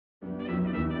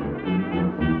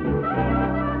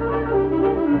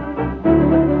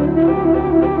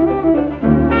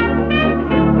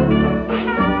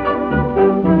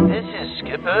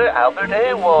Albert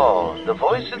AWOL, the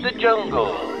voice of the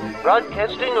jungle,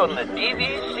 broadcasting on the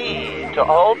DVC to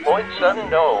all points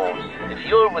unknown. If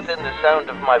you're within the sound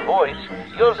of my voice,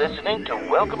 you're listening to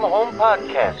Welcome Home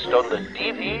Podcast on the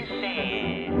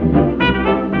DVC.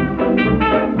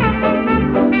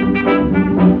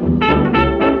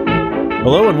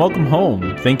 Hello and welcome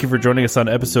home. Thank you for joining us on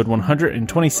episode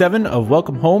 127 of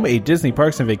Welcome Home, a Disney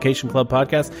Parks and Vacation Club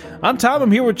podcast. I'm Tom.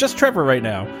 I'm here with just Trevor right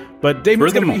now, but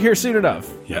Damon's going to be here soon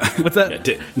enough. Yeah. What's that?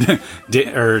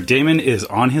 Yeah, Damon is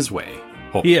on his way.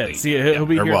 Hopefully. He'll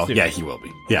be here soon. Yeah, he will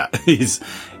be. Yeah, he's.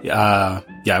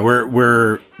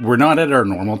 We're not at our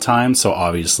normal time, so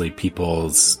obviously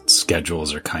people's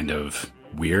schedules are kind of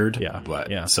weird.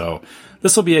 Yeah. So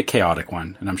this will be a chaotic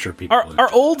one, and I'm sure people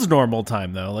our old normal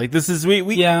time though. Like this is we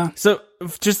yeah. So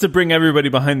just to bring everybody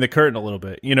behind the curtain a little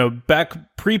bit, you know,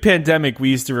 back pre-pandemic, we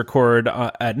used to record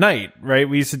at night, right?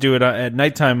 We used to do it at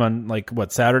nighttime on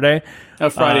Saturday,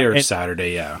 Friday or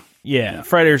Saturday, yeah. Yeah,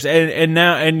 Fridays, and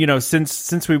now, and you know,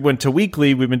 since we went to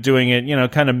weekly, we've been doing it, you know,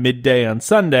 kind of midday on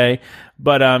Sunday.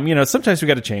 But you know, sometimes we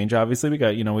got to change. Obviously,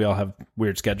 we all have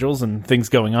weird schedules and things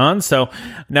going on. So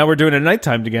now we're doing it at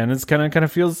nighttime again. It's kind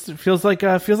of feels like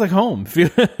home.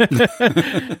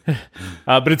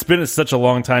 But it's been such a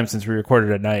long time since we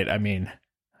recorded at night. I mean,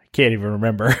 I can't even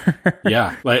remember.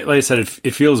 Yeah, like I said,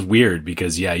 it feels weird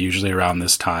because usually around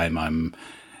this time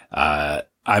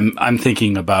I'm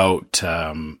thinking about.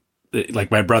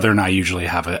 Like my brother and I usually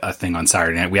have a thing on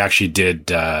Saturday night. We actually did,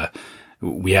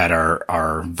 we had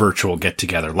our virtual get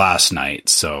together last night.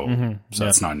 So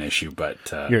that's not an issue, but,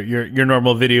 your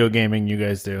normal video gaming you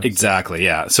guys do. Exactly.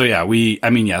 Yeah. So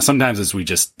sometimes we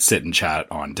just sit and chat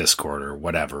on Discord or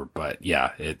whatever, but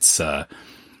yeah, it's,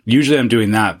 usually I'm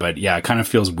doing that, but yeah, it kind of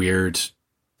feels weird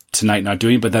tonight not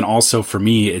doing it. But then also for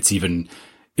me, it's even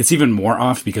more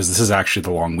off because this is actually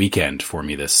the long weekend for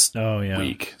me this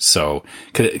week. So,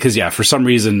 cause for some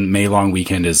reason, May long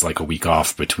weekend is like a week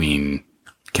off between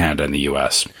Canada and the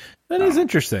US. That is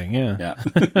interesting. Yeah.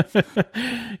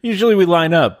 Usually we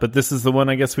line up, but this is the one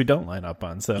I guess we don't line up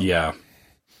on. So yeah.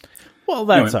 Well,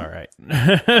 that's all right.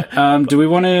 Do we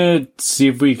want to see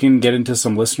if we can get into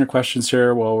some listener questions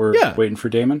here while we're waiting for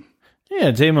Damon?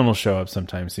 Yeah. Damon will show up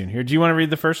sometime soon here. Do you want to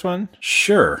read the first one?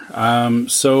 Sure.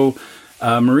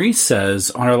 Marie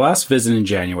says, on our last visit in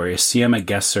January, a CM at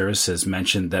Guest Services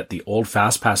mentioned that the old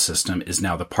FastPass system is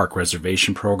now the park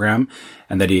reservation program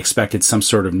and that he expected some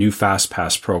sort of new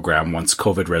FastPass program once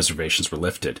COVID reservations were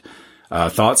lifted.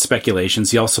 Thoughts, speculations.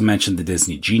 He also mentioned the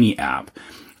Disney Genie app.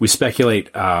 We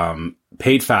speculate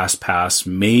paid FastPass,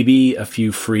 maybe a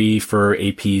few free for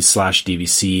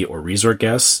AP/DVC or resort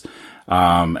guests.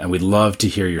 And we'd love to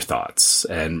hear your thoughts.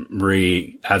 And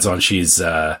Marie adds on, she's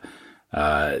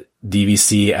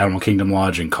DVC, Animal Kingdom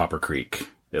Lodge, and Copper Creek.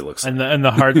 It looks and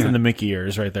the hearts and the Mickey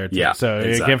ears right there too. Yeah, so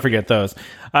exactly. You can't forget those.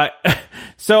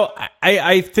 So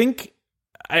I think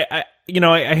I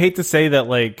hate to say that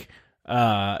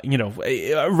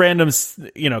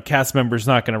random cast member's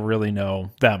not going to really know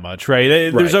that much,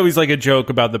 right? There's always like a joke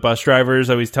about the bus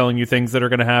drivers always telling you things that are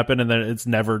going to happen and then it's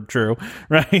never true,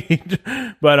 right?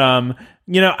 But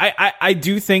I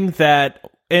do think that.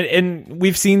 And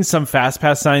we've seen some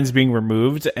FastPass signs being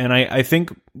removed, and I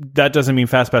think that doesn't mean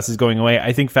FastPass is going away.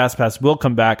 I think FastPass will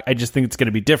come back. I just think it's going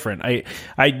to be different.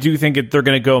 I do think they're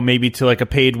going to go maybe to like a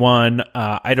paid one.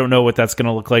 I don't know what that's going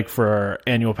to look like for our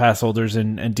annual pass holders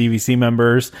and DVC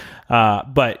members.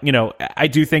 But I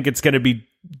do think it's going to be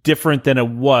different than it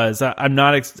was. I'm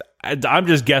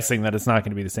just guessing that it's not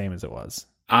going to be the same as it was.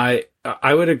 I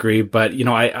would agree, but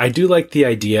I do like the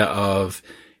idea of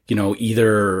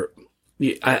either.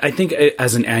 I think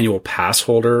as an annual pass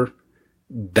holder,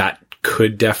 that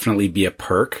could definitely be a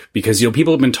perk because,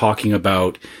 people have been talking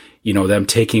about, them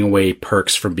taking away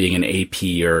perks from being an AP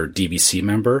or DVC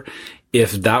member.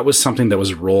 If that was something that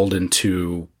was rolled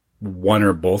into one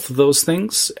or both of those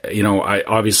things,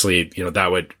 that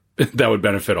would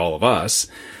benefit all of us.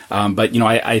 But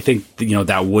I think,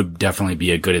 that would definitely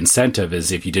be a good incentive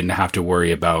is if you didn't have to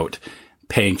worry about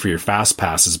paying for your fast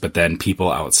passes, but then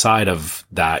people outside of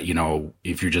that,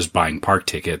 if you're just buying park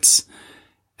tickets,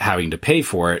 having to pay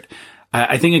for it,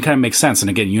 I think it kind of makes sense. And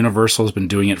again, Universal has been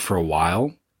doing it for a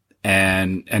while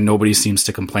and nobody seems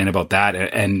to complain about that.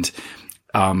 And,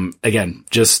 again,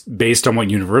 just based on what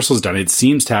Universal's done, it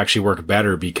seems to actually work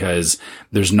better because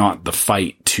there's not the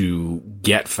fight to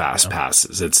get fast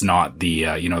passes. It's not the,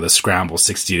 the scramble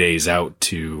 60 days out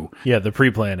to. Yeah. The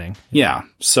pre-planning. Yeah.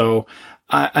 So,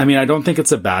 I mean, I don't think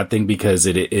it's a bad thing because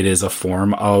it is a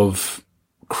form of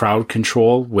crowd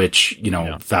control, which,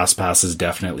 fast passes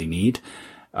definitely need.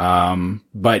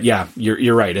 But yeah,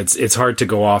 you're right. It's hard to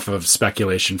go off of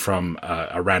speculation from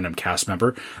a random cast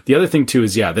member. The other thing too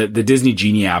is, the Disney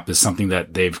Genie app is something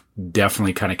that they've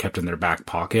definitely kind of kept in their back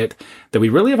pocket that we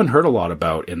really haven't heard a lot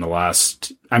about in the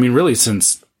last, really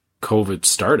since COVID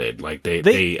started. Like they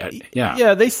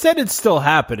said it's still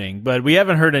happening, but we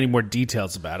haven't heard any more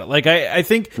details about it. Like I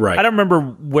think, right. I don't remember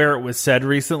where it was said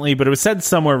recently, but it was said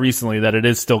somewhere recently that it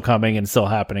is still coming and still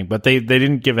happening, but they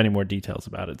didn't give any more details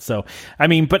about it. So,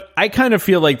 but I kind of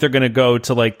feel like they're going to go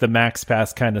to like the Max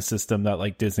Pass kind of system that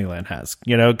like Disneyland has,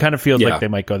 it kind of feels like they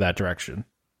might go that direction.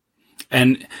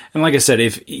 And like I said,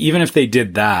 even if they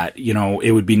did that,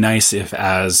 it would be nice if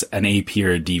as an AP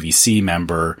or a DVC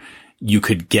member, you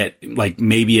could get, like,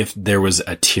 maybe if there was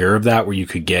a tier of that where you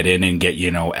could get in and get,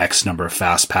 X number of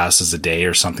fast passes a day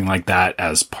or something like that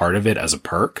as part of it, as a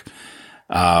perk.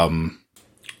 That's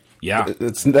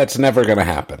never going to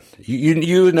happen.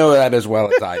 You know that as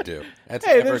well as I do. That's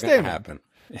never going to happen.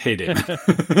 Hey, David.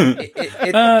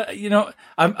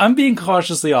 I'm being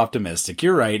cautiously optimistic.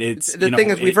 You're right. The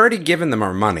thing is, we've already given them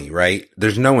our money, right?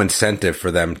 There's no incentive for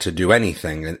them to do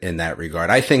anything in that regard.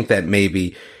 I think that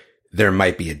maybe there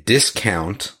might be a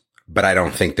discount, but I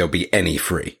don't think there'll be any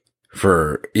free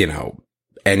for,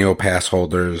 annual pass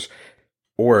holders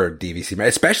or DVC,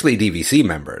 especially DVC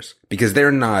members, because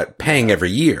they're not paying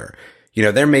every year.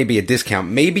 There may be a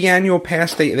discount, maybe annual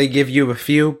pass, they give you a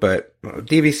few, but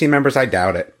DVC members, I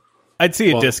doubt it. I'd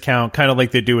see a discount, kind of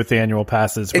like they do with the annual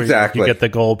passes. Where exactly. You get the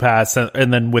gold pass,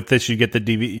 and then with this, you get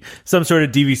the some sort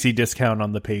of DVC discount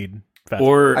on the paid.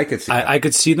 Or I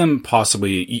could see them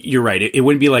possibly. You're right. It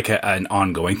wouldn't be like an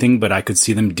ongoing thing, but I could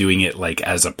see them doing it like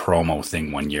as a promo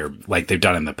thing one year, like they've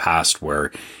done in the past,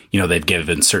 where they've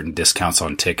given certain discounts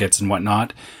on tickets and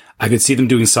whatnot. I could see them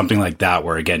doing something like that,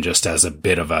 where again, just as a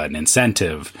bit of an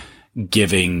incentive,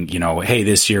 giving hey,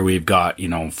 this year we've got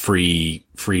free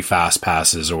fast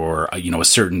passes, or a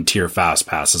certain tier fast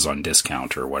passes on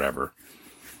discount or whatever.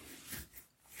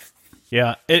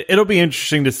 Yeah, it'll be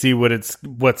interesting to see what's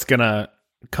gonna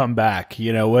come back.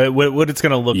 What it's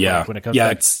gonna look like when it comes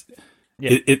back.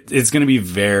 It's going to be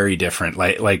very different.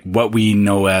 Like what we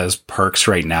know as perks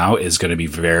right now is going to be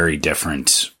very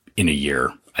different in a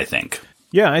year, I think.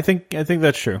 Yeah, I think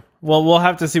that's true. Well, we'll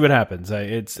have to see what happens.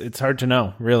 It's hard to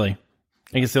know, really.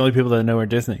 I guess the only people that know are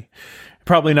Disney.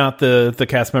 Probably not the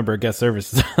cast member guest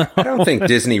services. I don't think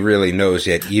Disney really knows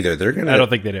yet either. I don't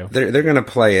think they do. They're going to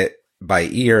play it by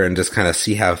ear and just kind of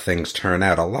see how things turn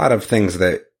out. A lot of things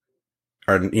that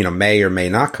are, may or may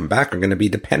not come back are going to be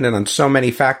dependent on so many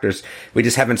factors. We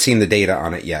just haven't seen the data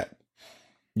on it yet.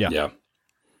 Yeah.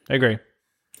 I agree.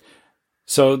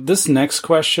 So this next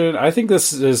question, I think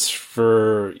this is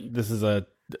a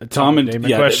Tom and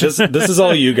Damon question. This is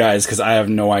all you guys, because I have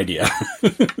no idea.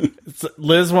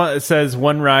 Liz says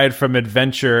one ride from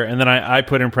Adventure, and then I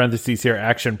put in parentheses here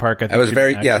Action Park. I was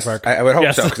very Park. I would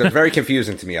hope so, because it's very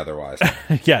confusing to me otherwise.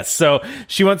 Yes, so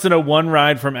she wants to know one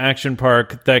ride from Action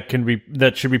Park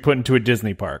that should be put into a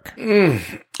Disney park.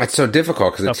 It's so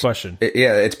difficult because tough question.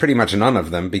 It's pretty much none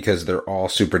of them because they're all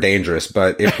super dangerous.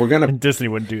 But if we're gonna Disney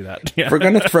wouldn't do that. If we're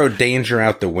gonna throw danger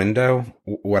out the window,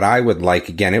 what I would like,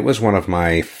 again, it was one of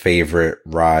my favorite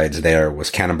rides. There was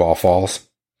Cannonball Falls.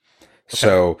 Okay.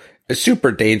 So it's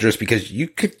super dangerous because you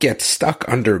could get stuck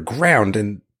underground,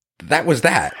 and that was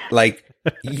that. Like,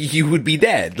 you would be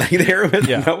dead. Like, there was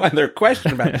no other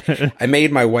question about it. I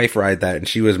made my wife ride that, and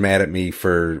she was mad at me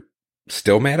for.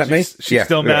 Still mad at me? She's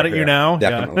still mad at you now?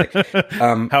 Definitely.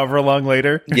 However long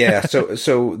later? Yeah.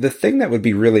 So the thing that would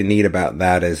be really neat about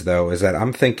that is that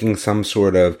I'm thinking some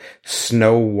sort of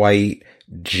Snow White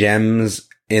gems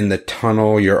in the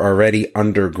tunnel. You're already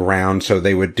underground, so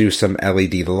they would do some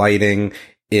LED lighting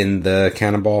in the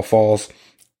Cannonball Falls.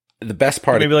 The best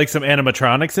part, maybe like some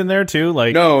animatronics in there too.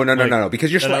 Like no,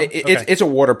 because it's a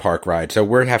water park ride, so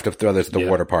we're have to throw this to the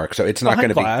water park, so it's not going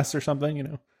to be glass or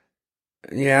something,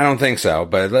 Yeah, I don't think so,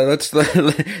 but let's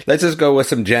just go with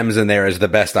some gems in there as the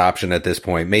best option at this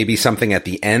point. Maybe something at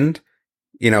the end,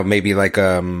 maybe like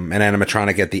an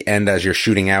animatronic at the end as you're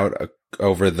shooting out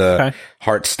over the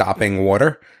heart-stopping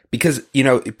water. Because,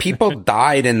 people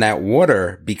died in that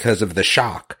water because of the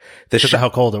shock. Because of how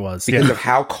cold it was. Because of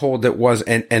how cold it was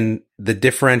and the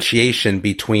differentiation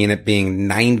between it being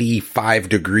 95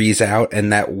 degrees out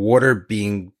and that water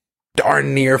being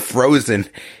darn near frozen.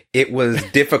 It was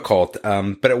difficult,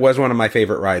 but it was one of my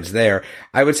favorite rides there.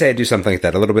 I would say I'd do something like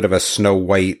that, a little bit of a Snow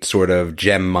White sort of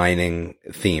gem mining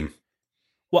theme.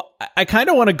 Well, I kind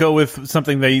of want to go with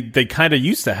something they kind of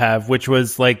used to have, which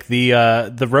was like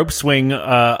the rope swing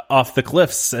off the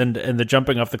cliffs and the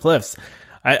jumping off the cliffs.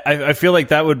 I feel like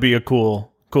that would be a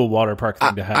cool cool water park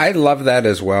thing to have. I love that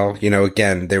as well. You know,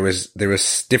 again, there was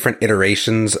different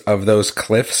iterations of those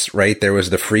cliffs, right? There was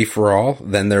the free for all,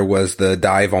 then there was the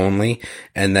dive only,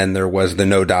 and then there was the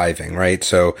no diving, right?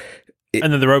 So,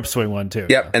 and then the rope swing one too.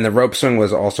 Yep. And the rope swing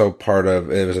was also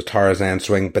it was a Tarzan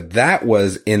swing, but that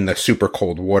was in the super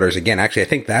cold waters. Again, actually, I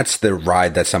think that's the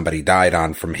ride that somebody died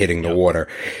on from hitting the water.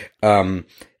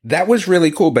 That was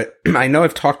really cool, but I know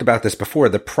I've talked about this before.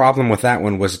 The problem with that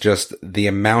one was just the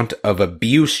amount of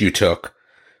abuse you took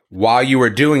while you were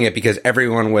doing it because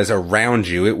everyone was around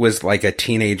you. It was like a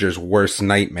teenager's worst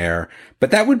nightmare.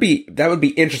 But that would be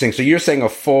interesting. So you're saying a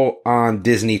full on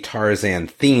Disney Tarzan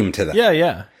theme to that?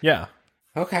 Yeah.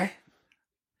 Okay.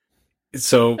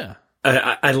 So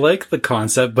I like the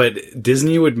concept, but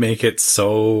Disney would make it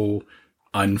so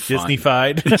unfun.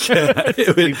 Disney-fied.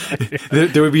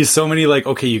 There would be so many like,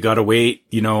 okay, you gotta wait,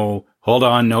 hold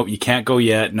on, nope, you can't go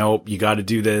yet, nope, you gotta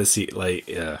do this,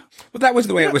 Well, that was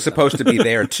the way it was supposed to be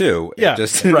there too. Yeah,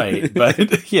 right,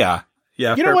 but yeah.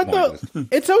 You know what though?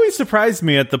 It's always surprised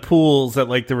me at the pools at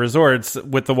like the resorts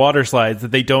with the water slides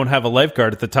that they don't have a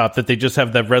lifeguard at the top, that they just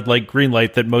have that red light, green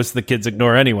light that most of the kids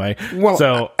ignore anyway. Well,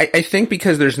 so I think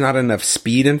because there's not enough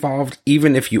speed involved,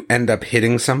 even if you end up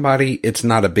hitting somebody, it's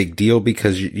not a big deal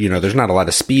because, there's not a lot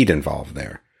of speed involved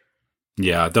there.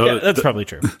 Yeah, that's probably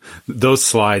true. Those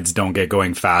slides don't get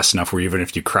going fast enough where even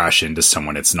if you crash into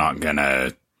someone, it's not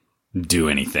gonna do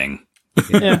anything.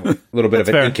 Yeah, a little bit of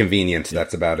an fair. Inconvenience.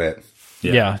 That's about it.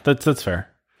 Yeah, that's fair.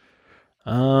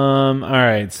 All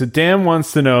right. So Dan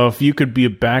wants to know if you could be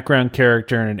a background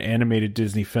character in an animated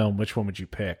Disney film, which one would you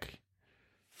pick?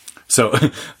 So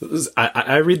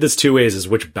I read this two ways: is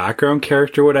which background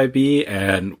character would I be,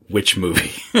 and which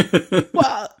movie?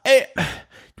 Well,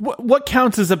 what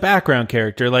counts as a background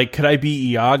character? Like, could I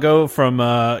be Iago from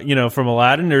from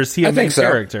Aladdin, or is he a main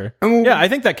character? Yeah, I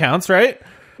think that counts, right?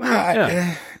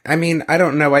 I mean, I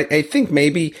don't know. I think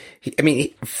maybe,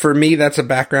 for me, that's a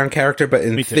background character, but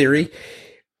in theory,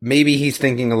 maybe he's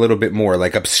thinking a little bit more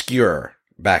like obscure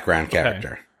background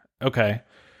character. Okay.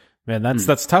 Man,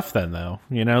 that's tough then, though.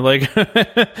 Trying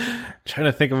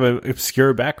to think of an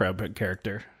obscure background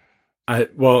character.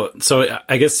 So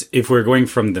I guess if we're going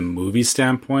from the movie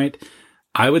standpoint,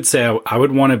 I would say I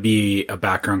would want to be a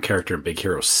background character in Big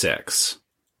Hero 6.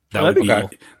 That would be...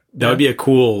 Okay. That would be a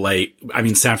cool,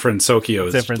 San Francisco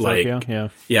is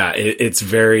it's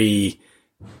very,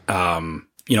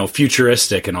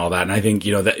 futuristic and all that. And I think,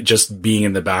 that just being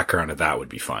in the background of that would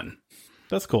be fun.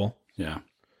 That's cool. Yeah.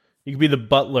 You could be the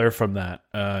butler from that.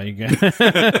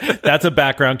 That's a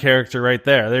background character right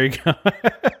there. There you go.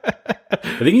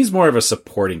 I think he's more of a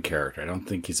supporting character. I don't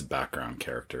think he's a background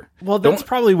character. Well, that's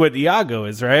probably what Iago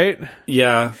is, right?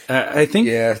 Yeah. I think...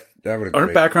 Yeah.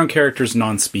 Aren't background characters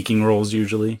non-speaking roles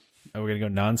usually? Oh, we're gonna go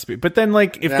non-speak. But then,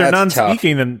 if they're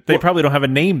non-speaking, then they probably don't have a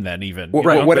name. Then even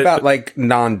right. What about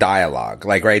non-dialogue?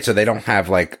 Right, so they don't have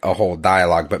a whole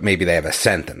dialogue, but maybe they have a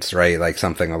sentence, right? Like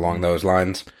something along those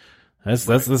lines. That's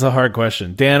a hard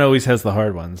question. Dan always has the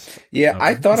hard ones. Yeah,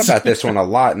 I thought about this one a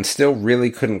lot and still really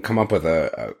couldn't come up with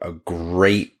a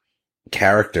great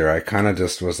character. I kind of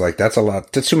just was like, that's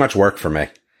too much work for me.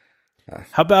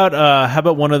 How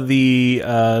about one of the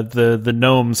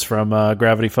gnomes from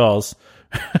Gravity Falls?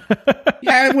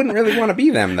 Yeah, I wouldn't really want to be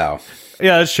them though.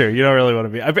 Yeah, that's true. You don't really want to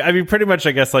be. I mean, pretty much,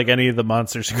 I guess, like any of the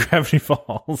monsters in Gravity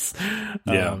Falls.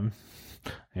 Yeah.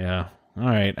 Yeah. All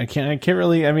right. I can't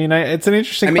really. I mean, it's an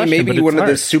interesting. Maybe one of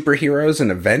the superheroes in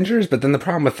Avengers, but then the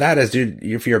problem with that is, dude,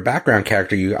 if you're a background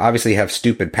character, you obviously have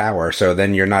stupid power, so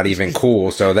then you're not even cool.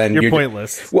 So then you're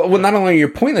pointless. Well, not only are you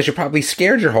pointless, you're probably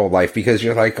scared your whole life because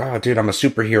you're like, oh, dude, I'm a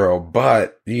superhero,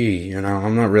 but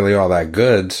I'm not really all that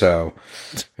good. So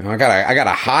I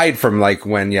gotta hide from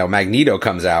when Magneto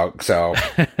comes out. So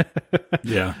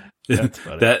yeah.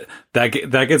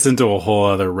 that gets into a whole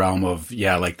other realm of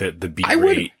the B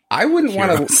rate. I wouldn't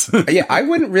want to. Yeah, I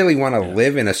wouldn't really want to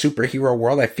live in a superhero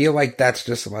world. I feel like that's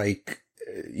just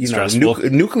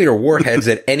nuclear warheads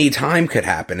at any time could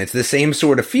happen. It's the same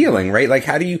sort of feeling, right? Like,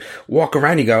 how do you walk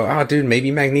around? You go, oh, dude,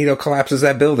 maybe Magneto collapses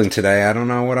that building today. I don't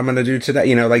know what I'm going to do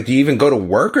today. Do you even go to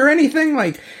work or anything?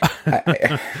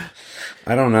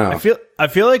 I don't know. I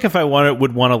feel like if I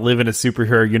would want to live in a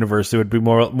superhero universe, it would be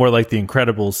more like the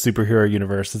Incredibles superhero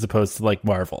universe as opposed to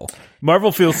Marvel.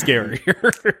 Marvel feels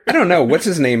scarier. I don't know. What's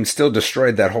his name still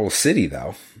destroyed that whole city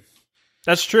though.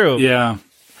 That's true. Yeah.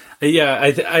 Yeah.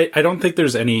 I don't think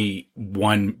there's any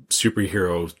one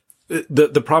superhero.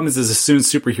 The problem is as soon as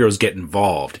superheroes get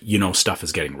involved, stuff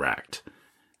is getting wrecked.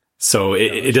 So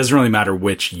it doesn't really matter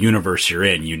which universe you're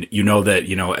in. You know that,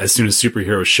 as soon as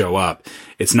superheroes show up,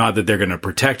 it's not that they're going to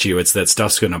protect you. It's that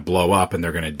stuff's going to blow up and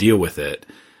they're going to deal with it.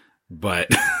 but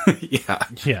yeah.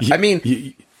 I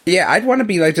mean, yeah, I'd want to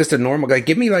be like just a normal, like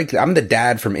give me like, I'm the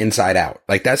dad from Inside Out.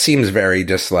 Like that seems very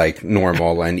just like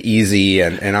normal and easy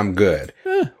and I'm good.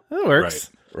 That works.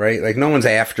 Right? Like no one's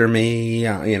after me.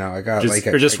 I got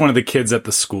one of the kids at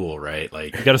the school, right?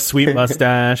 Like you got a sweet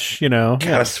mustache, Got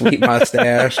a sweet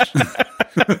mustache.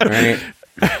 Right?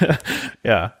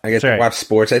 Yeah. I get to watch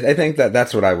sports. I think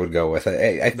that's what I would go with.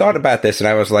 I thought about this and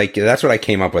I was like, that's what I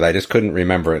came up with. I just couldn't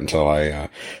remember it until I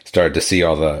started to see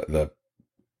all the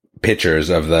pictures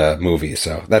of the movie.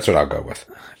 So that's what I'll go with.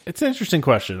 It's an interesting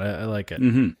question. I like it.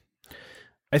 Mm-hmm.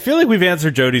 I feel like we've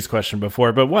answered Jody's question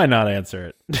before, but why not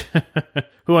answer it?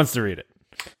 Who wants to read it?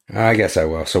 I guess I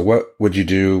will. So what would you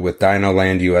do with Dino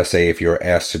Land USA if you were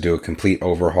asked to do a complete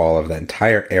overhaul of the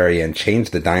entire area and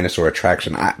change the dinosaur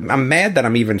attraction? I'm mad that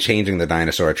I'm even changing the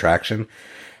dinosaur attraction.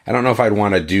 I don't know if I'd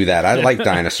want to do that. I like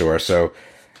dinosaurs, so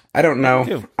I don't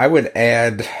know. I would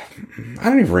add, I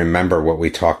don't even remember what we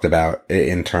talked about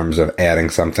in terms of adding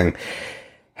something.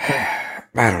 I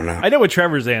don't know. I know what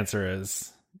Trevor's answer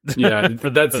is. Yeah,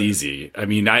 but that's easy. I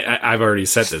mean, I've already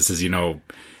said this is,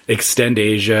 extend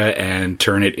Asia and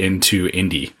turn it into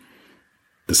Indy.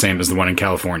 The same as the one in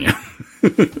California.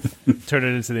 Turn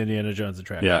it into the Indiana Jones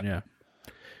attraction. Yeah.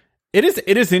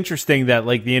 It is interesting that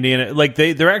like the Indiana, like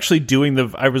they're actually doing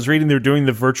I was reading they're doing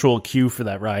the virtual queue for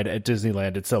that ride at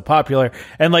Disneyland. It's so popular.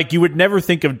 And like you would never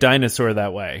think of dinosaur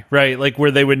that way, right? Like where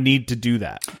they would need to do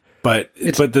that. But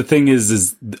the thing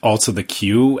is also the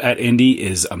queue at Indy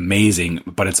is amazing,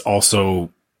 but it's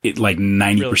also like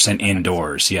 90%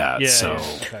 indoors. Yeah. So.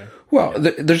 Yeah, okay. Well,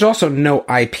 there's also no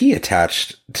IP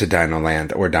attached to Dino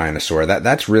Land or Dinosaur.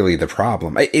 That's really the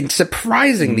problem. It's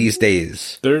surprising these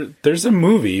days. There's a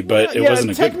movie, but it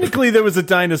wasn't a good movie. Technically, there was a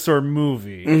dinosaur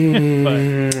movie.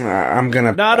 I'm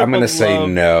gonna say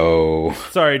no.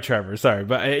 Sorry, Trevor. Sorry,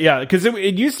 but because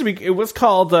it used to be. It was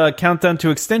called Countdown to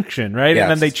Extinction, right? Yes.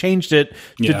 And then they changed it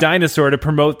to Dinosaur to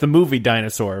promote the movie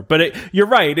Dinosaur. But you're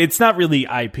right. It's not really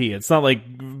IP. It's not like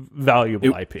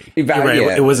valuable IP. You're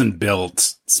right. It wasn't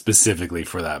built specifically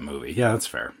for that movie. Yeah, that's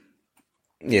fair.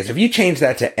 Yes, if you change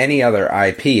that to any other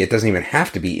IP, it doesn't even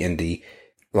have to be Indy.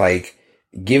 Like,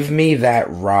 give me that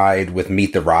ride with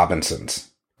Meet the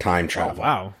Robinsons, time travel. Oh,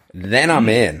 wow. Then I'm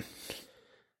in.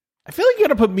 I feel like you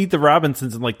got to put Meet the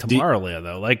Robinsons in like Tomorrowland,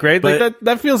 though. Like, right? Like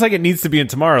that feels like it needs to be in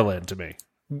Tomorrowland to me.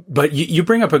 But you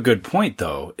bring up a good point,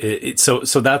 though. So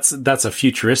that's a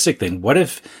futuristic thing. What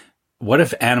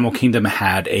if Animal Kingdom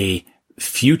had a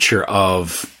future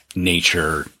of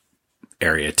nature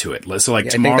area to it? So like I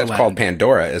think that's called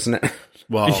Pandora, isn't it?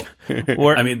 Well,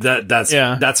 I mean that's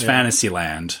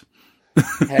Fantasyland.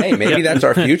 Hey, maybe that's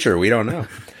our future. We don't know.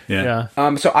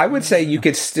 Yeah. So I would say you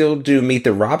could still do Meet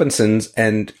the Robinsons,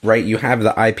 and you have the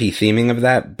IP theming of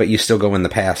that, but you still go in the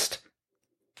past.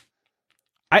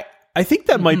 I think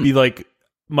that might be like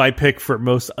my pick for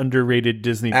most underrated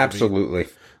Disney movie. Absolutely.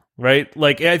 Right?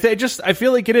 Like, I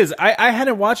feel like it is. I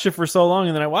hadn't watched it for so long,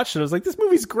 and then I watched it. I was like, this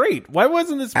movie's great. Why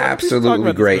wasn't this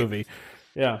absolutely great? This movie?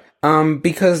 Yeah.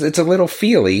 Because it's a little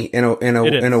feely in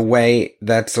a way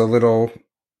that's a little,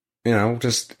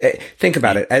 just think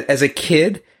about it. As a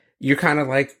kid, you're kind of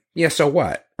like, yeah, so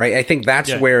what? Right? I think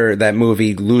that's where that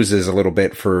movie loses a little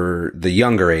bit for the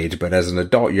younger age. But as an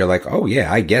adult, you're like, oh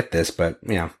yeah, I get this. But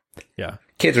yeah,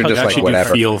 kids are just like,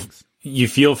 whatever. You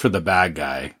feel for the bad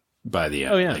guy by the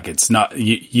end. Oh, yeah. Like it's not,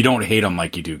 you don't hate him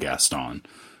like you do Gaston.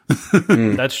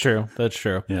 That's true.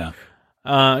 Yeah.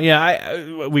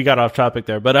 We got off topic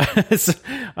there, but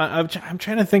I'm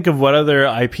trying to think of what other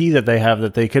IP that they have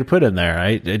that they could put in there.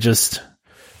 I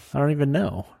don't even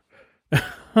know.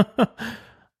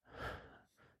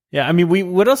 Yeah, I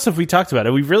mean, what else have we talked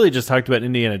about? We've really just talked about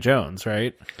Indiana Jones,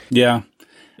 right? Yeah.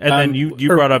 And then you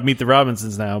brought up Meet the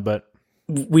Robinsons now, but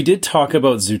we did talk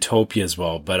about Zootopia as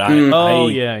well, but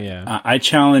I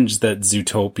challenge that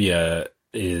Zootopia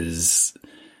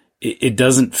it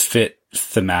doesn't fit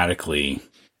thematically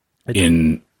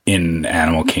in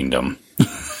Animal Kingdom.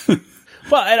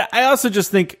 Well, I also just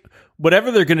think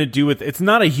whatever they're going to do with it's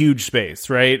not a huge space,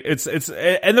 right? It's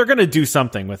and they're going to do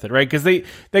something with it, right? Because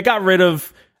they got rid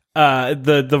of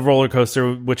the roller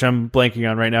coaster, which I'm blanking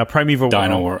on right now, Primeval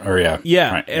Dino World.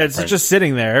 Right, it's just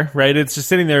sitting there, right? It's just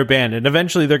sitting there abandoned.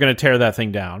 Eventually, they're going to tear that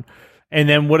thing down, and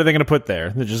then what are they going to put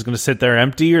there? They're just going to sit there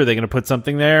empty, or are they going to put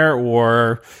something there,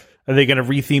 or are they going to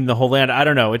retheme the whole land? I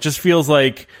don't know. It just feels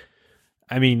like,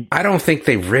 I mean, I don't think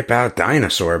they rip out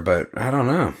Dinosaur, but I don't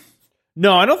know.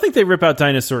 No, I don't think they rip out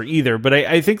Dinosaur either, but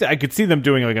I think that I could see them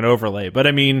doing like an overlay. But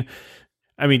I mean,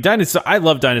 Dinosaur. I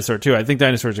love Dinosaur too. I think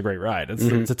Dinosaur is a great ride.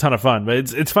 It's a ton of fun.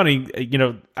 But it's funny.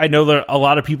 I know that a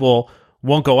lot of people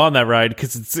won't go on that ride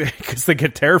because they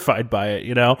get terrified by it,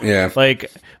 you know? Yeah.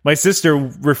 Like, my sister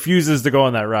refuses to go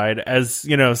on that ride as,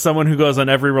 you know, someone who goes on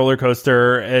every roller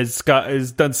coaster, has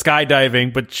done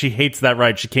skydiving, but she hates that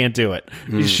ride. She can't do it.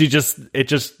 It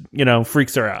just, you know,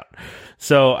 freaks her out.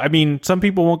 So, I mean, some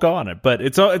people won't go on it, but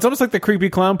it's almost like the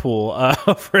creepy clown pool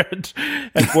over at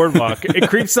Boardwalk. It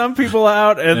creeps some people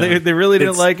out, and they really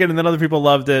didn't like it, and then other people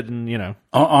loved it, and, you know.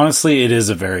 Honestly, it is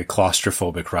a very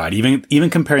claustrophobic ride. Even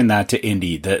comparing that to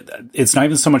Indy, that it's not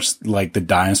even so much like the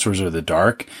dinosaurs or the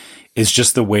dark. It's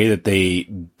just the way that they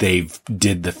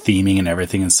did the theming and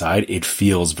everything inside. It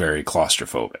feels very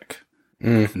claustrophobic,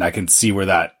 and I can see where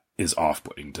that is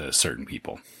off-putting to certain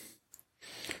people.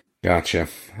 Gotcha.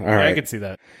 All right. I can see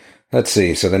that. Let's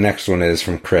see. So the next one is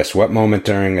from Chris. What moment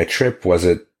during a trip was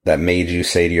it that made you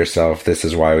say to yourself, this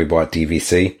is why we bought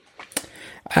DVC?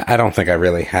 I don't think I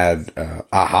really had an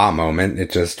aha moment. It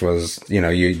just was, you know,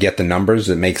 you get the numbers,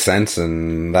 it makes sense,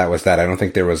 and that was that. I don't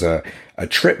think there was a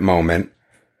trip moment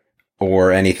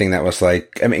or anything that was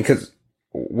like, I mean, because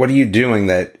what are you doing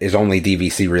that is only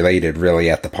DVC related really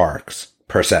at the parks,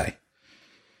 per se?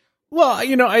 Well,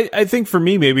 you know, I think for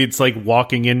me, maybe it's like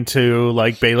walking into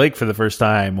like Bay Lake for the first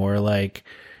time, or like,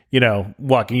 you know,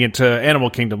 walking into Animal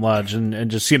Kingdom Lodge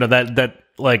and just, you know, that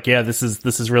like, yeah, this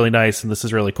is really nice and this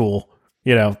is really cool.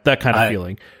 You know, that kind of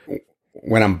feeling.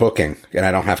 When I'm booking and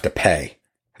I don't have to pay,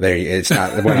 it's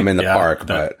not when I'm in the park,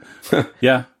 but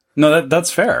yeah, no,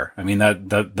 that's fair. I mean,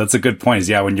 that's a good point. Is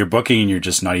when you're booking and you're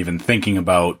just not even thinking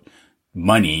about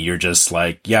money, you're just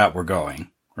like, yeah, we're going,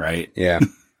 right? Yeah.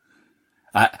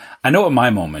 I know what my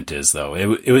moment is, though.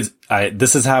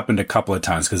 This has happened a couple of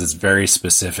times because it's very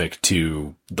specific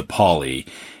to the Poly,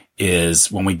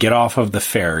 is when we get off of the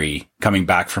ferry coming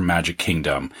back from Magic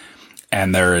Kingdom,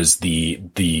 and there is the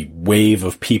wave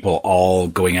of people all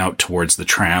going out towards the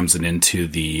trams and into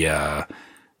the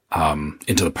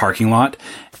parking lot,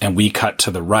 and we cut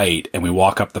to the right and we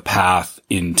walk up the path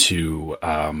into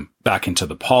back into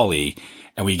the Poly,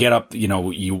 and we get up, you know,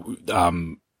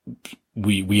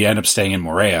 we end up staying in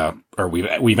Moorea, or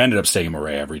we've ended up staying in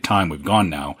Moorea every time we've gone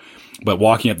now, but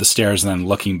walking up the stairs and then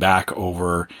looking back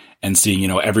over and seeing, you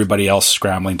know, everybody else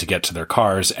scrambling to get to their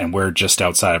cars, and we're just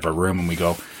outside of our room, and we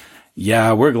go,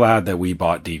 yeah, we're glad that we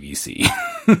bought DVC.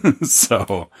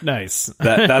 So nice.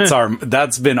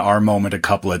 That's been our moment a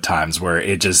couple of times, where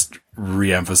it just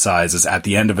reemphasizes at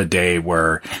the end of a day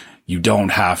where you don't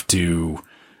have to,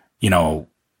 you know,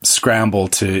 scramble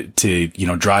to, you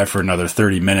know, drive for another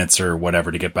 30 minutes or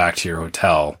whatever to get back to your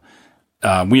hotel.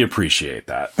 We appreciate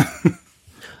that.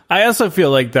 I also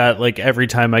feel like that, like every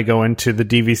time I go into the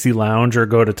DVC lounge or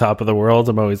go to Top of the World,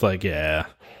 I'm always like, yeah,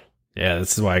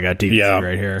 this is why I got DVC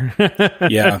right here.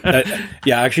 Yeah.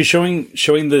 Actually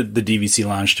showing the DVC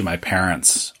lounge to my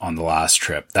parents on the last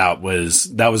trip, that was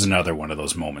another one of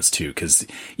those moments too. 'Cause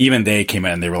even they came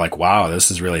in and they were like, wow,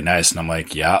 this is really nice. And I'm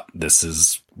like, yeah, this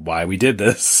is why we did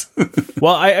this.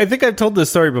 Well, I think I've told this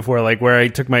story before, like where I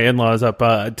took my in-laws up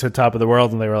to Top of the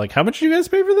World, and they were like, how much did you guys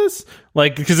pay for this?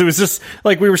 Like, because it was just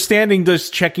like we were standing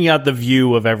just checking out the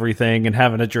view of everything and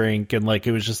having a drink, and like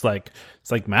it was just like, it's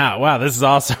like, wow, this is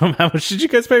awesome. How much did you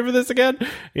guys pay for this again?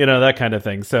 You know, that kind of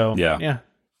thing. So yeah.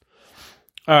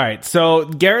 All right, so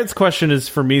Garrett's question is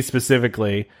for me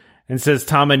specifically, and says,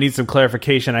 Tom, I need some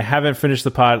clarification. I haven't finished the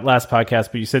last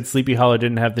podcast, but you said Sleepy Hollow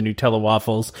didn't have the Nutella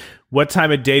waffles. What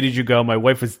time of day did you go? My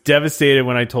wife was devastated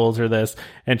when I told her this,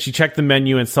 and she checked the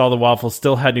menu and saw the waffles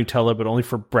still had Nutella, but only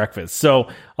for breakfast. So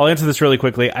I'll answer this really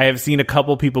quickly. I have seen a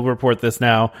couple people report this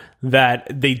now, that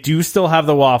they do still have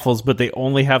the waffles, but they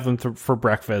only have them for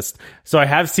breakfast. So I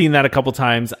have seen that a couple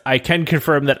times. I can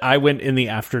confirm that I went in the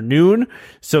afternoon,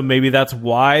 so maybe that's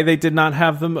why they did not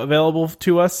have them available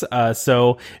to us.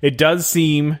 So it does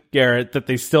seem, Garrett, that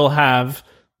they still have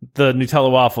the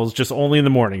Nutella waffles, just only in the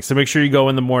morning. So make sure you go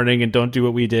in the morning and don't do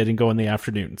what we did and go in the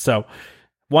afternoon. So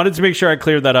wanted to make sure I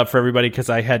cleared that up for everybody, because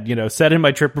I had, you know, said in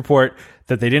my trip report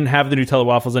that they didn't have the Nutella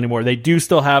waffles anymore. They do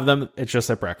still have them. It's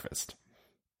just at breakfast.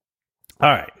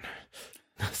 All right.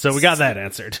 So we got that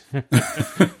answered.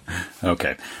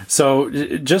 Okay. So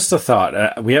just a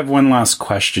thought. We have one last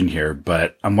question here,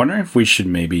 but I'm wondering if we should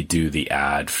maybe do the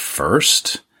ad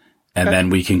first, and then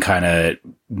we can kind of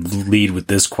lead with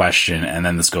this question, and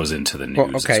then this goes into the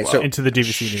news. Okay, as well. so into the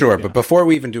DVC news. Sure, but before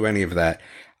we even do any of that,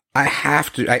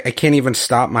 I can't even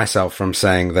stop myself from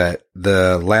saying that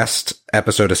the last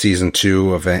episode of season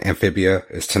 2 of Amphibia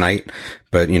is tonight,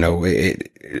 but you know,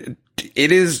 it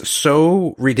is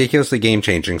so ridiculously game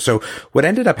changing. So what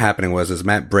ended up happening was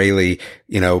Matt Braley,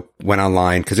 you know, went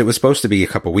online, because it was supposed to be a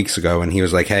couple weeks ago, and he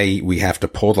was like, hey, we have to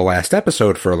pull the last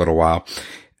episode for a little while.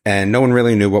 and no one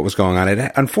really knew what was going on.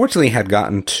 It unfortunately had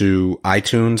gotten to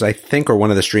iTunes, I think, or one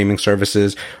of the streaming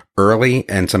services early,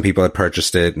 and some people had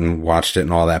purchased it and watched it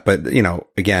and all that. But,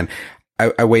 again,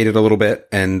 I waited a little bit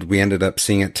and we ended up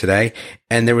seeing it today.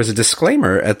 And there was a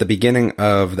disclaimer at the beginning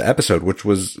of the episode, which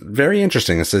was very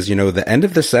interesting. It says, the end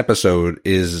of this episode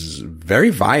is very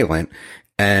violent,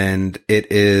 and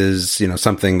it is,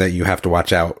 something that you have to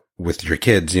watch out with your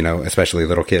kids, especially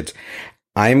little kids.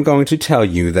 I'm going to tell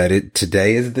you that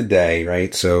today is the day,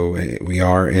 right? So we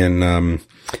are in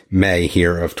May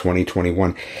here of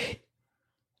 2021.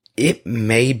 It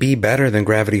may be better than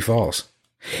Gravity Falls.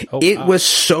 It was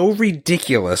so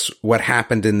ridiculous what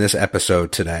happened in this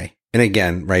episode today. And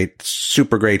again, right,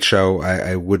 super great show.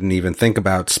 I wouldn't even think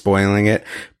about spoiling it,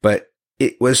 but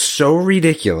it was so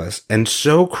ridiculous and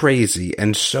so crazy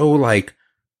and so like,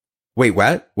 wait,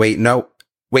 what? Wait, no,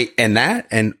 wait, and that?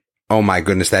 And oh my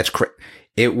goodness, that's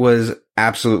it was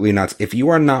absolutely nuts. If you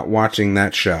are not watching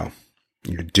that show,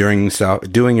 you're doing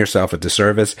yourself a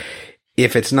disservice.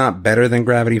 If it's not better than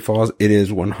Gravity Falls, it is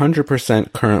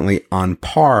 100% currently on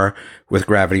par with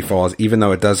Gravity Falls, even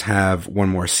though it does have one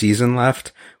more season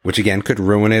left, which again could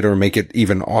ruin it or make it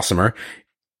even awesomer.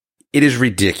 It is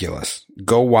ridiculous.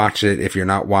 Go watch it if you're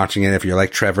not watching it. If you're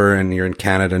like Trevor and you're in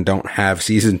Canada and don't have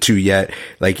season 2 yet,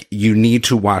 like, you need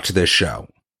to watch this show.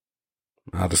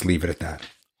 I'll just leave it at that.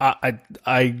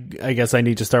 I guess I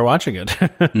need to start watching it.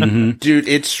 Mm-hmm. Dude,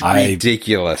 it's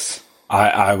ridiculous.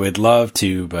 I would love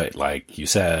to, but like you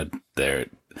said,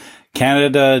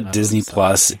 Canada Disney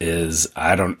Plus is,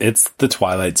 it's the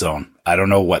Twilight Zone. I don't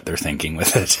know what they're thinking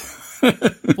with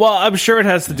it. Well, I'm sure it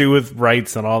has to do with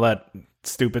rights and all that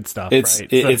stupid stuff.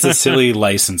 It's a silly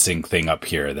licensing thing up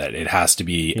here that it has to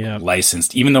be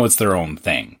licensed, even though it's their own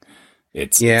thing.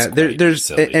 It's silly.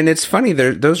 And it's funny.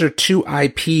 Those are two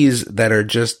IPs that are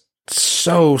just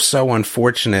so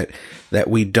unfortunate that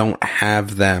we don't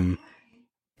have them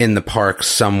in the park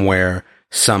somewhere,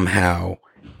 somehow.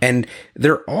 And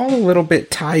they're all a little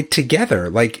bit tied together.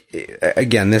 Like,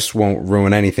 again, this won't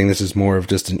ruin anything. This is more of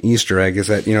just an Easter egg, is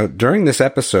that, during this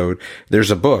episode, there's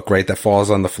a book, right, that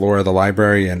falls on the floor of the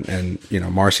library, and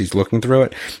Marcy's looking through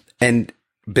it, and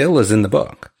Bill is in the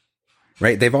book,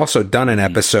 right? They've also done an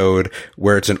episode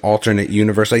where it's an alternate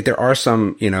universe. Like, there are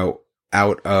some,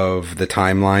 out of the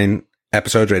timeline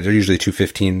episodes, right? They're usually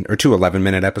 2:15 or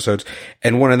 11-minute episodes,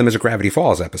 and one of them is a Gravity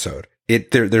Falls episode.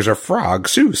 There's a frog,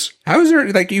 Seuss. How is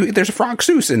there there's a frog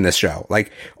Seuss in this show?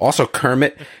 Like, also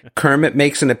Kermit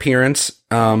makes an appearance.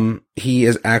 He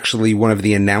is actually one of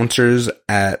the announcers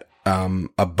at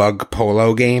a bug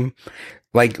polo game.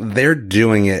 Like, they're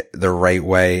doing it the right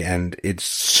way, and it's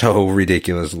so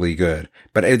ridiculously good.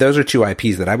 But those are two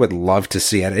IPs that I would love to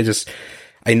see.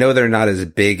 I know they're not as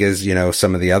big as,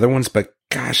 some of the other ones, but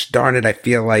gosh darn it, I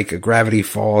feel like a Gravity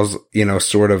Falls,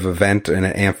 sort of event and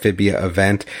an Amphibia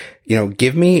event,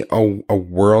 give me a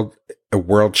world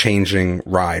changing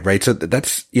ride, right? So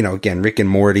that's, again, Rick and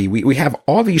Morty. We have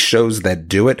all these shows that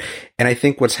do it. And I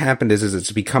think what's happened is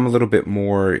it's become a little bit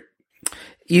more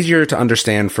easier to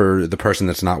understand for the person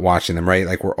that's not watching them, right?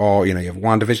 Like, we're all, you have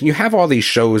WandaVision. You have all these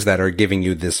shows that are giving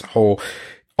you this whole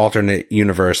alternate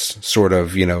universe sort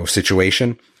of,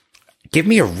 situation. Give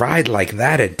me a ride like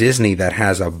that at Disney that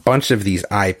has a bunch of these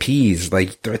IPs.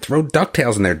 Like, throw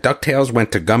DuckTales in there. DuckTales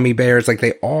went to Gummy Bears. Like,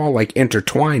 they all, like,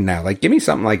 intertwine now. Like, give me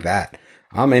something like that.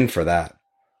 I'm in for that.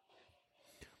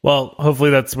 Well, hopefully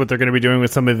that's what they're going to be doing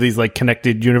with some of these, like,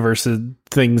 connected universes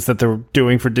things that they're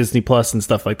doing for Disney Plus and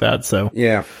stuff like that. So,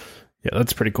 yeah,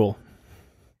 that's pretty cool.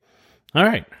 All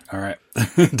right.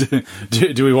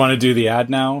 do we want to do the ad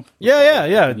now?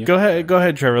 Yeah. Go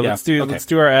ahead, Trevor. Yeah. Let's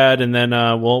do our ad, and then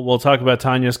we'll talk about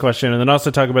Tanya's question, and then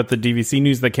also talk about the DVC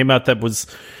news that came out that was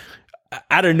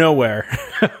out of nowhere.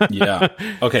 Yeah.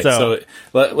 Okay. So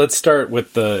let's start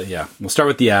with we'll start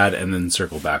with the ad and then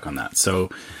circle back on that. So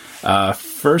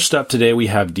first up today we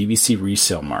have DVC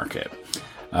Resale Market.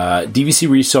 DVC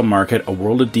Resale Market, a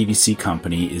World of DVC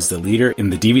company, is the leader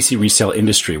in the DVC resale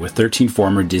industry with 13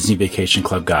 former Disney Vacation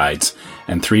Club guides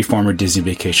and 3 former Disney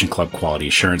Vacation Club quality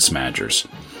assurance managers.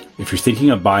 If you're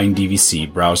thinking of buying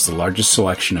DVC, browse the largest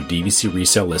selection of DVC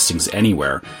resale listings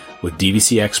anywhere, with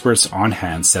DVC experts on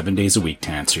hand 7 days a week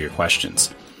to answer your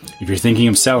questions. If you're thinking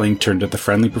of selling, turn to the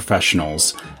friendly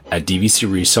professionals at DVC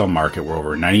Resale Market, where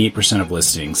over 98% of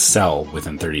listings sell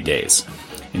within 30 days.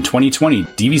 In 2020,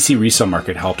 DVC Resale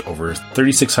Market helped over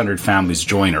 3,600 families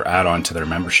join or add on to their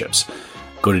memberships.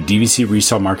 Go to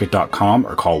dvcresalemarket.com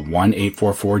or call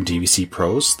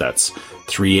 1-844-DVC-PROS. That's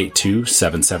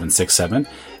 382-7767.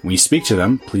 When you speak to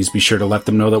them, please be sure to let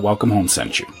them know that Welcome Home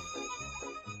sent you.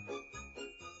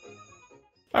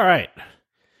 All right.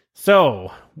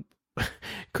 So,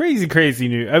 crazy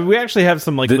news. We actually have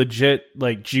some legit,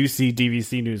 juicy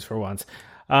DVC news for once.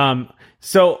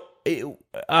 So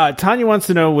Tanya wants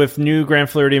to know, with new Grand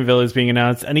Floridian villas being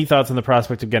announced, any thoughts on the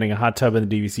prospect of getting a hot tub in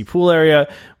the DVC pool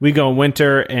area? We go in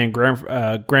winter, and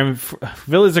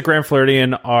villas at Grand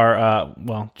Floridian are,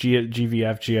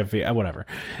 GVF, whatever.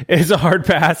 It's a hard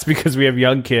pass because we have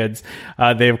young kids.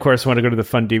 They, of course, want to go to the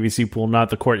fun DVC pool, not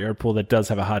the courtyard pool that does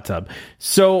have a hot tub.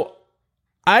 So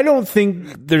I don't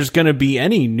think there's going to be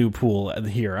any new pool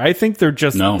here. I think they're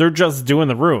just doing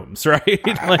the rooms, right?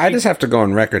 I just have to go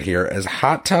on record here as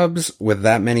hot tubs with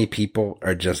that many people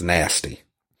are just nasty.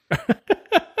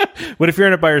 What if you're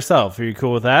in it by yourself? Are you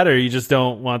cool with that, or you just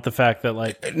don't want the fact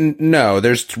that No,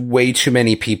 there's way too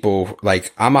many people.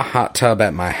 I'm a hot tub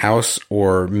at my house,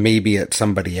 or maybe at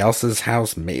somebody else's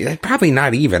house. Probably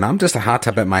not even. I'm just a hot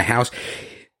tub at my house.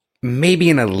 Maybe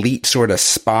an elite sort of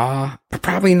spa, but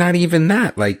probably not even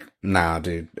that. Nah,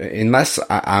 dude. Unless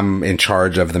I'm in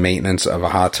charge of the maintenance of a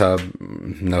hot tub,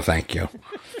 no thank you.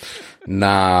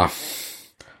 Nah.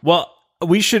 Well,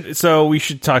 we should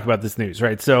talk about this news,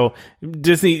 right? So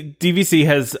DVC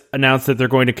has announced that they're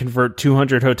going to convert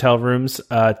 200 hotel rooms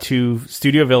to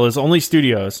studio villas, only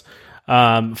studios,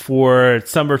 for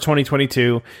summer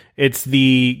 2022. It's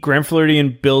the Grand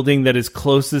Floridian building that is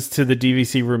closest to the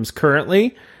DVC rooms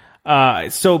currently.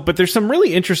 But there's some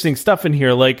really interesting stuff in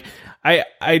here.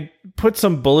 I put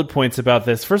some bullet points about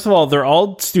this. First of all, they're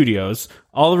all studios.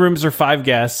 All the rooms are 5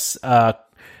 guests,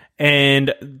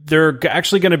 and they're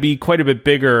actually going to be quite a bit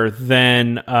bigger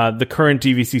than the current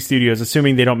DVC studios,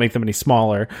 assuming they don't make them any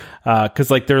smaller. Because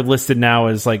they're listed now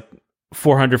as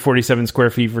 447 square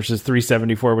feet versus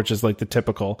 374, which is the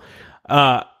typical.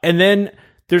 And then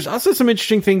there's also some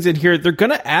interesting things in here. They're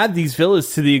going to add these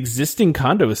villas to the existing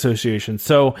condo association.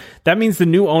 So that means the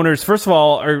new owners, first of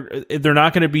all, they're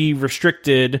not going to be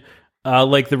restricted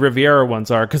like the Riviera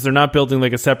ones are, because they're not building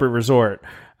a separate resort.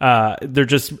 They're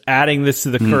just adding this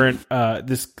to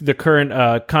the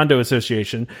current condo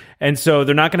association, and so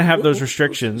they're not going to have those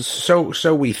restrictions.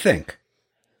 So we think.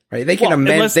 Right, they can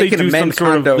amend. Unless they can do amend some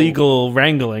sort condo of legal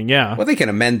wrangling. Yeah. Well, they can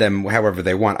amend them however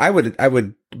they want. I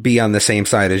would be on the same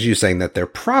side as you, saying that they're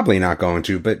probably not going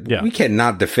to, but we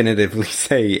cannot definitively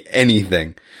say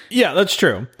anything. Yeah, that's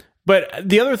true. But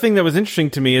the other thing that was interesting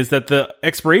to me is that the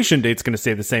expiration date's going to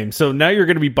stay the same. So now you're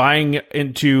going to be buying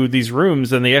into these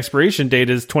rooms, and the expiration date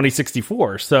is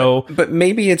 2064. So, but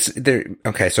maybe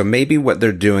so maybe what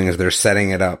they're doing is they're setting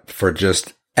it up for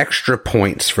just extra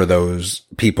points for those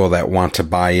people that want to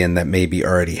buy in that maybe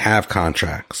already have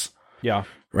contracts. Yeah.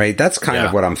 Right. That's kind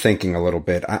of what I'm thinking a little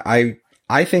bit. I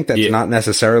think that's not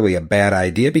necessarily a bad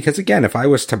idea, because again, if I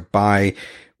was to buy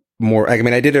more, I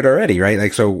did it already,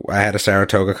 right? So I had a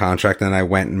Saratoga contract and I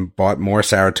went and bought more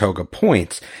Saratoga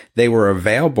points. They were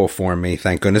available for me,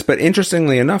 thank goodness. But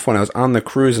interestingly enough, when I was on the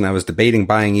cruise and I was debating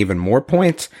buying even more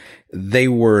points, they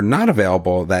were not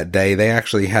available that day. They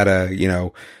actually had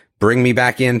a, bring me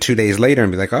back in 2 days later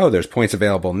and be like, oh, there's points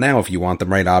available now if you want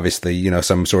them, right? Obviously,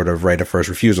 some sort of right of first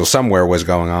refusal somewhere was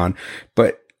going on.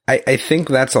 But I think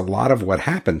that's a lot of what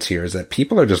happens here, is that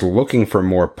people are just looking for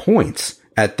more points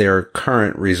at their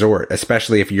current resort,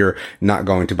 especially if you're not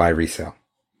going to buy resale.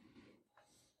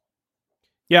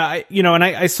 Yeah,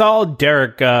 I saw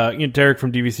Derek, Derek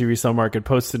from DVC Resale Market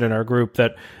posted in our group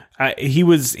that he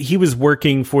was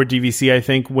working for DVC, I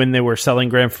think, when they were selling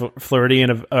Grand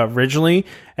Floridian originally,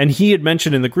 and he had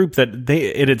mentioned in the group that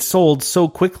it had sold so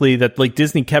quickly that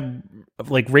Disney kept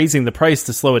raising the price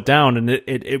to slow it down, and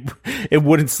it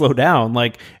wouldn't slow down.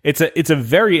 It's a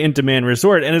very in demand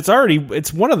resort, and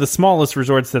it's one of the smallest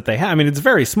resorts that they have. It's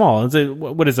very small.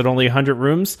 What is it? Only 100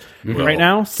 rooms right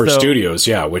now for studios,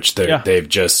 which they've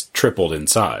just tripled in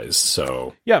size.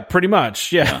 So yeah, pretty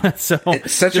much. Yeah. So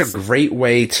it's such a great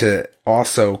way to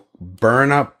also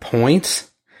burn up points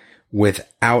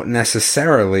without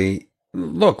necessarily.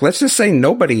 Look, let's just say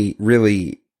nobody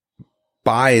really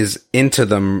buys into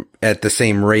them at the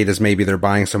same rate as maybe they're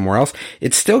buying somewhere else.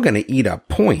 It's still going to eat up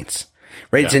points,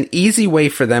 right? Yeah. It's an easy way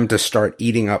for them to start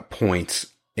eating up points,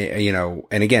 and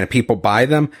again, if people buy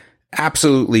them,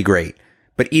 absolutely great.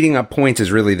 But eating up points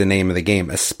is really the name of the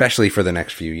game, especially for the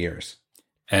next few years.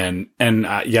 And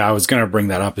I was going to bring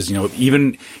that up, is,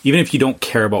 even if you don't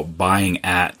care about buying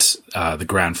at the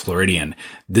Grand Floridian,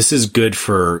 this is good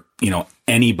for,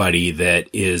 anybody that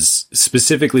is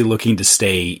specifically looking to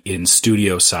stay in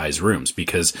studio size rooms,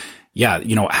 because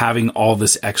having all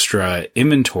this extra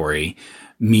inventory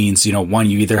means, one,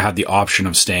 you either have the option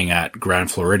of staying at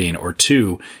Grand Floridian, or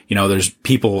two,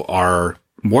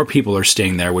 more people are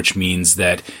staying there, which means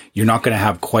that you're not going to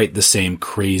have quite the same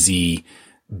crazy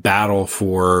battle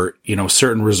for,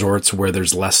 certain resorts where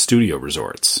there's less studio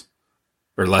resorts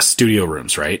or less studio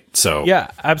rooms, right? So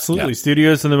yeah, absolutely.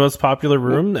 Studios are the most popular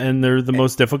room and they're the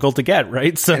most difficult to get,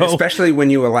 right? So and especially when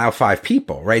you allow 5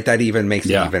 people, right? That even makes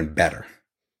it even better.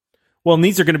 Well, and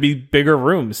these are going to be bigger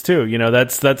rooms too.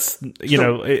 That's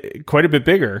quite a bit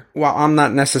bigger. Well, I'm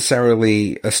not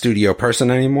necessarily a studio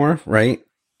person anymore, right?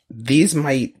 These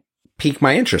might pique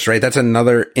my interest, right? That's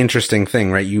another interesting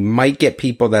thing, right? You might get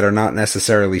people that are not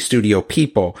necessarily studio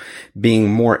people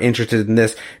being more interested in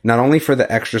this, not only for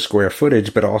the extra square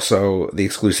footage, but also the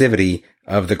exclusivity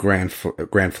of the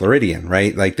Grand Floridian,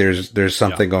 right? Like there's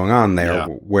something going on there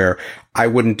where I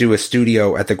wouldn't do a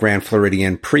studio at the Grand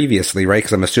Floridian previously, right?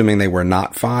 Because I'm assuming they were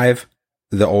not 5,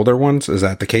 the older ones. Is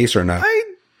that the case or not? I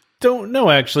don't know,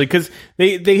 actually, because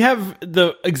they have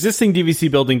the existing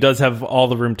DVC building does have all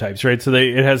the room types, right? So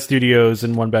it has studios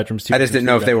and 1-bedrooms. I just didn't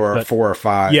know if they were a 4 or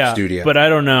 5 studio. But I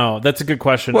don't know. That's a good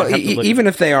question. Well, even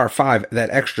if they are 5, that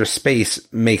extra space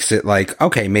makes it like,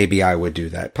 okay, maybe I would do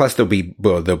that. Plus they'll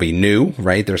be new,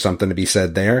 right? There's something to be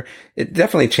said there. It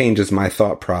definitely changes my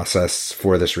thought process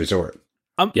for this resort.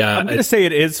 I'm going to say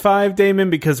it is 5, Damon,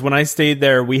 because when I stayed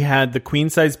there, we had the queen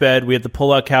size bed, we had the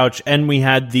pull-out couch, and we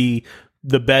had the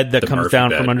bed that comes Murphy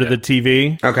down from under the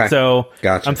TV. Okay. So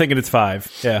gotcha. I'm thinking it's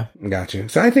 5. Yeah. Got you.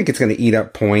 So I think it's going to eat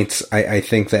up points. I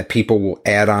think that people will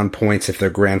add on points if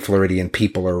their Grand Floridian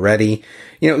people are ready.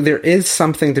 There is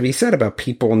something to be said about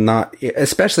people not,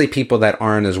 especially people that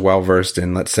aren't as well versed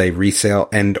in, let's say, resale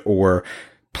and or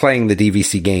playing the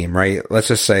DVC game, right? Let's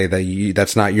just say that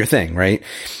that's not your thing, right?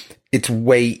 It's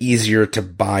way easier to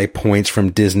buy points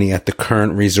from Disney at the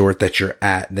current resort that you're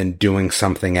at than doing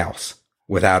something else,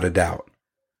 without a doubt.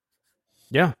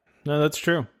 Yeah, no, that's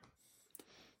true.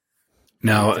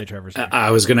 Now,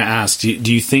 I was going to ask, do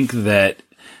you think that,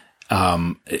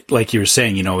 like you were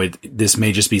saying, this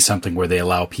may just be something where they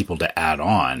allow people to add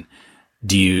on.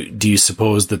 Do you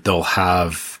suppose that they'll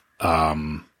have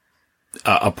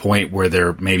a point where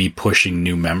they're maybe pushing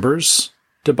new members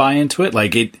to buy into it?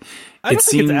 Like I don't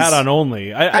think it's add-on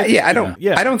only.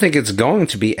 I don't think it's going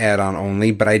to be add-on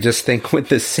only, but I just think with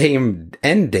the same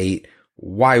end date,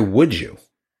 why would you?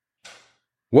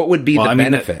 What would be the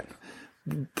benefit?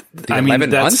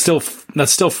 That's still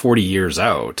 40 years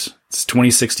out. It's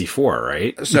 2064,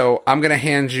 right? So I'm going to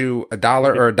hand you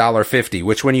 $1 or $1.50.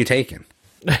 Which one are you taking?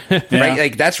 Right?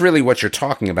 Like that's really what you're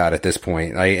talking about at this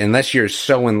point. Like, unless you're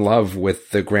so in love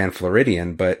with the Grand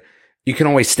Floridian, but you can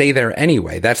always stay there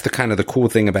anyway. That's the kind of the cool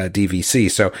thing about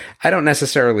DVC. So I don't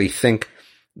necessarily think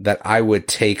that I would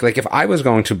take, like if I was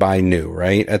going to buy new,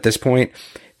 right, at this point,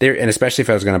 there, and especially if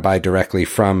I was going to buy directly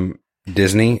from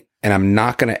Disney and I'm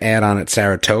not going to add on at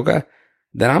Saratoga,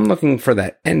 then I'm looking for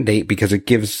that end date because it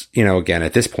gives, again,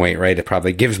 at this point, right, it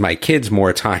probably gives my kids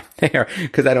more time there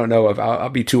because I don't know if I'll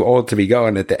be too old to be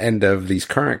going at the end of these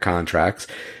current contracts.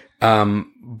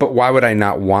 But why would I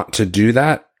not want to do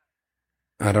that?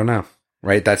 I don't know.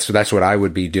 Right. That's what I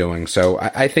would be doing. So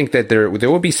I think that there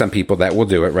will be some people that will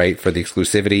do it, right, for the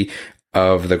exclusivity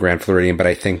of the Grand Floridian. But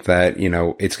I think that,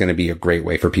 it's going to be a great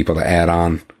way for people to add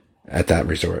on at that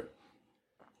resort.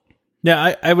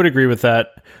 Yeah, I would agree with that.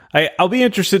 I'll be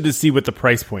interested to see what the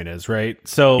price point is, right?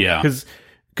 So,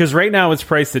 because right now it's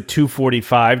priced at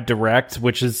 $245 direct,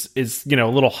 which is a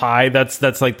little high.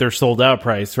 That's like their sold out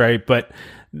price, right? But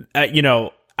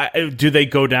do they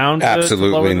go down?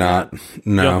 Absolutely not.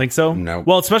 No, you don't think so? No.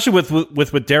 Well, especially with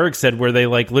what Derek said, where they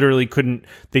like literally couldn't.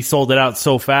 They sold it out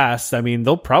so fast. I mean,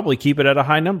 they'll probably keep it at a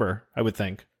high number, I would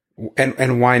think.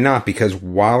 And why not? Because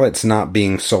while it's not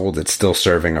being sold, it's still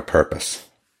serving a purpose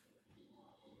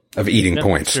of eating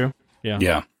points. True.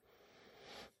 Yeah.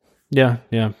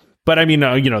 Yeah. But I mean,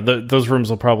 those rooms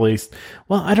will probably.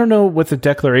 Well, I don't know what the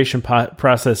declaration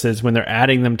process is when they're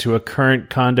adding them to a current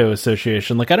condo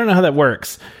association. Like, I don't know how that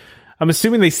works. I'm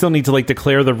assuming they still need to like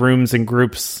declare the rooms in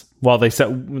groups while they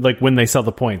sell, like when they sell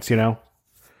the points. I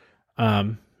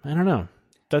don't know.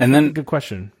 That's a good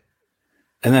question.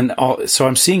 And then, so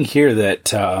I'm seeing here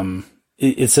that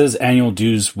it says annual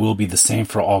dues will be the same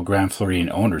for all Grand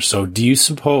Floridian owners. So do you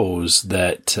suppose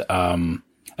that,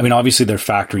 obviously they're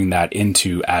factoring that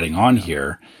into adding on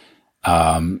here.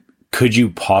 Could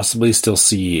you possibly still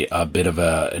see a bit of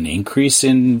an increase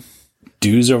in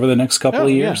dues over the next couple of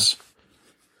years? Yeah.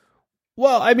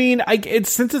 Well, I mean,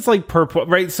 since it's like per point,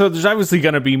 right? So there's obviously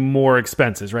going to be more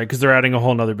expenses, right? Because they're adding a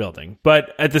whole nother building.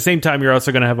 But at the same time, you're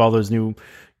also going to have all those new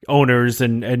owners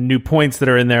and new points that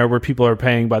are in there where people are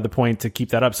paying by the point to keep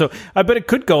that up. So I bet it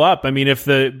could go up. I mean, if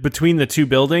between the two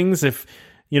buildings, if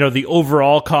the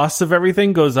overall cost of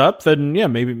everything goes up, then yeah,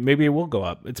 maybe it will go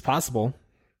up. It's possible.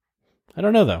 I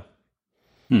don't know though.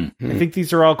 I think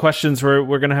these are all questions we're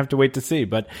going to have to wait to see.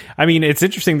 But I mean, it's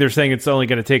interesting. They're saying it's only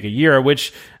going to take a year,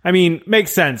 which I mean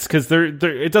makes sense because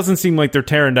it doesn't seem like they're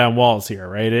tearing down walls here,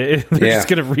 right? They're just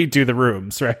going to redo the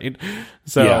rooms, right?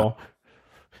 So,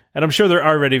 and I'm sure they're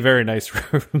already very nice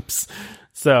rooms.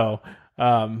 So,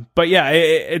 but yeah,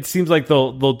 it seems like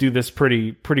they'll do this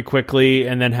pretty quickly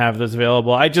and then have this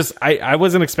available. I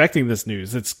wasn't expecting this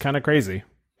news. It's kind of crazy.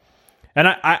 And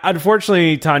I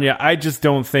unfortunately, Tanya, I just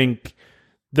don't think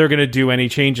they're going to do any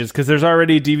changes because there's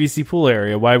already a DVC pool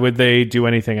area. Why would they do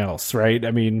anything else, right?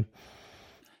 I mean,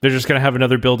 they're just going to have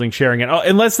another building sharing it.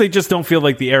 Unless they just don't feel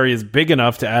like the area is big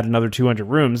enough to add another 200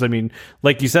 rooms. I mean,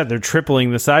 like you said, they're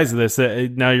tripling the size of this.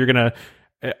 Now you're going to...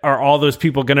 Are all those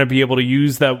people going to be able to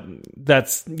use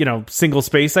that's, single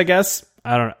space, I guess?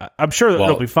 I don't know. I'm sure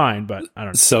they'll be fine, but I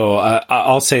don't know. So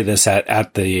I'll say this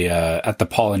at the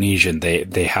Polynesian,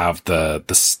 they have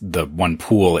the one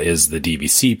pool is the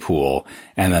DVC pool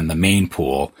and then the main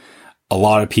pool. A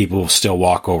lot of people still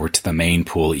walk over to the main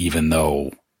pool, even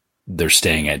though they're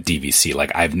staying at DVC.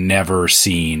 Like I've never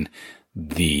seen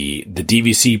the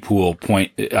DVC pool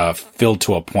filled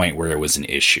to a point where it was an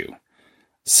issue.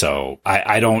 So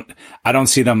I don't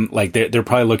see them like they're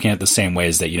probably looking at the same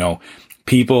ways that,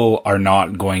 people are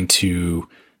not going to,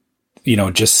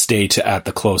 just stay at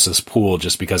the closest pool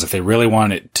just because if they really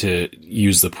want it to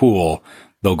use the pool,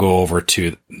 they'll go over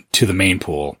to the main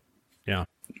pool. Yeah.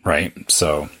 Right.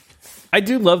 So I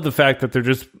do love the fact that they're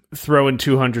just throwing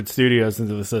 200 studios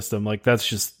into the system. Like that's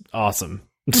just awesome.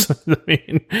 I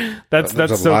mean, that's so great.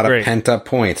 There's a lot of pent up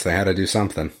points. They had to do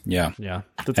something. Yeah.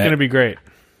 That's going to be great.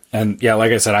 And yeah,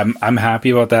 like I said, I'm happy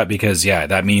about that because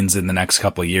that means in the next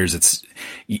couple of years, it's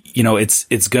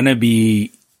going to be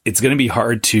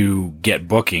hard to get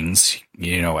bookings,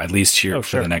 at least here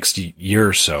for the next year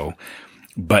or so.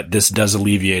 But this does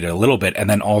alleviate it a little bit. And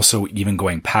then also even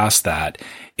going past that,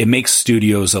 it makes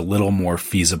studios a little more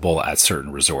feasible at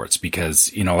certain resorts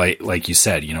because, like you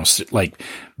said, like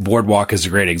Boardwalk is a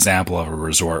great example of a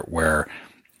resort where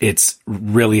it's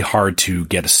really hard to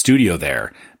get a studio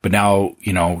there. But now,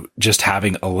 just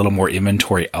having a little more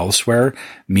inventory elsewhere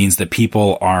means that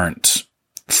people aren't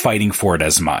fighting for it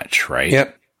as much, right?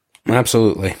 Yep.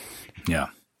 Absolutely. Yeah.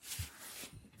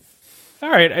 All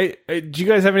right. Do you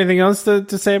guys have anything else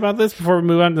to say about this before we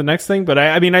move on to the next thing? But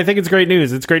I mean, I think it's great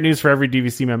news. It's great news for every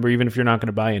DVC member, even if you're not going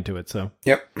to buy into it. So.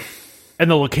 Yep.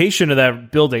 And the location of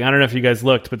that building, I don't know if you guys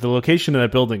looked, but the location of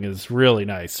that building is really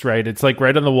nice, right? It's like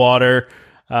right on the water.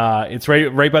 It's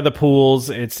right by the pools.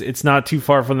 It's not too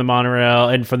far from the monorail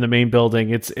and from the main building.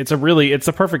 It's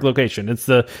a perfect location. It's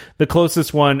the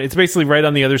closest one. It's basically right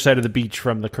on the other side of the beach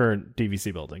from the current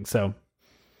DVC building. So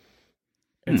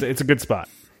it's a good spot.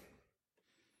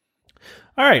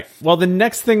 All right. Well, the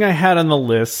next thing I had on the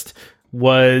list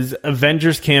was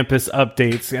Avengers Campus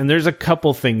updates, and there's a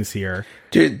couple things here.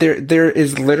 Dude, there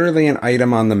is literally an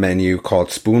item on the menu called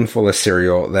Spoonful of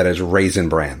Cereal that is Raisin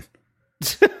Bran.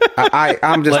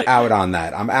 I'm just out on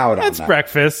that. I'm out on that. It's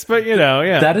breakfast, but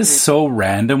yeah. That is so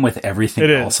random with everything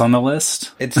else on the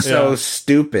list. It's so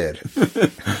stupid.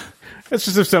 It's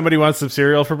just if somebody wants some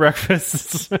cereal for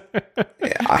breakfast.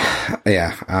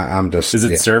 I'm just... Is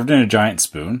it served in a giant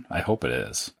spoon? I hope it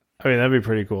is. I mean, that'd be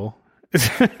pretty cool.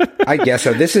 I guess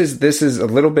so. This is a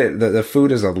little bit, the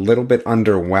food is a little bit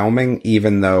underwhelming,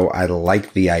 even though I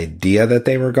like the idea that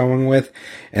they were going with.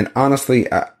 And honestly,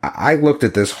 I looked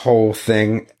at this whole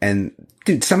thing and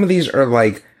dude, some of these are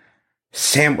like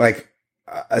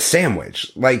a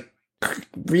sandwich. Like,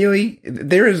 really?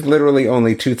 There is literally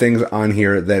only two things on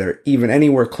here that are even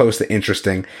anywhere close to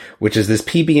interesting, which is this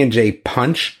PB&J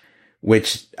punch,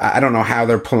 which I don't know how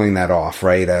they're pulling that off,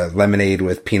 right? Lemonade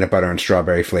with peanut butter and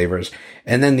strawberry flavors.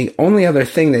 And then the only other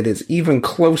thing that is even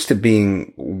close to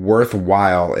being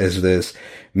worthwhile is this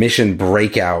Mission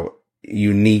Breakout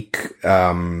unique,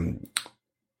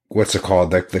 what's it called?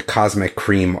 The Cosmic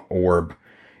Cream Orb.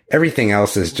 Everything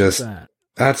else is just,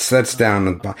 that's down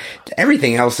the bottom.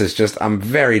 Everything else is just, I'm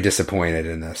very disappointed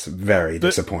in this. Very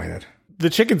disappointed. The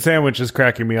chicken sandwich is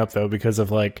cracking me up though because of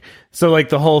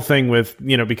the whole thing with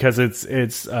because it's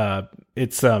what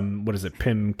is it,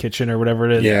 Pim Kitchen or whatever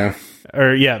it is,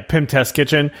 Pim Test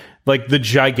Kitchen, like the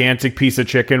gigantic piece of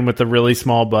chicken with the really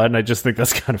small bun. I just think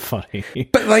that's kind of funny,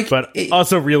 but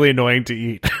also really annoying to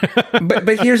eat.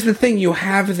 but here's the thing: you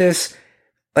have this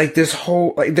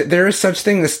whole there is such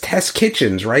thing as test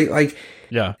kitchens, right?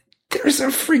 there's a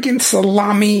freaking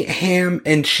salami, ham,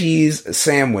 and cheese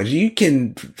sandwich. You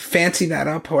can fancy that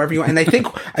up however you want. And I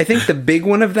think the big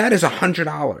one of that is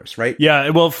 $100, right? Yeah,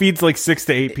 well, it feeds like 6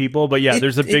 to 8 people, but yeah,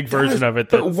 there's a big version of it.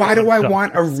 But why do I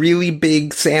want a really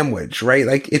big sandwich, right?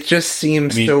 Like, it just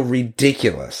seems so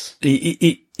ridiculous.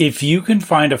 If you can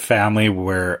find a family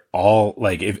where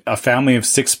if a family of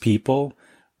 6 people,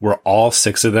 where all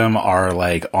 6 of them are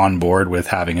like on board with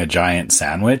having a giant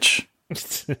sandwich,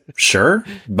 sure,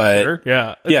 but sure,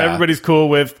 yeah, everybody's cool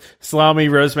with salami,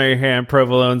 rosemary, ham,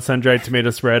 provolone, sun-dried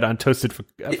tomato spread on toasted.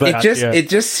 It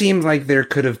just seemed like there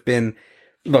could have been,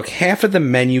 look, half of the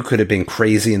menu could have been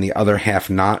crazy and the other half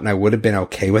not, and I would have been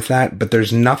okay with that. But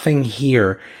there's nothing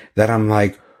here that I'm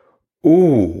like,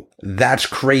 ooh, that's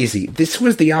crazy. This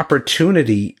was the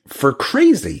opportunity for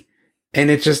crazy, and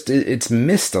it's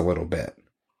missed a little bit.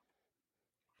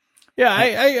 Yeah,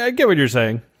 I get what you're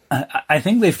saying. I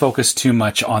think they focus too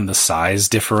much on the size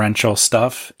differential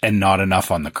stuff and not enough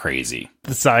on the crazy.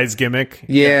 The size gimmick.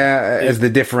 Yeah, as the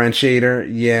differentiator.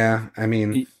 Yeah, I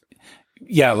mean...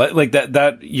 Yeah, like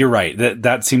that you're right.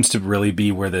 That seems to really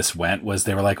be where this went, was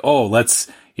they were like, oh, let's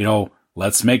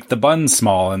make the bun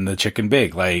small and the chicken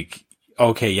big. Like,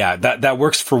 okay, yeah, that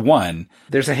works for one.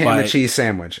 There's a ham and cheese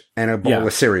sandwich and a bowl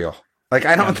of cereal. Like,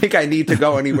 I don't think I need to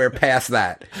go anywhere past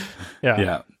that.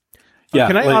 Yeah. Yeah,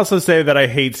 can I also say that I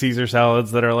hate Caesar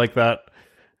salads that are like that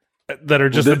are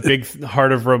just a big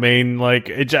heart of romaine? Like,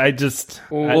 this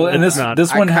one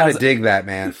kind of dig that,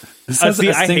 man. This has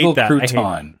a single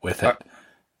crouton with it.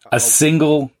 A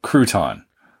single crouton.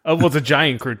 Oh, well, it's a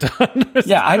giant crouton.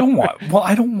 Yeah, I don't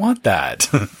want that.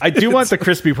 I do want the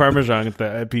crispy Parmesan at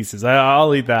the pieces.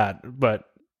 I'll eat that, but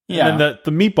yeah, and then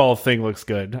the meatball thing looks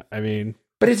good. I mean.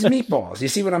 But it's meatballs. You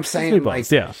see what I'm saying?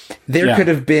 Meatballs, like, there could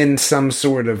have been some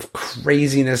sort of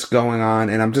craziness going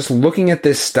on, and I'm just looking at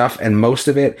this stuff, and most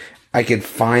of it I could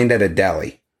find at a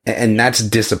deli, and that's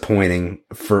disappointing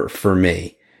for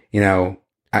me. You know,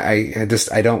 I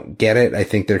don't get it. I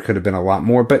think there could have been a lot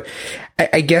more, but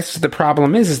I guess the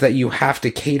problem is that you have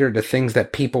to cater to things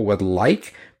that people would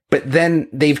like, but then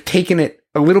they've taken it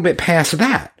a little bit past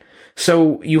that.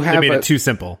 So you have made it too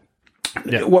simple.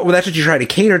 Yeah. Well, that's what you try to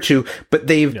cater to, but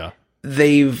they've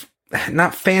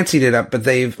not fancied it up, but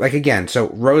they've, like, again, so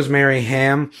rosemary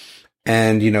ham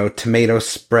and, tomato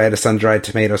spread, a sun-dried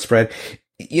tomato spread,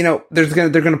 they're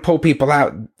going to pull people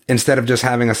out instead of just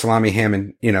having a salami ham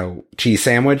and, cheese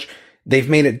sandwich. They've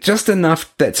made it just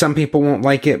enough that some people won't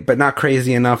like it, but not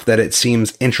crazy enough that it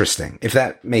seems interesting, if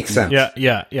that makes sense.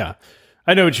 Yeah.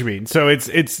 I know what you mean. So it's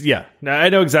I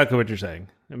know exactly what you're saying.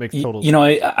 It makes total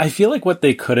sense. I feel like what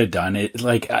they could have done,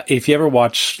 if you ever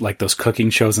watch like those cooking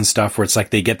shows and stuff where it's like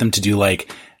they get them to do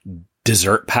like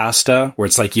dessert pasta, where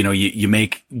it's like, you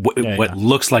make what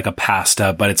looks like a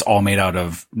pasta, but it's all made out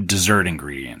of dessert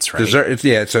ingredients, right?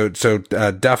 Dessert, So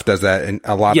Duff does that in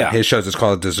a lot of his shows. It's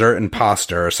called dessert and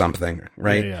pasta or something,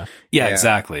 right? Yeah,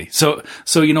 exactly. So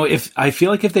if I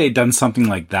feel like if they had done something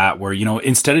like that, where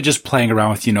instead of just playing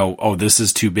around with oh, this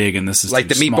is too big and this is like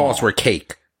too the meatballs small. were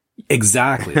cake.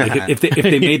 Exactly. Like if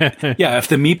they made, if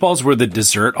the meatballs were the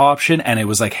dessert option and it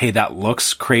was like, hey, that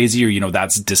looks crazy, or,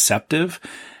 that's deceptive,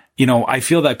 I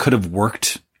feel that could have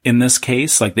worked in this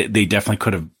case. Like they definitely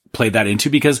could have played that into,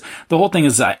 because the whole thing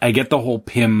is, I get the whole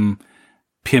PIM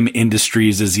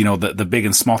Industries is, the big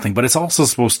and small thing, but it's also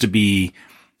supposed to be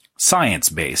science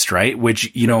based, right?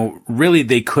 Which, really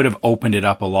they could have opened it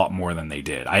up a lot more than they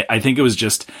did. I think it was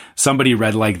just somebody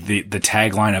read like the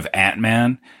tagline of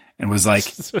Ant-Man and was like,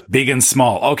 big and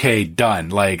small. Okay, done.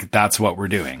 Like, that's what we're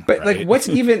doing. But, right? like, what's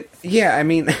even... Yeah, I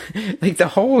mean, like, the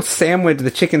whole sandwich,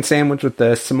 the chicken sandwich with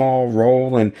the small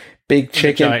roll and big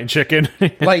chicken. Giant chicken.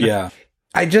 Like,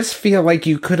 I just feel like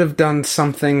you could have done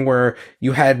something where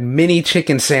you had mini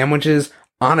chicken sandwiches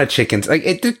on a chicken... Like,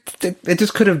 it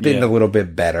just could have been a little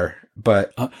bit better,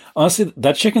 but... honestly,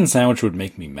 that chicken sandwich would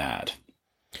make me mad.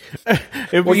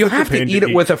 Well, you have to eat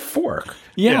it with a fork.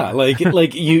 Yeah. like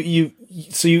you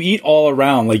eat all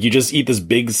around, like you just eat this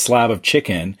big slab of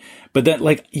chicken, but then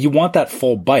like you want that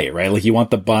full bite, right? Like you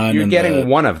want the bun. You're getting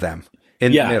one of them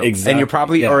in the middle, exactly. And you're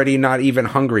probably already not even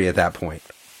hungry at that point.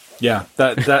 Yeah,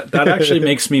 that actually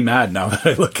makes me mad now that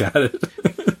I look at it.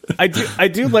 I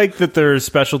do like that their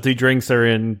specialty drinks are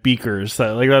in beakers.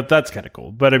 That's kind of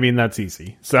cool, but I mean that's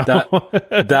easy. So that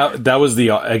was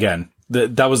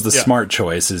that was the smart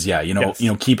choice is,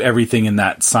 keep everything in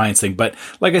that science thing. But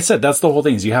like I said, that's the whole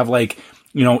thing is you have like,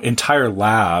 entire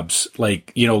labs,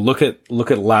 like, look at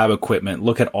lab equipment,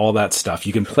 look at all that stuff.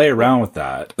 You can play around with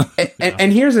that.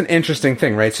 And here's an interesting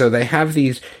thing, right? So they have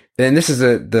these, and this is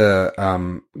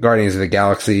the Guardians of the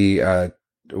Galaxy,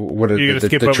 what you're gonna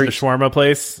skip over the shawarma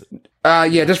place?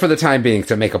 Yeah, just for the time being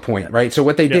to make a point, right? So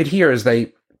what they did here is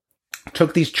they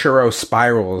took these churro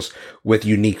spirals with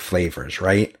unique flavors,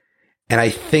 right? And I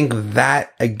think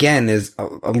that, again, is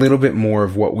a little bit more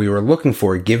of what we were looking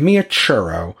for. Give me a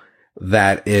churro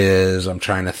that is, I'm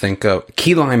trying to think of,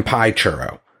 key lime pie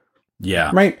churro.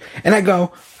 Yeah. Right? And I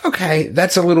go, okay,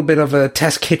 that's a little bit of a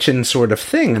test kitchen sort of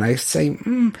thing. And I say,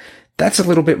 that's a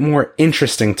little bit more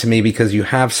interesting to me because you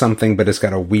have something, but it's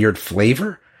got a weird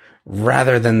flavor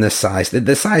rather than the size.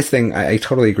 The size thing, I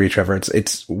totally agree, Trevor.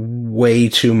 It's way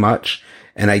too much.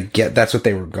 And I get that's what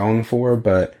they were going for,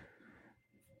 but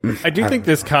I do think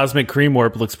this Cosmic Cream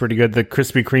Warp looks pretty good. The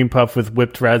Krispy Kreme puff with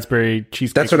whipped raspberry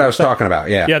cheesecake. That's what I was talking about.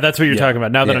 Yeah. Yeah, that's what you're talking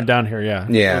about. Now that I'm down here. Yeah.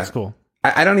 Yeah. That's cool.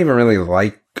 I don't even really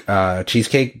like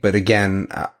cheesecake, but again,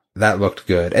 that looked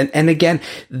good. And again,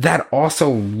 that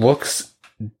also looks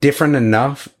different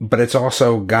enough, but it's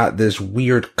also got this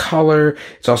weird color.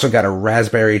 It's also got a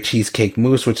raspberry cheesecake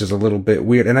mousse, which is a little bit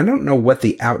weird. And I don't know what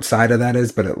the outside of that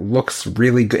is, but it looks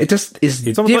really good. It just is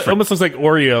different. It almost looks like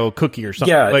Oreo cookie or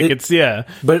something. Yeah.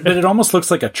 But it almost looks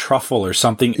like a truffle or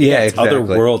something. Yeah, it's exactly.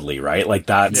 Otherworldly, right? Like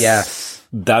that's... Yes.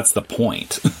 That's the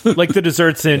point. Like the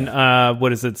desserts in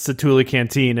what is it, Satuli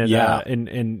Canteen, and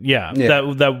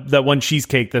that one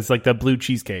cheesecake that's like that blue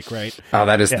cheesecake, right? Oh,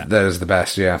 that is the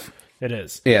best. Yeah, it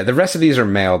is. Yeah, the rest of these are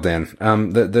mailed in.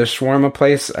 The shawarma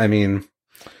place, I mean,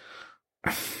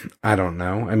 I don't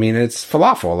know. I mean, it's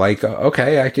falafel. Like,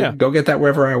 okay, I can go get that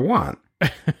wherever I want.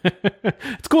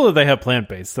 It's cool that they have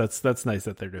plant-based. That's nice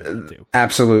that they're doing it too.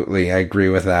 Absolutely, I agree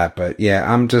with that. But yeah,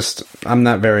 I'm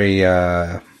not very.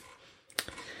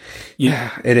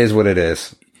 Yeah, it is what it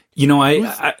is. You know,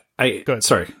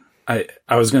 sorry. I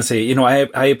was going to say, you know,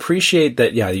 I appreciate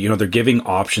that. Yeah. You know, they're giving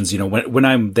options, you know, when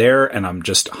I'm there and I'm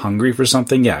just hungry for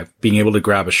something. Yeah. Being able to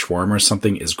grab a shawarma or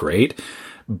something is great.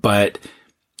 But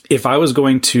if I was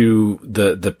going to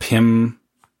the Pym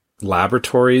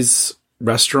Laboratories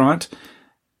restaurant,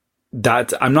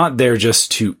 that I'm not there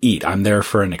just to eat. I'm there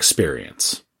for an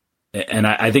experience. And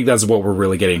I think that's what we're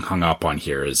really getting hung up on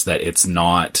here is that it's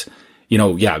not, you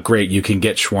know, yeah, great. You can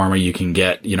get shawarma, you can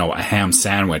get, you know, a ham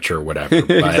sandwich or whatever.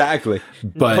 But, exactly.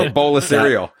 But a bowl of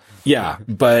cereal.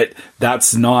 But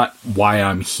that's not why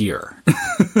I'm here.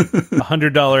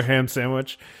 $100 ham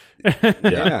sandwich.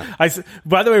 Yeah.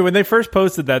 By the way, when they first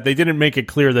posted that, they didn't make it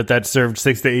clear that served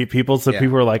 6 to 8 people. So people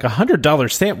were like,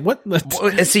 $100 sandwich? What?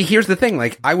 Well, see, here's the thing.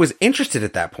 Like, I was interested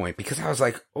at that point because I was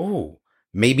like, oh,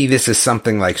 maybe this is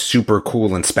something like super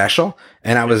cool and special.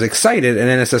 And I was excited. And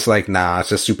then it's just like, nah, it's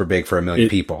just super big for 1 million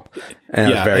people. And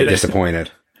I was very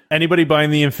disappointed. Anybody buying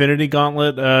the Infinity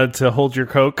Gauntlet to hold your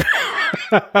Coke?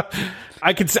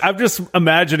 I'm just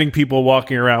imagining people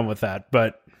walking around with that,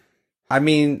 but I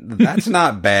mean, that's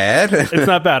not bad. It's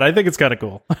not bad. I think it's kind of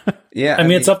cool. Yeah. I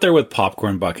mean, it's up there with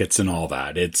popcorn buckets and all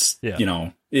that. It's, you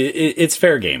know, it's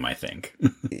fair game, I think.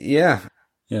 Yeah.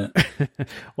 Yeah.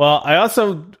 Well, I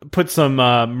also put some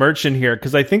merch in here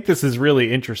because I think this is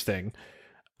really interesting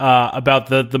about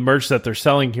the merch that they're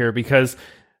selling here because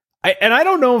I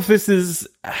don't know if this is,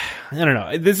 I don't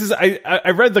know. This is, I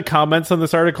read the comments on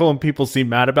this article and people seem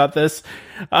mad about this.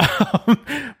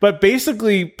 But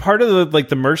basically part of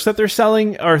the merch that they're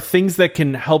selling are things that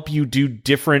can help you do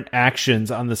different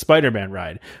actions on the Spider-Man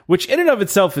ride, which in and of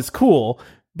itself is cool.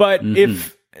 But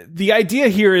if the idea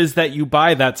here is that you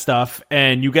buy that stuff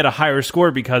and you get a higher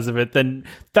score because of it, then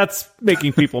that's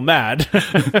making people mad.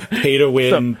 Pay to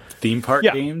win theme park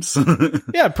games.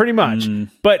 Yeah, pretty much.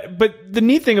 But the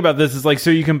neat thing about this is like, so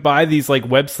you can buy these like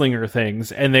web slinger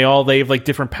things and they have like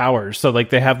different powers. So like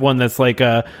they have one that's like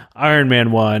a Iron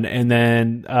Man one, and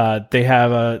then they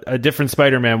have a different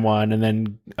Spider-Man one, and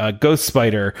then Ghost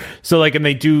Spider. So like, and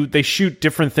they shoot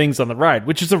different things on the ride,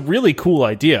 which is a really cool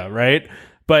idea, right?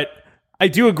 But I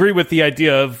do agree with the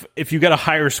idea of if you get a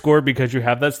higher score because you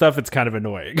have that stuff, it's kind of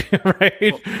annoying,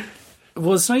 right?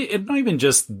 Well, it's not even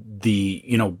just the,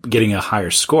 you know, getting a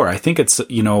higher score. I think it's,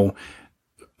 you know,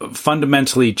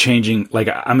 fundamentally changing. Like,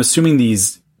 I'm assuming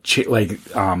these, the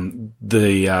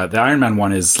Iron Man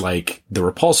one is like the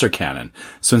repulsor cannon.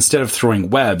 So instead of throwing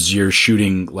webs, you're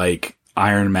shooting like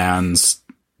Iron Man's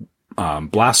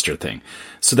blaster thing.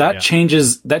 So that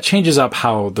changes up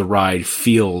how the ride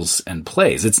feels and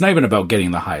plays. It's not even about getting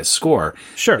the highest score.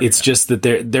 Sure. It's just that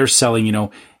they're selling, you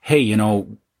know, hey, you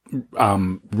know,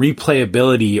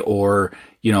 replayability or,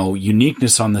 you know,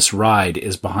 uniqueness on this ride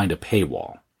is behind a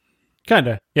paywall.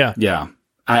 Kinda. Yeah. Yeah.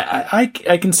 I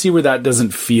can see where that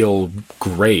doesn't feel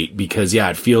great because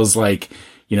it feels like,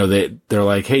 they're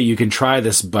like, hey, you can try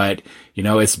this, but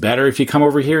it's better if you come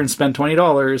over here and spend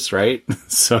 $20, right?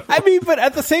 So I mean, but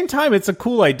at the same time, it's a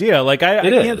cool idea. Like I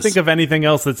can't think of anything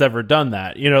else that's ever done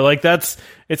that. Like it's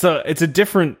a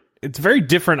very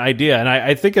different idea, and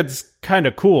I think it's kind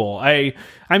of cool. I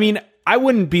mean, I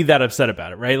wouldn't be that upset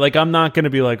about it, right? Like, I'm not going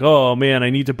to be like, oh man, I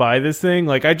need to buy this thing.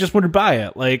 Like, I just want to buy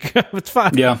it. Like, it's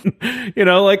fine. Yeah.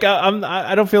 Like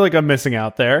I don't feel like I'm missing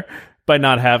out there by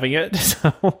not having it.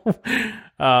 So,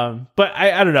 but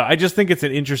I don't know. I just think it's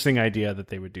an interesting idea that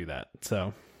they would do that.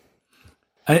 So,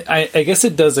 I guess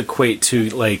it does equate to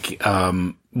like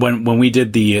when we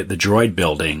did the droid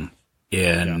building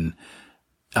in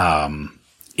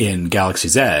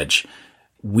Galaxy's Edge.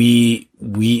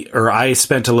 I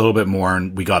spent a little bit more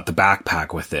and we got the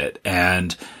backpack with it.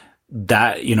 And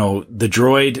that, the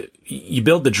droid, you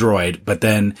build the droid, but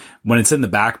then when it's in the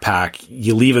backpack,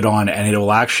 you leave it on and it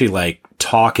will actually like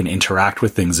talk and interact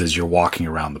with things as you're walking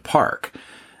around the park,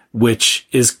 which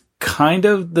is kind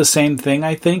of the same thing,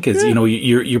 I think, is,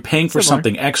 you're paying for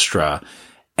something extra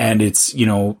and it's,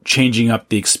 changing up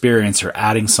the experience or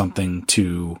adding something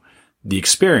to the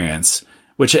experience.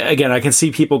 Which, again, I can see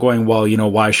people going, well,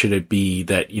 why should it be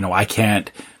that, I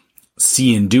can't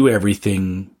see and do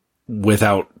everything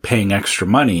without paying extra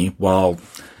money? Well,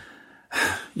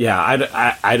 yeah,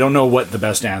 I don't know what the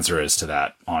best answer is to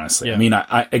that, honestly. Yeah. I mean,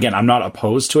 again, I'm not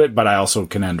opposed to it, but I also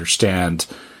can understand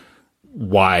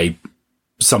why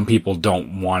some people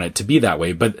don't want it to be that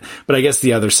way. But I guess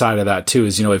the other side of that, too,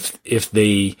 is,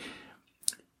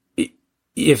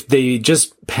 if they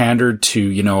just pandered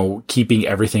to, keeping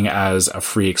everything as a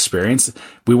free experience,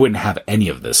 we wouldn't have any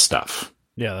of this stuff.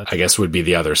 Yeah, I guess would be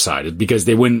the other side, because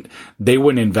they wouldn't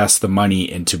invest the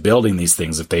money into building these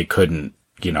things if they couldn't,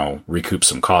 recoup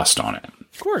some cost on it.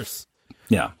 Of course.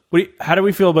 Yeah. How do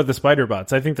we feel about the spider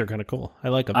bots? I think they're kind of cool. I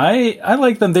like them. I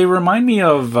like them. They remind me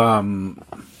of, I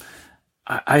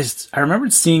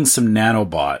remembered seeing some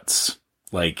nanobots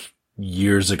like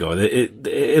years ago.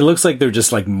 It looks like they're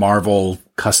just like Marvel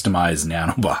customized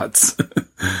nanobots.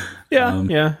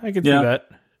 Yeah, I can see that.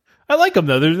 I like them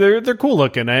though. They're cool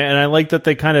looking, and I like that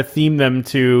they kind of theme them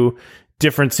to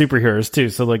different superheroes too.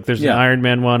 So like, there's an Iron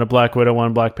Man one, a Black Widow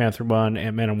one, Black Panther one,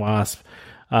 Ant-Man and Wasp,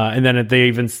 and then they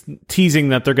even teasing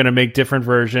that they're going to make different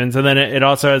versions. And then it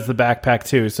also has the backpack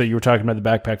too. So you were talking about the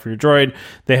backpack for your droid.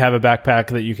 They have a backpack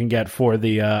that you can get for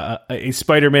the a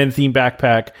Spider-Man themed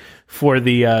backpack for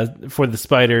the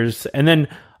spiders. And then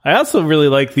I also really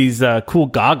like these cool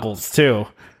goggles too.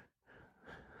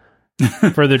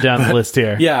 Further down the list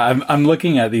here. Yeah, I'm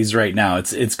looking at these right now.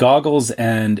 It's goggles,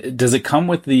 and does it come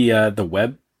with the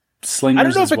web slingers? I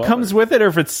don't know if it comes with it or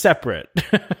if it's separate.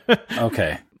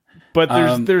 Okay.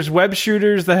 But there's web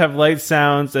shooters that have light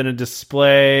sounds and a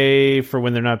display for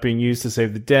when they're not being used to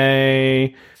save the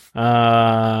day.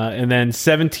 And then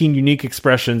 17 unique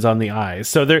expressions on the eyes.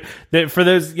 So they're for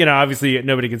those, obviously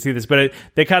nobody can see this, but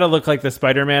they kind of look like the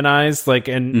Spider-Man eyes, like,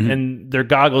 and they're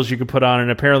goggles you can put on. And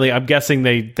apparently, I'm guessing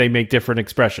they make different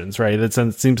expressions, right? That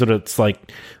seems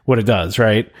what it does,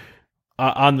 right?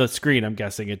 On the screen, I'm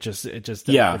guessing it just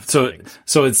yeah. So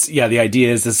it's the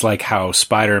idea is it's like how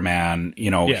Spider-Man,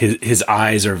 his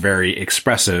eyes are very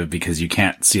expressive because you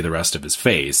can't see the rest of his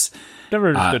face. Never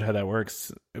understood how that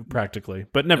works practically,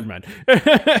 but never mind.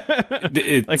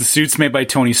 The suit's made by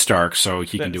Tony Stark, so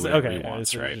he can do whatever he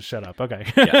wants, right? Just shut up. Okay.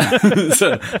 Yeah.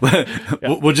 So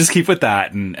we'll just keep with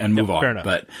that and move on. Fair enough.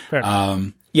 But fair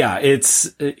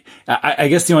it's. I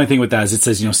guess the only thing with that is it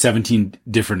says 17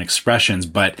 different expressions,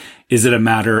 but is it a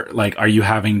matter like are you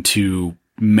having to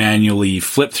manually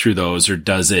flip through those, or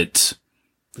does it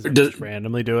just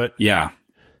randomly do it? Yeah.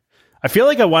 I feel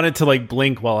like I wanted to like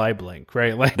blink while I blink,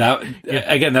 right? Like that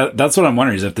again. That's what I'm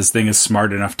wondering, is if this thing is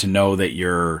smart enough to know that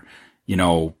you're,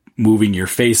 moving your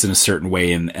face in a certain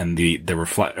way, and the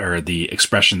reflect or the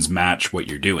expressions match what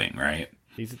you're doing, right?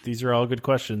 These are all good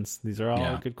questions. These are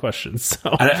all good questions.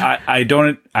 So. I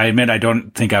admit I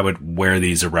don't think I would wear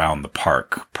these around the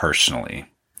park personally.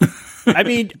 I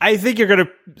mean, I think you're going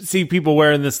to see people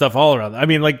wearing this stuff all around. I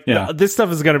mean, like this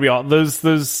stuff is going to be all those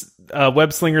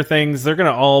web slinger things. They're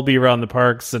going to all be around the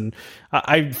parks, and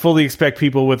I fully expect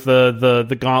people with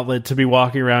the gauntlet to be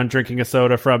walking around drinking a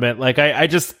soda from it. Like I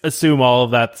just assume all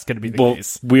of that's going to be the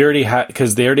case. We already had,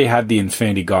 because they already had the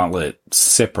Infinity Gauntlet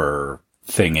sipper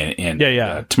thing in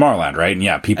Tomorrowland, right?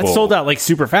 And people it sold out like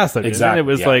super fast. Though, exactly. It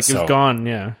was it was gone.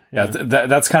 Yeah.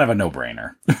 That's kind of a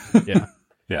no-brainer. Yeah.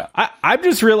 Yeah, I'm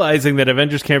just realizing that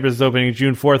Avengers Campus is opening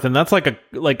June 4th, and that's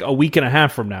like a week and a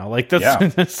half from now. Like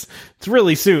that's it's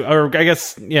really soon, or I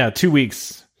guess 2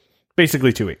 weeks,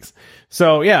 basically 2 weeks.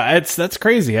 So that's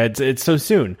crazy. It's so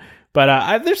soon.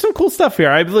 But there's some cool stuff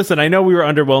here. Listen, I know we were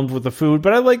underwhelmed with the food,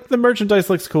 but I like the merchandise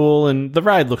looks cool and the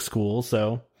ride looks cool.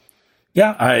 So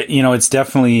yeah, it's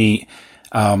definitely,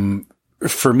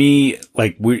 for me,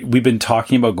 like we've been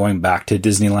talking about going back to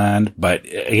Disneyland, but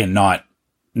again, not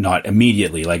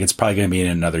immediately. Like it's probably going to be in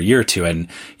another year or two. And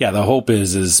yeah, the hope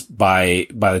is by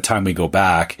the time we go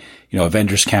back,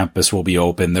 Avengers Campus will be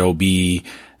open. There'll be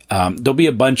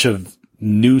a bunch of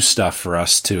new stuff for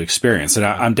us to experience. And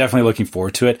I'm definitely looking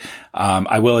forward to it.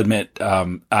 I will admit,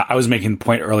 I was making the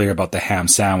point earlier about the ham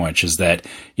sandwich is that,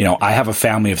 I have a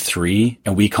family of 3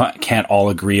 and we can't all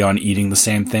agree on eating the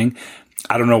same thing.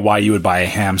 I don't know why you would buy a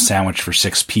ham sandwich for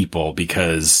 6 people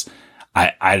because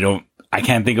I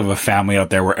can't think of a family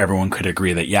out there where everyone could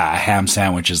agree that, yeah, a ham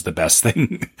sandwich is the best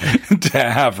thing to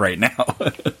have right now.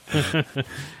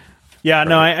 Yeah,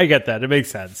 no, I get that. It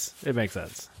makes sense.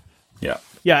 Yeah.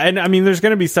 Yeah, and I mean, there's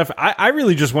going to be stuff. I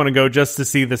really just want to go just to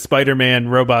see the Spider-Man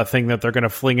robot thing that they're going to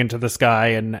fling into the sky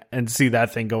and see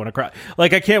that thing going across.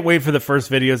 Like, I can't wait for the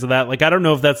first videos of that. Like, I don't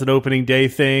know if that's an opening day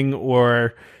thing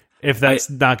or if that's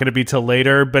not going to be till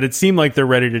later, but it seemed like they're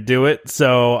ready to do it.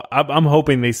 So I'm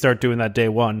hoping they start doing that day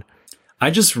one. I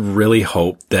just really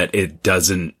hope that it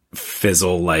doesn't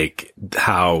fizzle like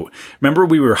how, remember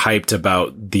we were hyped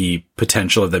about the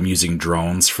potential of them using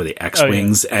drones for the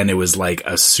X-Wings and it was like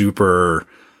a super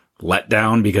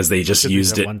letdown because they just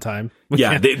used it one time.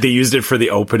 Yeah, they used it for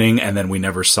the opening and then we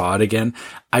never saw it again.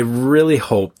 I really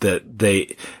hope that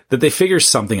they figure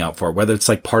something out for it, whether it's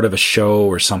like part of a show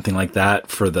or something like that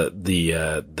for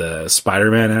the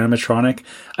Spider-Man animatronic.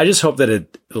 I just hope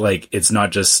that it's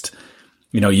not just,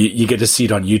 you get to see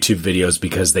it on YouTube videos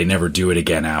because they never do it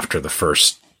again after the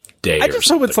first day. I just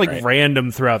hope it's like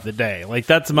random throughout the day. Like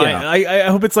that's I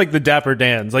hope it's like the Dapper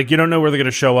Dans. Like you don't know where they're going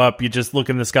to show up. You just look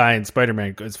in the sky and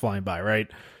Spider-Man is flying by, right?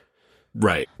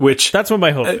 Right. Which that's what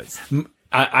my hope is.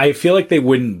 I feel like they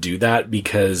wouldn't do that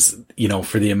because,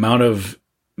 for the amount of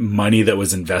money that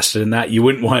was invested in that, you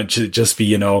wouldn't want it to just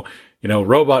be,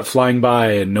 robot flying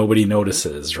by and nobody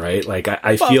notices, right? Like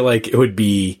I feel like it would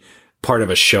be part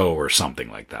of a show or something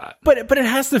like that. But it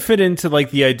has to fit into like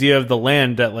the idea of the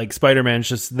land that like Spider-Man's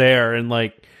just there and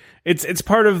like it's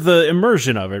part of the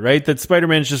immersion of it, right? That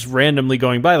Spider-Man's just randomly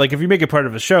going by. Like if you make it part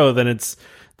of a show, then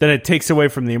it takes away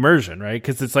from the immersion, right?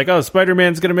 Because it's like, oh,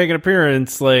 Spider-Man's going to make an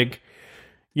appearance like,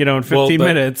 in 15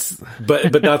 minutes.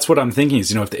 But that's what I'm thinking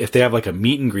is, if they have like a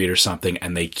meet and greet or something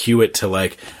and they cue it to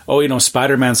like, oh,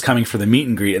 Spider-Man's coming for the meet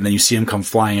and greet and then you see him come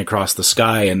flying across the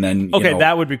sky and then,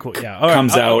 that would be cool. Yeah. All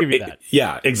comes right, out. I'll give you that.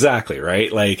 Yeah, exactly. Right.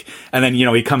 Like, and then,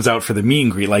 he comes out for the meet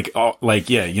and greet. Like,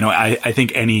 I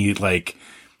think any like,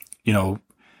 I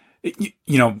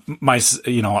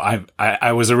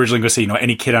was originally going to say,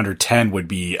 any kid under 10 would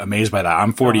be amazed by that.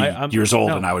 I'm 40 years old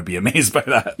and I would be amazed by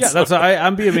that. Yeah, that's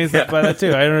I'm be amazed by that too.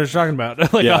 I don't know what you're talking about.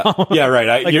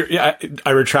 Right. I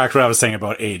retract what I was saying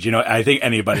about age. I think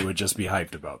anybody would just be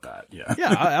hyped about that. Yeah.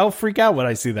 Yeah. I'll freak out when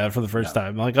I see that for the first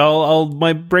time. Like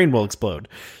my brain will explode.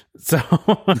 So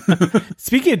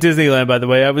speaking of Disneyland, by the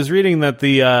way, I was reading that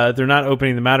they're not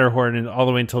opening the Matterhorn all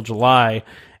the way until July.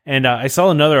 And I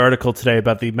saw another article today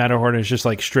about the Matterhorn is just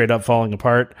like straight up falling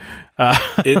apart.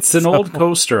 It's an old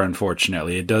coaster,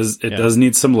 unfortunately. It does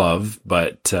need some love,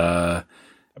 but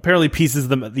apparently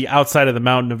pieces of the outside of the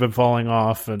mountain have been falling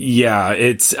off. And yeah,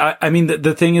 it's. I mean,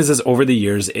 the thing is over the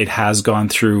years it has gone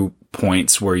through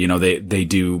points where they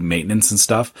do maintenance and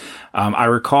stuff. I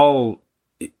recall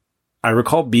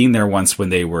being there once when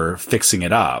they were fixing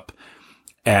it up.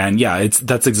 And yeah,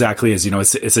 that's exactly as,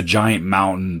 it's a giant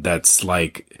mountain that's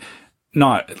like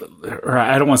or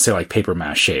I don't want to say like paper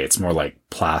mache. It's more like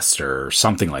plaster or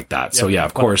something like that. So yeah,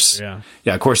 of course,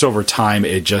 over time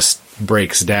it just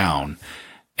breaks down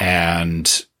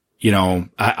and,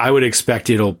 I would expect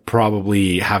it'll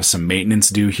probably have some maintenance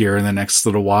due here in the next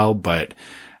little while, but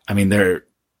I mean,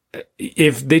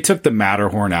 if they took the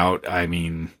Matterhorn out, I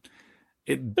mean,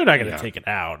 they're not going to take it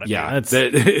out.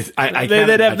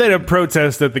 They'd have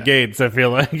protest at the gates. I feel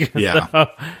like. Yeah.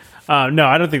 So, no,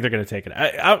 I don't think they're going to take it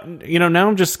out. Now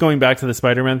I'm just going back to the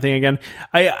Spider-Man thing again.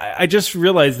 I just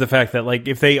realized the fact that like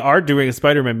if they are doing a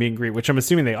Spider-Man meet and greet, which I'm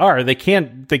assuming they are, they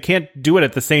can't do it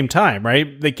at the same time,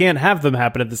 right? They can't have them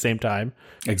happen at the same time.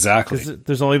 Exactly.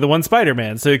 There's only the one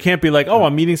Spider-Man, so it can't be like, oh,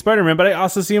 I'm meeting Spider-Man, but I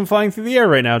also see him flying through the air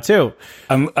right now too.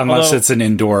 Unless it's an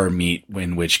indoor meet,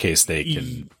 in which case they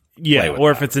can. Yeah, or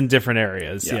if it's in different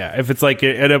areas. Yeah. If it's like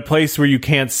at a place where you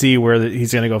can't see where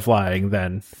he's going to go flying,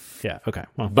 then yeah, okay.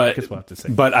 Well, I guess we'll have to see.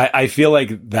 But I feel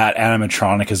like that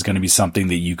animatronic is going to be something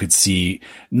that you could see,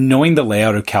 knowing the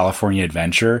layout of California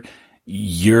Adventure.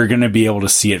 you're going to be able to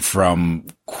see it from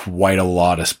quite a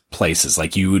lot of places.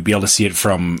 Like you would be able to see it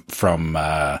from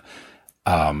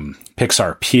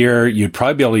Pixar Pier. You'd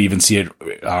probably be able to even see it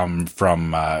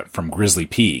from Grizzly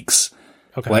Peaks.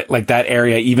 Okay. Like that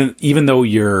area, even though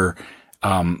you're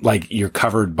you're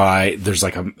covered by, there's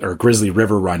like or Grizzly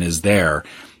River Run is there,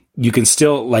 you can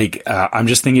still I'm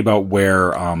just thinking about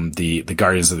where the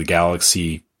Guardians of the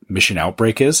Galaxy Mission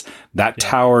Outbreak is. That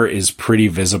tower is pretty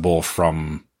visible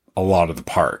from a lot of the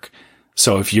park.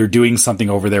 So if you're doing something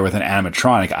over there with an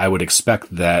animatronic, I would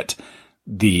expect that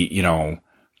the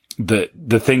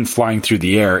thing flying through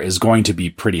the air is going to be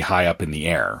pretty high up in the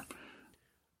air.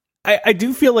 I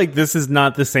do feel like this is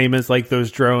not the same as like those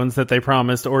drones that they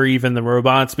promised, or even the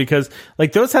robots, because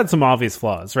like those had some obvious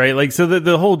flaws, right? Like, so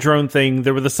the whole drone thing,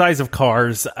 they were the size of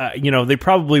cars, they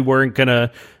probably weren't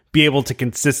gonna be able to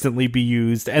consistently be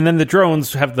used. And then the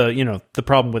drones have the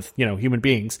problem with, human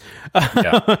beings,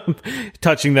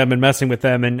 touching them and messing with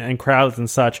them and crowds and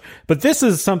such. But this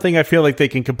is something I feel like they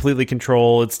can completely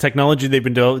control. It's technology they've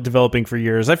been developing for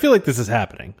years. I feel like this is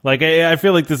happening. Like, I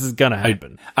feel like this is gonna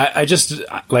happen. I just,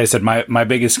 like I said, my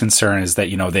biggest concern is that,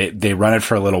 they run it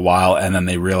for a little while and then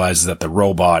they realize that the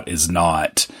robot is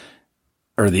not,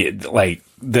 or the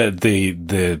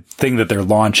thing that they're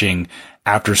launching,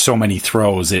 after so many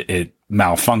throws, it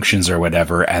malfunctions or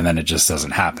whatever, and then it just doesn't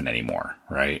happen anymore,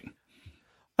 right?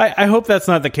 I hope that's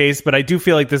not the case, but I do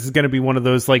feel like this is going to be one of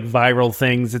those like viral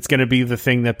things. It's going to be the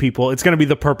thing that it's going to be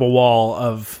the purple wall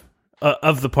of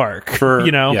the park,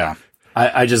 Yeah.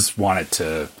 I just want it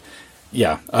to,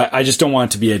 I just don't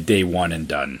want it to be a day one and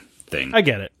done thing. I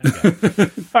get it.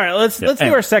 All right, let's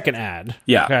do our second ad.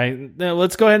 Yeah. Okay, now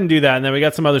let's go ahead and do that, and then we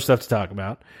got some other stuff to talk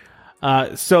about.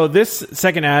 So this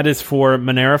second ad is for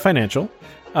Monera Financial.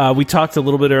 We talked a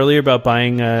little bit earlier about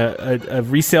buying a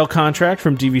resale contract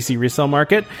from DVC Resale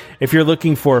Market. If you're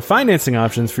looking for financing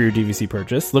options for your DVC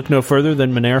purchase, look no further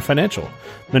than Monera Financial.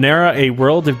 Monera, a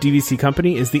World of DVC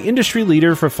company, is the industry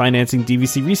leader for financing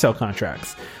DVC resale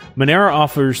contracts. Monera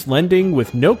offers lending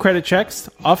with no credit checks,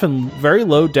 often very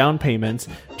low down payments,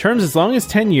 terms as long as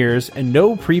 10 years, and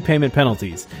no prepayment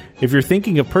penalties. If you're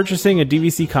thinking of purchasing a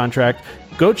DVC contract,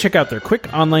 go check out their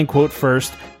quick online quote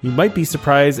first. You might be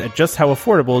surprised at just how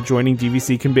affordable joining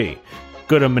DVC can be.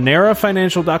 Go to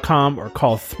monerafinancial.com or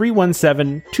call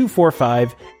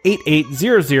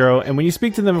 317-245-8800, and when you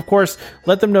speak to them, of course,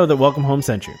 let them know that Welcome Home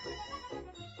sent you.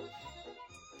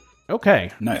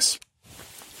 Okay. Nice.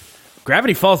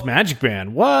 Gravity Falls Magic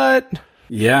Band. What?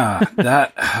 Yeah,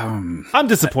 that... I'm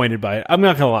disappointed by it. I'm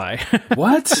not gonna lie.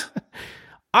 What?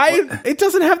 It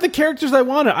doesn't have the characters I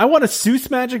wanted. I want a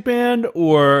Seuss Magic Band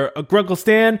or a Grunkle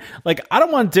Stan. Like, I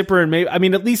don't want Dipper and Mabel. I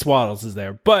mean, at least Waddles is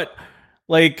there, but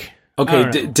like...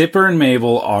 Okay, Dipper and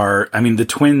Mabel are... I mean, the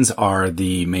twins are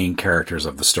the main characters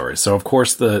of the story. So, of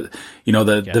course, the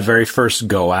very first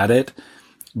go at it,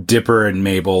 Dipper and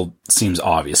Mabel seems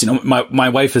obvious. My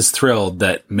wife is thrilled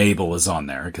that Mabel is on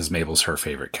there because Mabel's her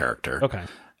favorite character. Okay.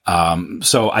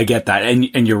 So I get that.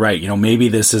 And you're right. Maybe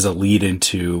this is a lead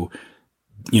into,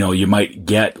 you might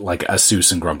get like a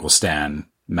Seuss and Grunkle Stan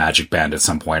Magic Band at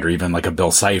some point, or even like a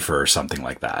Bill Cipher or something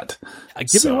like that.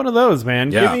 Give me one of those,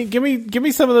 man. Yeah. Give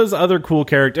me some of those other cool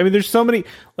characters. I mean, there's so many.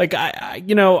 Like I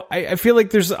feel like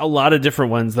there's a lot of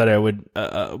different ones that I would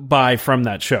buy from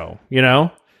that show.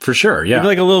 For sure, yeah. Maybe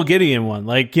like a little Gideon one.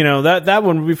 Like, that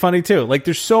one would be funny too. Like,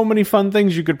 there's so many fun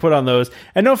things you could put on those.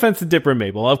 And no offense to Dipper and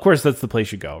Mabel. Of course, that's the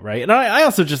place you go, right? And I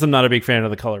also just am not a big fan of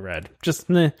the color red. Just,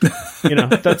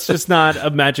 that's just not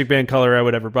a Magic Band color I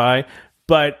would ever buy.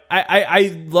 But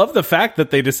I love the fact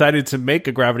that they decided to make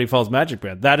a Gravity Falls Magic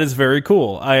Band. That is very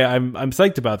cool. I'm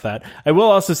psyched about that. I will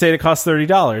also say it costs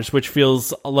 $30, which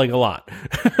feels like a lot.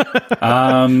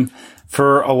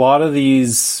 For a lot of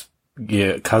these...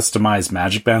 customized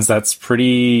Magic Bands, that's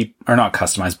pretty, or not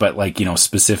customized, but like,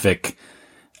 specific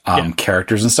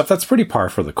characters and stuff, that's pretty par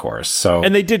for the course. So,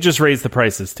 and they did just raise the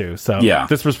prices too. So yeah,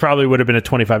 this would have been a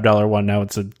 $25 one. Now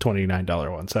it's a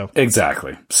 $29 one. So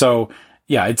exactly. So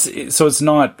yeah, it's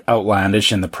not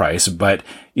outlandish in the price, but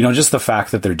just the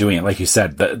fact that they're doing it, like you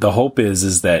said, the hope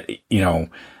is that,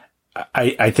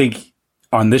 I think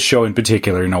on this show in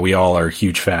particular, we all are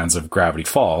huge fans of Gravity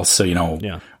Falls. So,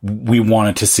 we want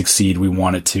it to succeed. We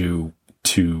want it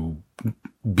to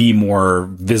be more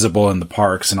visible in the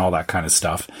parks and all that kind of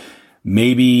stuff.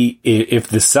 Maybe if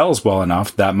this sells well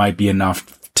enough, that might be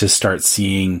enough to start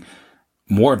seeing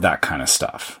more of that kind of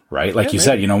stuff, right? Like you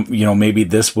said, maybe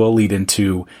this will lead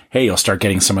into, hey, you'll start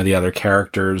getting some of the other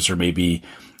characters, or maybe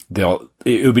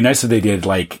it would be nice if they did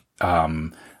like,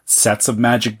 sets of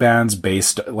magic bands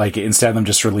based, like, instead of them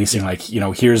just releasing like,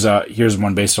 here's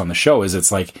one based on the show, is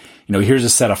it's like, here's a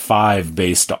set of 5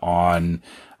 based on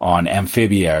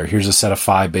Amphibia, or here's a set of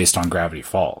 5 based on Gravity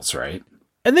Falls, right?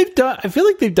 And I feel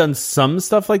like they've done some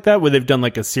stuff like that where they've done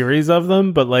like a series of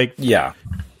them, but like, but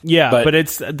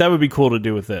that would be cool to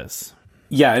do with this.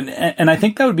 Yeah. And I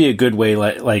think that would be a good way,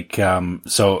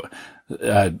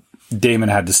 Damon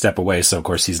had to step away, so of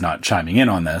course he's not chiming in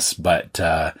on this, but,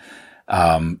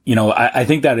 I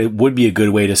think that it would be a good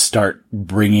way to start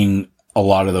bringing a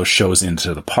lot of those shows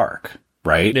into the park,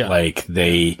 right? Yeah. Like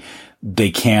they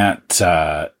can't,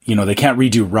 they can't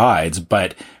redo rides,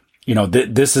 but,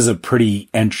 this is a pretty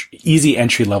easy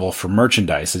entry level for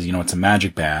merchandise. It's a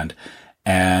magic band,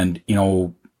 and,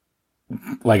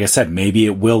 like I said, maybe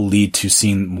it will lead to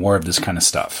seeing more of this kind of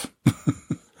stuff.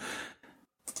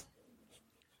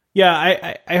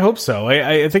 Yeah, I hope so.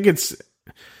 I think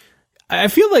I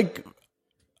feel like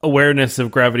awareness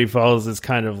of Gravity Falls is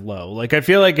kind of low. Like, I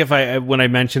feel like when I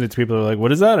mention it to people, they're like,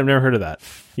 what is that? I've never heard of that.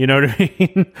 You know what I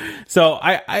mean? So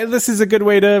this is a good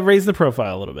way to raise the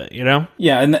profile a little bit,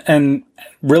 Yeah. And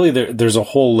really there's a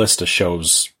whole list of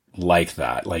shows like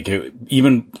that. Like,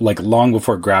 even like long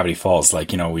before Gravity Falls, like,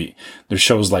 there's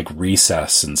shows like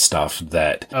Recess and stuff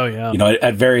that,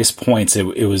 at various points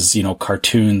it was,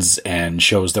 cartoons and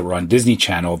shows that were on Disney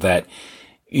Channel that,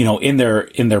 in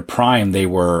their prime, they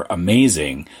were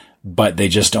amazing, but they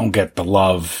just don't get the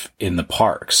love in the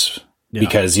parks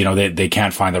because, they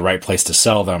can't find the right place to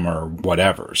sell them or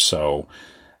whatever. So,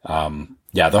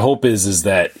 the hope is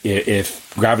that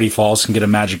if Gravity Falls can get a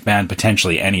magic band,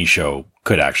 potentially any show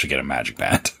could actually get a magic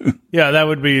band. Yeah, that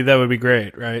would be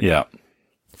great, right? Yeah. All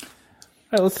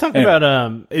right, let's talk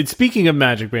about speaking of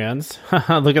magic bands.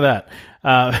 Look at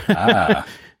that.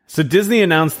 So Disney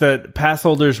announced that pass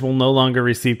holders will no longer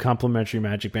receive complimentary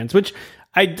magic bands, which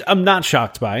I'm not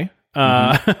shocked by.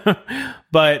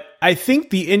 But I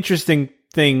think the interesting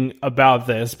thing about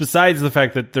this, besides the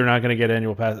fact that they're not going to get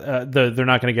annual pass, they're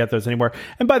not going to get those anymore.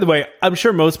 And by the way, I'm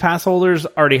sure most pass holders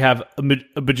already have a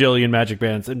bajillion magic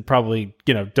bands and probably,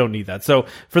 don't need that. So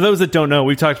for those that don't know,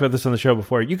 we've talked about this on the show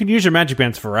before. You can use your magic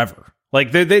bands forever.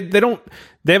 Like they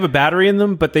have a battery in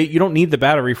them, but you don't need the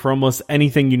battery for almost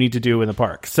anything you need to do in the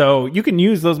park. So you can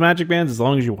use those magic bands as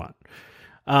long as you want.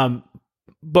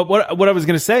 But what I was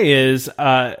going to say is,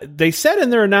 they said in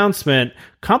their announcement,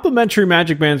 complimentary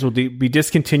magic bands will be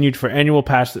discontinued for annual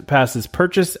passes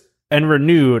purchased and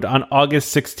renewed on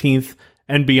August 16th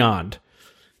and beyond.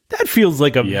 That feels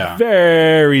like a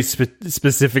very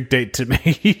specific date to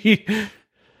me.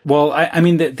 Well, I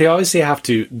mean, they always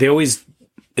they always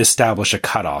establish a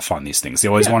cutoff on these things. They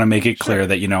always want to make it clear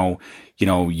that,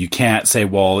 you can't say,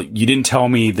 well, you didn't tell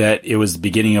me that it was the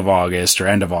beginning of August or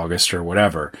end of August or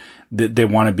whatever. They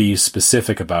want to be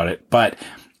specific about it. But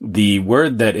the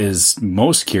word that is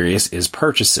most curious is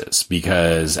purchases,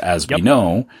 because as we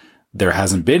know, there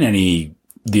hasn't been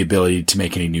the ability to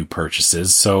make any new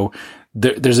purchases. So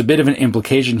there's a bit of an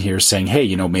implication here saying,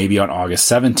 hey, maybe on August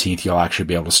 17th, you'll actually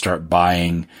be able to start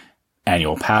buying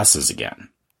annual passes again.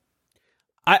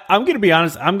 I'm going to be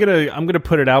honest. I'm going to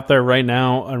put it out there right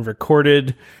now on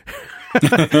recorded.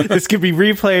 This could be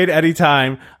replayed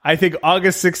anytime. I think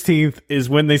August 16th is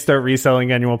when they start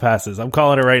reselling annual passes. I'm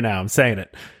calling it right now. I'm saying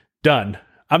it. Done.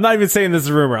 I'm not even saying this is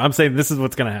a rumor. I'm saying this is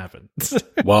what's going to happen.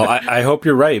 Well, I hope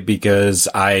you're right, because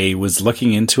I was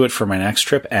looking into it for my next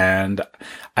trip, and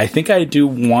I think I do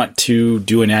want to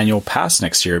do an annual pass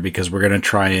next year, because we're going to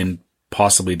try and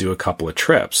possibly do a couple of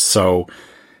trips. So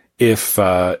if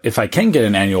I can get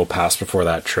an annual pass before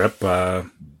that trip,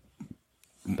 that'd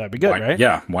be good, right?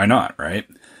 Yeah, why not, right?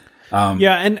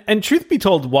 And truth be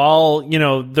told, while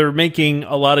they're making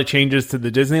a lot of changes to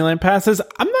the Disneyland passes,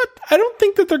 I don't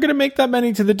think that they're going to make that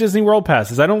many to the Disney World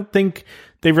passes. I don't think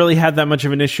they really had that much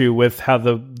of an issue with how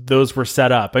those were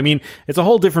set up. I mean, it's a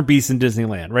whole different beast in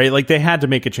Disneyland, right? Like, they had to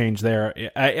make a change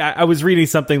there. I was reading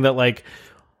something that, like,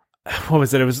 what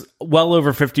was it? It was well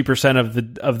over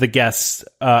 50% of the guests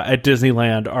at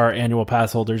Disneyland are annual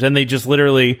pass holders, and they just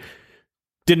literally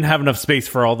didn't have enough space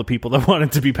for all the people that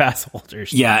wanted to be pass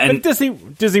holders. Yeah, and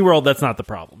but Disney World, that's not the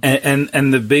problem.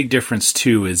 And the big difference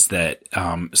too is that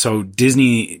so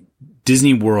Disney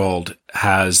World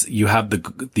you have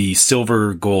the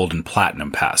silver, gold, and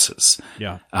platinum passes.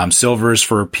 Yeah. Silver is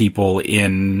for people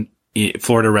in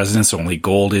Florida residents only.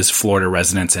 Gold is Florida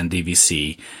residents and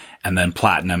DVC, and then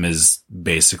platinum is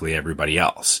basically everybody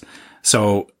else.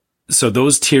 So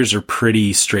those tiers are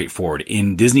pretty straightforward.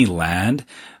 In Disneyland,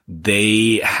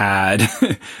 they had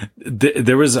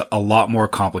there was a lot more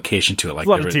complication to it. Like, a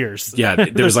lot of tiers. Yeah,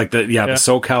 there was like the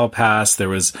SoCal pass. There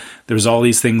was all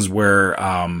these things where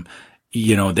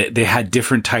they had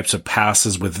different types of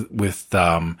passes with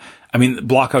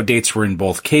blockout dates were in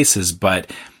both cases, but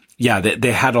yeah,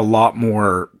 they had a lot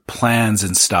more plans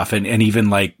and stuff. And even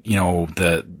like,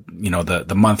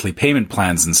 the monthly payment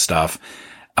plans and stuff.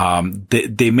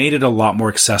 They made it a lot more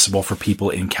accessible for people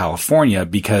in California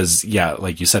because, yeah,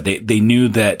 like you said, they knew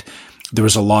that there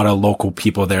was a lot of local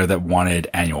people there that wanted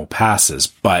annual passes.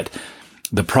 But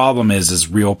the problem is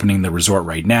reopening the resort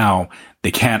right now,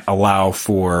 they can't allow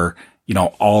for,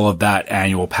 all of that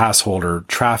annual pass holder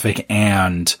traffic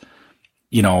and,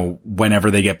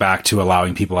 whenever they get back to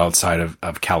allowing people outside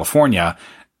of California,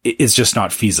 it's just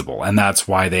not feasible. And that's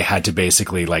why they had to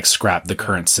basically like scrap the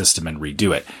current system and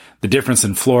redo it. The difference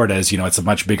in Florida is, it's a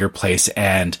much bigger place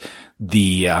and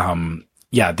the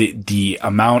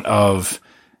amount of,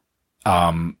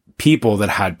 people that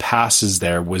had passes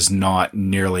there was not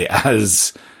nearly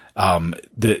as,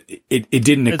 it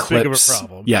didn't eclipse. Big of a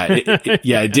problem.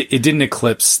 It didn't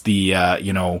eclipse the,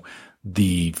 out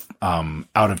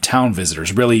of town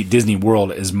visitors. Really, Disney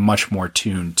World is much more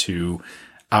tuned to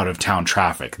out of town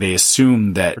traffic. They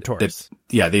assume that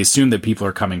people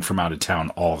are coming from out of town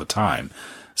all the time.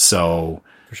 So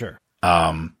for sure.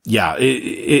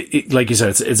 It like you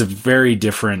said, it's a very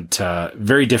different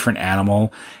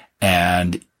animal.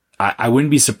 And I wouldn't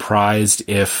be surprised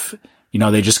if,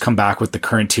 they just come back with the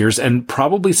current tiers and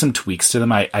probably some tweaks to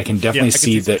them. I can definitely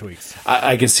see that.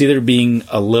 I can see there being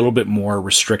a little bit more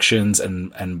restrictions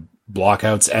and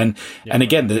blockouts and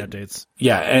again, updates.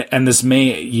 And this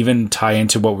may even tie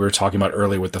into what we were talking about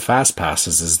earlier with the fast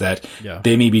passes is that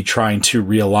they may be trying to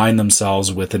realign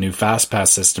themselves with a new fast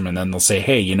pass system. And then they'll say,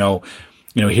 hey,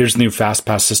 here's the new fast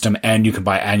pass system and you can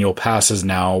buy annual passes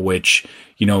now, which,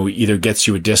 either gets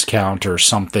you a discount or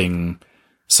some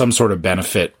sort of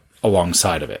benefit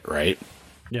alongside of it. Right.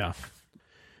 Yeah.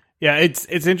 Yeah.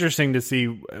 It's interesting to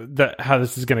see how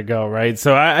this is going to go. Right.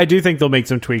 So I do think they'll make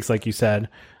some tweaks, like you said.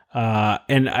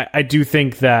 And I do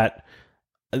think that,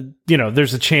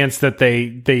 there's a chance that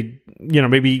they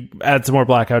maybe add some more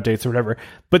blackout dates or whatever.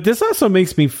 But this also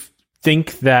makes me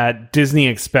think that Disney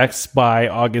expects by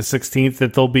August 16th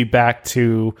that they'll be back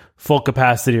to full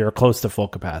capacity or close to full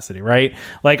capacity, right?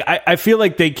 Like, I feel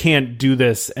like they can't do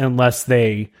this unless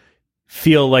they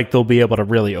feel like they'll be able to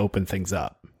really open things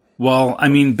up. Well, I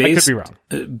mean, I could be wrong.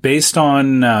 Based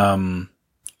on,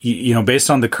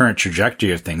 based on the current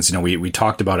trajectory of things, we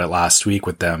talked about it last week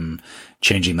with them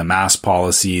changing the mask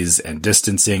policies and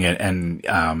distancing and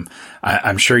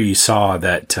I'm sure you saw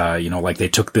that, like they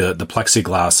took the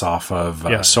plexiglass off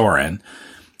of Soarin'.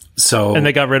 So, and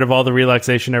they got rid of all the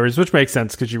relaxation areas, which makes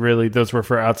sense because those were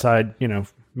for outside,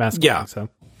 masking. Yeah. So.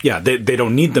 Yeah, they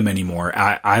don't need them anymore.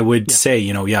 I would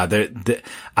say,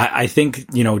 I think,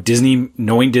 Disney,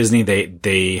 knowing Disney,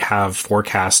 they have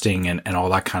forecasting and all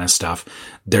that kind of stuff.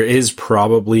 There is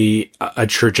probably a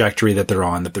trajectory that they're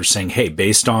on that they're saying, hey,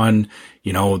 based on,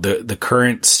 the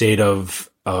current state of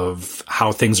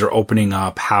how things are opening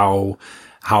up, how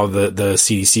the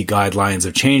CDC guidelines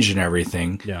have changed and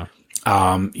everything. Yeah.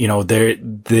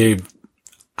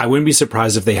 I wouldn't be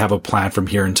surprised if they have a plan from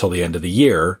here until the end of the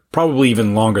year, probably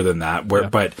even longer than that.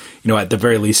 But at the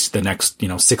very least, the next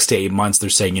 6 to 8 months, they're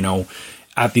saying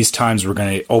at these times we're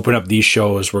going to open up these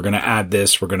shows, we're going to add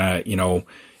this, we're going to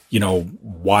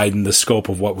widen the scope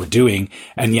of what we're doing.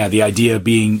 And the idea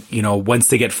being once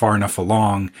they get far enough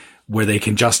along where they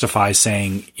can justify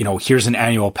saying here's an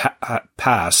annual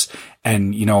pass,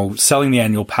 and selling the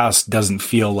annual pass doesn't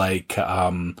feel like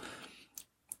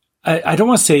I don't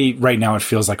want to say right now it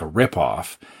feels like a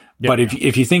ripoff, but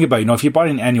if you think about, if you bought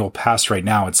an annual pass right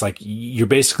now, it's like you're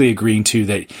basically agreeing to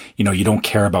that, you don't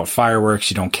care about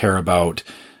fireworks, you don't care about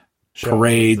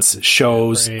parades,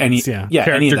 shows,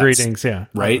 character greetings,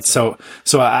 right. So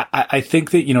I think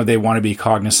that they want to be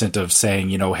cognizant of saying,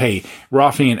 hey, we're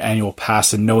offering an annual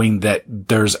pass and knowing that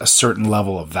there's a certain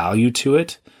level of value to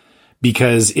it,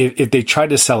 because if they try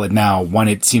to sell it now, one,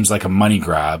 it seems like a money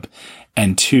grab.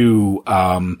 And two,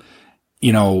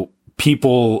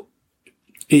 people,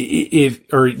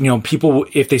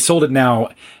 if they sold it now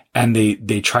and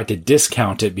they tried to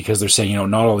discount it because they're saying,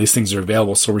 not all these things are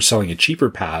available, so we're selling a cheaper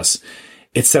pass,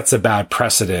 it sets a bad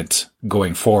precedent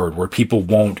going forward where people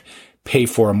won't pay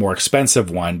for a more expensive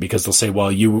one because they'll say,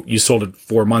 well, you sold it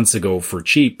 4 months ago for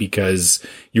cheap because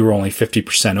you were only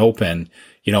 50% open,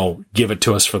 give it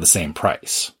to us for the same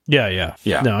price. Yeah.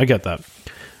 No, I get that.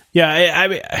 Yeah. I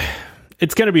mean,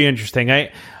 it's going to be interesting.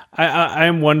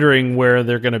 I'm wondering where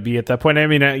they're going to be at that point. I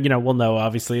mean, we'll know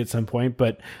obviously at some point,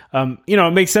 but,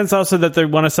 it makes sense also that they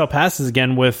want to sell passes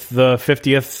again with the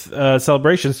 50th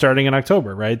celebration starting in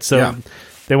October, right? So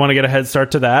they want to get a head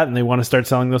start to that, and they want to start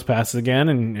selling those passes again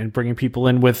and bringing people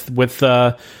in with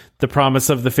the promise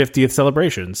of the 50th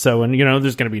celebration. So, and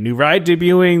there's going to be a new ride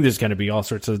debuting. There's going to be all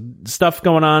sorts of stuff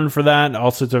going on for that,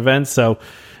 all sorts of events. So,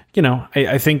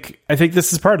 I think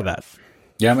this is part of that.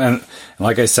 Yeah, and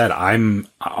like I said, I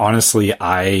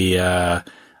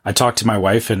talked to my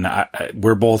wife, and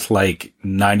we're both like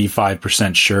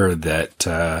 95% sure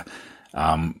that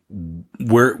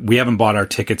we haven't bought our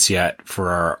tickets yet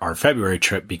for our February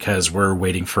trip because we're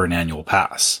waiting for an annual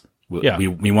pass. We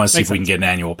want to see if we can get an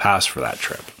annual pass for that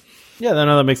trip. Yeah,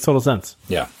 that makes total sense.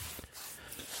 Yeah.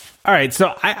 All right,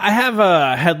 so I have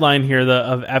a headline here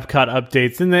of Epcot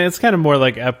updates, and it's kind of more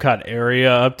like Epcot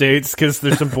area updates because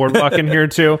there's some boardwalk in here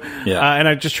too. Yeah. And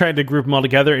I just tried to group them all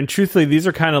together. And truthfully, these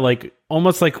are kind of like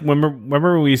almost like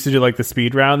remember when we used to do like the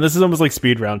speed round? This is almost like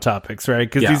speed round topics, right?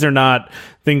 Because these are not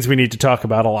things we need to talk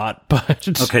about a lot. But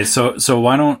okay, so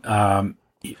why don't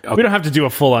we don't have to do a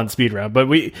full-on speed round, but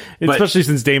especially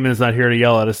since Damon is not here to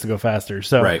yell at us to go faster.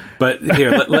 So right, but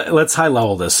here let's high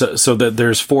level this. So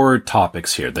there's 4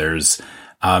 topics here. There's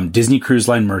Disney Cruise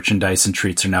Line merchandise and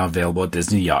treats are now available at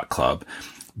Disney Yacht Club.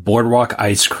 Boardwalk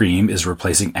ice cream is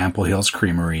replacing Ample Hills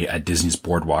Creamery at Disney's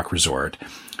Boardwalk Resort.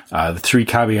 The 3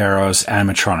 Caballeros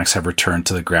animatronics have returned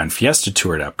to the Grand Fiesta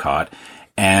Tour at Epcot,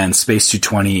 and Space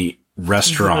 220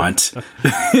 restaurant.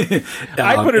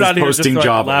 I put it on here just so I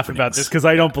can laugh about this because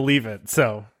I don't believe it.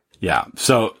 So yeah.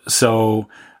 So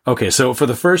okay. So for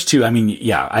the first 2, I mean,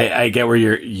 yeah, I get where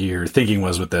your thinking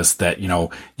was with this. That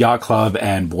Yacht Club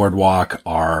and Boardwalk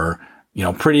are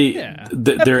pretty. Yeah.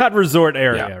 They're Epcot resort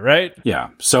area, right? Yeah.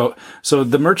 So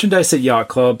the merchandise at Yacht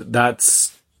Club,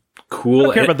 that's cool. I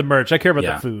don't care about the merch. I care about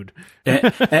the food.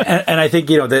 and I think,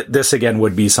 that this again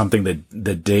would be something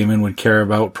that Damon would care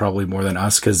about probably more than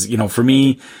us. Cause, for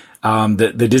me,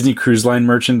 the Disney Cruise Line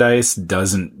merchandise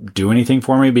doesn't do anything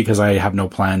for me because I have no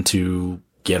plan to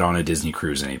get on a Disney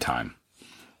cruise anytime.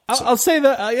 I'll say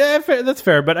that. Yeah, that's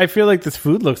fair. But I feel like this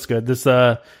food looks good. This,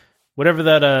 whatever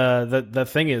that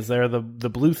thing is there, the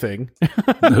blue thing.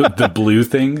 the blue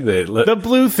thing? The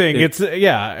blue thing.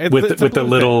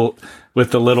 With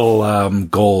the little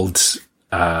gold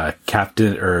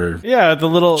captain or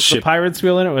the pirate's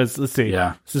wheel in it was, let's see.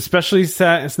 Yeah. So specialty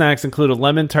snacks include a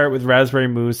lemon tart with raspberry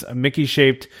mousse, a Mickey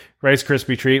shaped Rice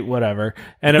Krispie treat, whatever,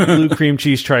 and a blue cream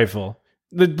cheese trifle.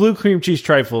 The blue cream cheese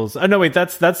trifles. Oh no, wait,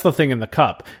 that's the thing in the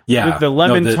cup. Yeah. With the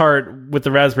lemon tart with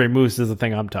the raspberry mousse is the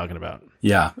thing I'm talking about.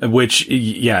 Yeah. Which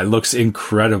it looks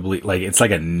incredibly it's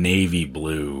like a navy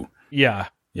blue. Yeah.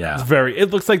 Yeah.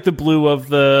 It looks like the blue of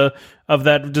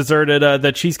that dessert at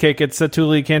that cheesecake at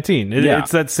Satuli Canteen.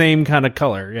 It's that same kind of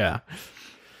color. Yeah.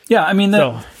 Yeah, I mean,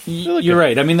 you're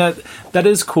right. I mean, that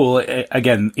is cool.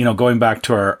 Again, going back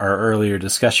to our earlier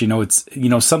discussion, it's,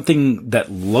 something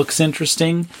that looks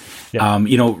interesting. Yeah.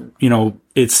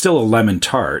 It's still a lemon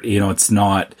tart. It's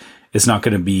not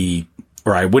going to be,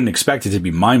 or I wouldn't expect it to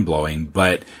be mind blowing,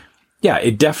 but yeah,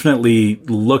 it definitely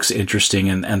looks interesting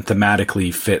and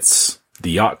thematically fits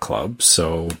the Yacht Club.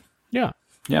 So yeah.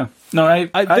 Yeah. No, I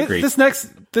agree. This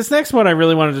next one I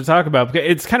really wanted to talk about because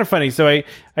it's kind of funny. So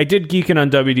I did Geekin' on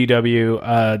WDW.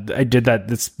 I did that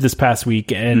this past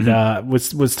week and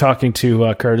was talking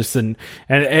to Curtis and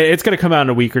it's going to come out in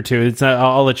a week or two.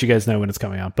 I'll let you guys know when it's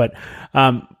coming out. But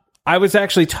I was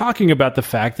actually talking about the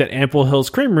fact that Ample Hills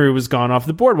Creamery was gone off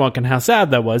the boardwalk and how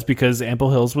sad that was because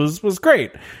Ample Hills was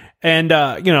great. And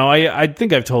I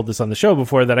think I've told this on the show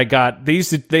before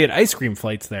that they had ice cream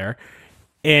flights there.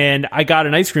 And I got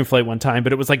an ice cream flight one time,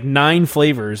 but it was like 9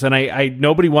 flavors, and I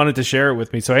nobody wanted to share it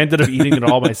with me, so I ended up eating it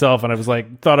all myself. And I was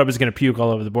like, thought I was going to puke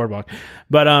all over the boardwalk,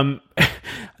 but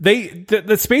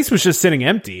the space was just sitting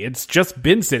empty. It's just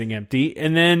been sitting empty,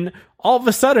 and then all of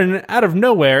a sudden, out of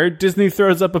nowhere, Disney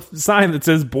throws up a sign that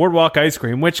says Boardwalk Ice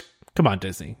Cream. Which, come on,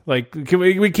 Disney, like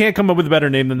we can't come up with a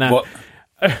better name than that.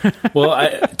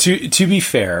 Well, to be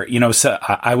fair, so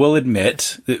I will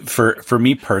admit, for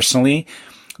me personally,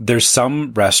 there's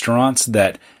some restaurants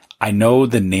that I know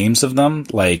the names of them,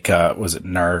 like, was it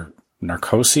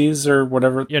Narcosis or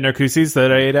whatever? Yeah, Narcosis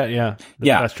that I ate at, yeah.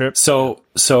 Last trip.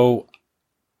 So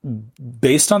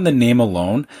based on the name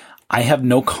alone, I have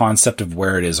no concept of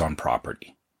where it is on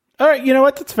property. All right, you know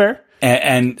what? That's fair.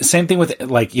 And same thing with,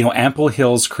 like, Ample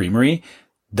Hills Creamery,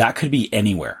 that could be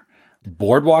anywhere.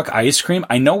 Boardwalk Ice Cream,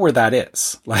 I know where that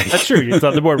is. Like, that's true. It's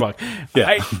on the boardwalk.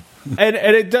 Yeah. And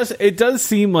it does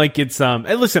seem like it's and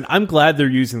listen, I'm glad they're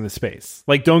using the space.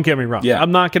 Like, don't get me wrong. Yeah.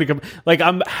 I'm not going to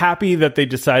I'm happy that they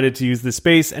decided to use the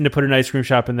space and to put an ice cream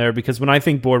shop in there because when I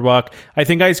think boardwalk, I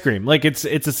think ice cream. Like, it's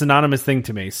a synonymous thing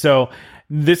to me. So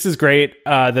this is great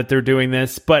that they're doing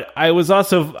this, but I was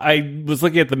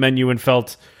looking at the menu and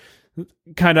felt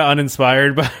kind of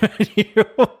uninspired by you.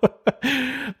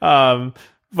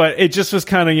 But it just was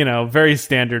kind of, very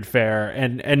standard fare,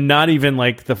 and not even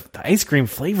like the ice cream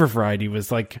flavor variety was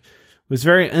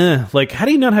very, like, how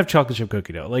do you not have chocolate chip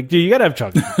cookie dough? Like, dude, you gotta have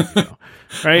chocolate chip cookie dough,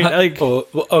 right? Like,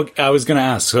 I was going to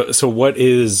ask, so what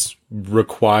is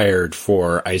required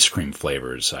for ice cream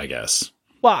flavors, I guess?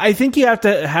 Well, I think you have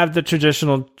to have the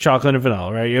traditional chocolate and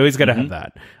vanilla, right? You always got to have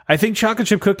that. I think chocolate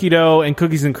chip cookie dough and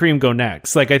cookies and cream go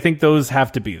next. Like, I think those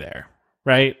have to be there,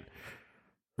 right?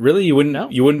 Really? You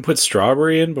wouldn't put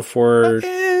strawberry in before?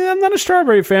 I'm not a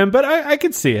strawberry fan, but I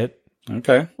could see it.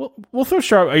 Okay. We'll throw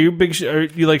strawberry. Are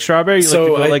you like strawberry?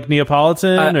 You like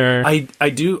Neapolitan or? I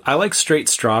do. I like straight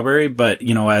strawberry, but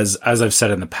as I've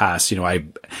said in the past,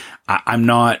 I'm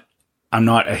not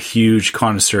a huge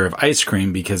connoisseur of ice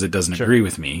cream because it doesn't agree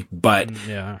with me. But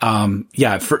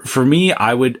for me,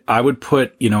 I would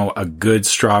put a good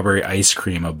strawberry ice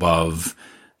cream above.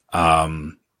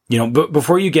 But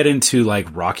before you get into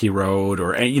like Rocky Road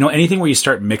or anything where you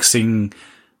start mixing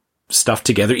stuff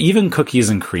together, even cookies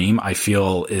and cream, I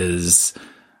feel is,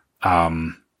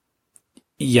 that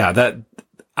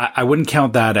I wouldn't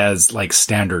count that as like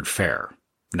standard fare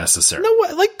necessarily. No,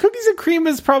 like cookies and cream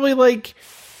is probably like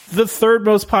the third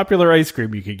most popular ice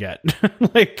cream you could get.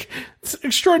 Like, it's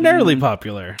extraordinarily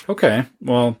popular. Okay,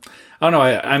 well, I don't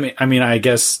know. I mean, I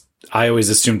guess I always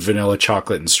assumed vanilla,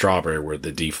 chocolate, and strawberry were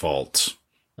the default.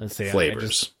 Let's see.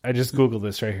 Flavors. I just Googled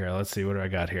this right here. Let's see. What do I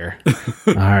got here?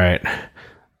 All right.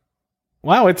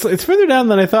 Wow, it's further down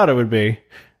than I thought it would be.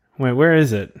 Wait, where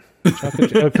is it?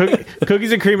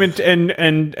 Cookies and cream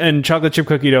and chocolate chip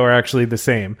cookie dough are actually the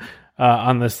same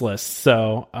on this list.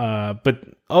 So,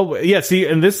 see,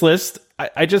 in this list,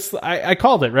 I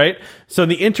called it right. So,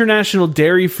 the International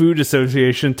Dairy Food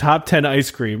Association top 10 ice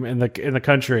cream in the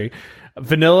country: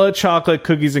 vanilla, chocolate,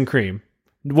 cookies and cream.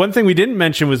 One thing we didn't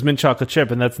mention was mint chocolate chip,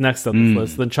 and that's next on this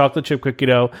list. Then chocolate chip cookie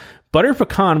dough, butter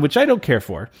pecan, which I don't care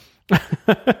for.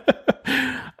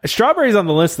 Strawberries on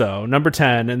the list though, number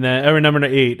 10, and then number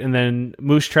 8, and then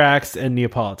Moose Tracks and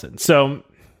Neapolitan. So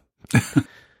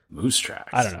Moose Tracks.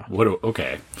 I don't know.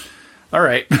 Okay. All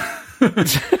right.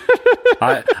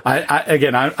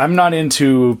 I'm not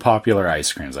into popular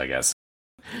ice creams, I guess.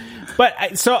 But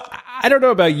I don't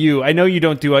know about you. I know you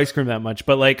don't do ice cream that much,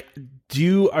 but like,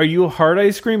 are you a hard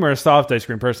ice cream or a soft ice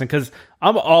cream person? Because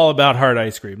I'm all about hard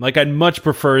ice cream. Like, I'd much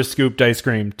prefer scooped ice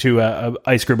cream to a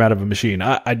ice cream out of a machine.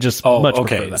 I just much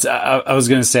prefer that. So I was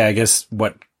going to say, I guess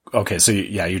so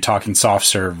you're talking soft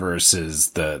serve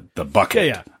versus the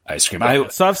bucket ice cream.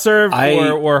 Soft serve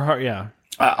or hard, yeah.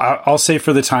 I'll say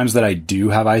for the times that I do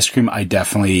have ice cream, I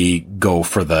definitely go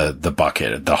for the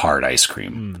bucket, the hard ice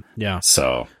cream. Yeah.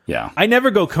 So, yeah. I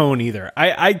never go cone either.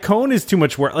 Cone is too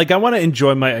much work. Like, I want to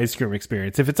enjoy my ice cream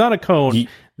experience. If it's on a cone,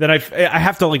 then I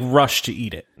have to like rush to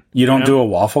eat it. You don't do a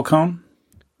waffle cone?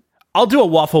 I'll do a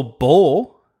waffle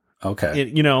bowl.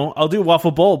 Okay. I'll do a waffle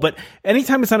bowl, but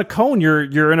anytime it's on a cone,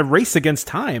 you're in a race against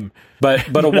time. But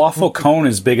a waffle cone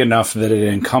is big enough that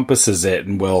it encompasses it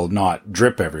and will not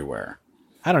drip everywhere.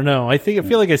 I don't know. I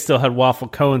feel like I still had waffle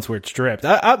cones where it's dripped.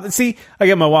 I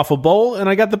got my waffle bowl, and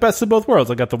I got the best of both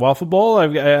worlds. I got the waffle bowl,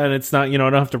 and it's not, I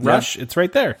don't have to rush. Yeah. It's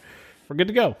right there. We're good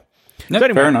to go. No, so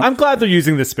anyway, fair enough. I'm glad they're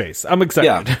using this space. I'm excited.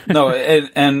 Yeah. No,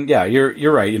 and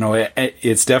you're right.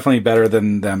 It's definitely better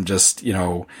than them just,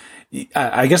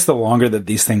 I guess the longer that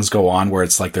these things go on where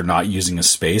it's like they're not using a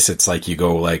space, it's like you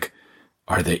go like,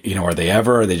 are they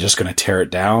just going to tear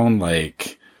it down?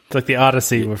 Like, it's like the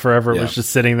Odyssey where forever it was just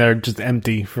sitting there just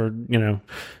empty for,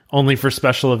 only for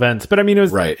special events. But I mean, it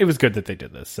was good that they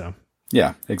did this. So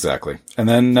yeah, exactly. And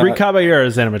then 3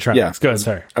 Caballeros animatronics. Yeah, go ahead.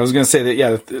 Sorry. I was going to say that.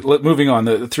 Yeah. Moving on,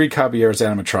 the 3 Caballeros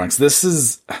animatronics. This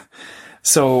is,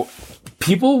 so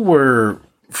people were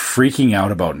freaking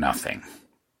out about nothing.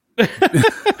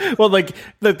 Well, like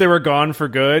that they were gone for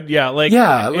good. Yeah. Like,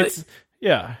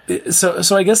 yeah.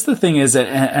 So I guess the thing is that,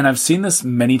 and I've seen this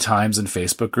many times in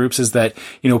Facebook groups, is that,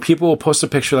 people will post a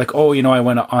picture like, oh, I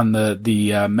went on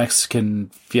the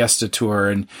Mexican Fiesta tour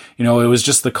and, it was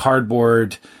just the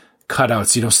cardboard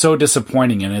cutouts, so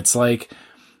disappointing. And it's like,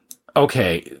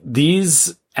 okay,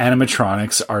 these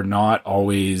animatronics are not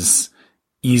always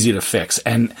easy to fix.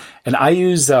 And I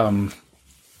use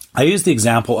the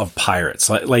example of pirates.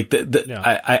 I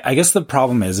guess the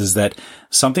problem is that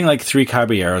something like 3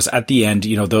 Caballeros at the end,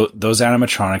 those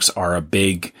animatronics are a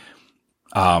big,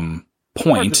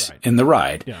 point in the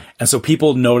ride. Yeah. And so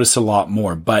people notice a lot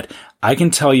more, but I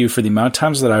can tell you for the amount of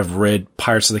times that I've read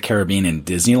Pirates of the Caribbean in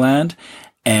Disneyland,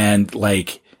 and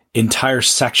like, entire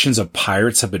sections of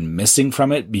pirates have been missing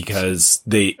from it because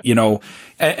they,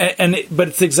 but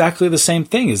it's exactly the same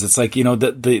thing. Is it's like,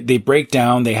 they break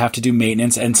down, they have to do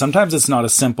maintenance, and sometimes it's not a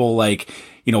simple like,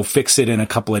 fix it in a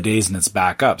couple of days and it's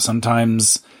back up.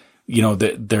 Sometimes,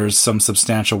 there's some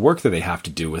substantial work that they have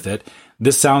to do with it.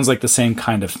 This sounds like the same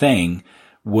kind of thing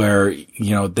where,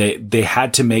 they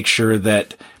had to make sure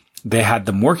that they had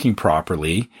them working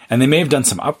properly, and they may have done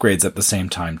some upgrades at the same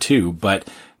time too. But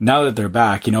now that they're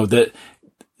back, that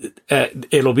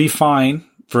it'll be fine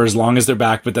for as long as they're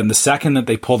back. But then the second that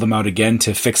they pull them out again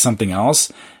to fix something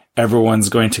else, everyone's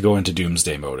going to go into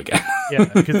doomsday mode again. Yeah,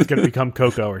 because it's going to become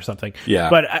Coco or something. Yeah.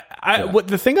 But what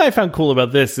the thing I found cool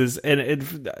about this is,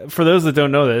 for those that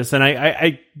don't know this, and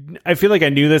I feel like I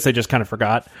knew this, I just kind of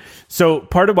forgot. So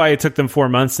part of why it took them 4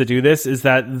 months to do this is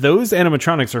that those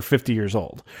animatronics are 50 years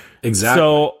old. Exactly.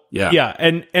 So yeah,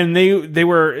 and they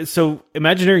were, so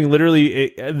Imagineering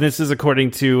literally, this is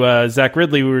according to Zach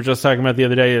Ridley, we were just talking about the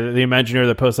other day, the Imagineer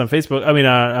that posts on Facebook,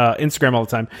 Instagram all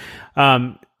the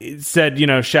time. It said,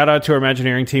 shout out to our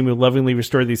Imagineering team who lovingly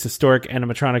restored these historic audio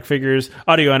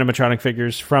animatronic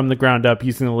figures from the ground up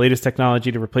using the latest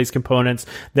technology to replace components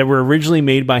that were originally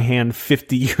made by hand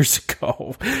 50 years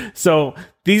ago. So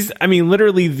these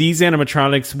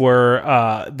animatronics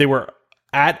were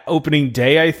at opening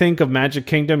day, I think, of Magic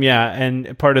Kingdom. Yeah.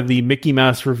 And part of the Mickey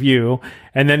Mouse review.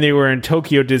 And then they were in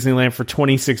Tokyo Disneyland for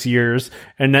 26 years.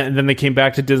 And then they came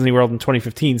back to Disney World in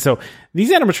 2015. So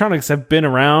these animatronics have been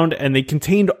around, and they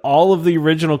contained all of the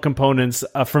original components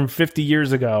from 50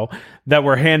 years ago that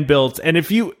were hand built. And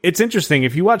it's interesting,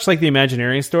 if you watch like the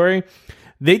Imagineering story,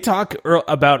 they talk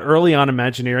about early on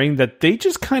Imagineering that they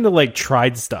just kind of like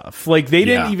tried stuff. Like they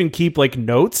didn't even keep like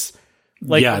notes.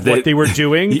 What they were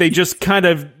doing, they just kind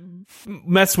of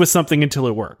messed with something until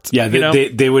it worked. Yeah,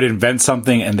 they would invent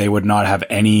something and they would not have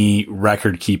any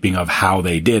record keeping of how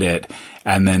they did it,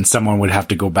 and then someone would have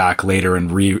to go back later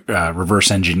and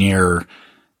reverse engineer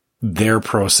their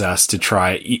process to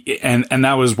try. And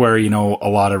that was where, a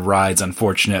lot of rides,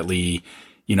 unfortunately,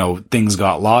 things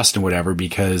got lost and whatever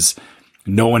because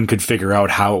no one could figure out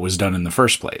how it was done in the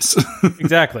first place.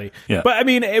 Exactly. Yeah. But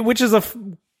which is a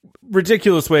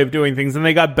ridiculous way of doing things, and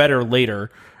they got better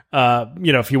later.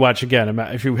 If you watch again,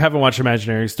 if you haven't watched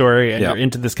Imagineering Story and you're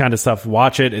into this kind of stuff,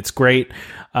 watch it. It's great.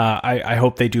 I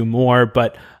hope they do more,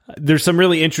 but there's some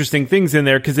really interesting things in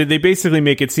there because they basically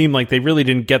make it seem like they really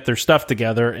didn't get their stuff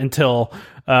together until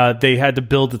they had to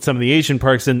build at some of the Asian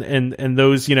parks, and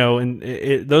those,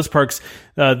 those parks,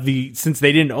 since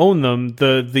they didn't own them,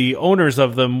 the owners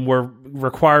of them were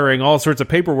requiring all sorts of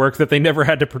paperwork that they never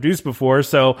had to produce before.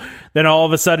 So then all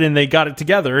of a sudden they got it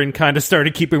together and kind of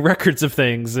started keeping records of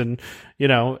things and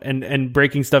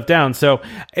breaking stuff down. So,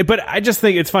 but I just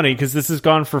think it's funny because this has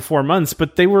gone for 4 months,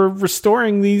 but they were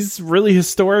restoring these really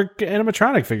historic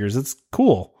animatronic figures. It's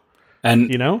cool. And,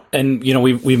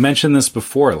 we've mentioned this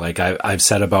before. Like I've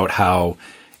said about how,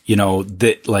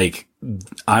 that like,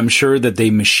 I'm sure that they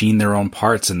machine their own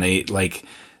parts, and they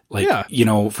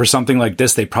for something like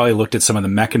this, they probably looked at some of the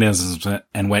mechanisms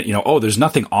and went, there's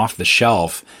nothing off the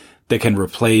shelf that can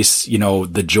replace,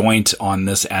 the joint on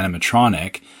this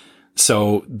animatronic.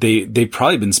 So they've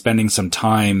probably been spending some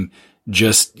time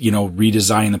just,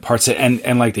 redesigning the parts.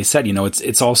 And like they said,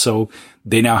 it's also,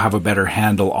 they now have a better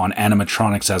handle on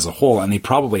animatronics as a whole. And they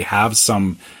probably have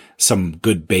some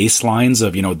good baselines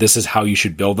of, this is how you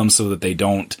should build them so that they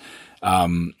don't,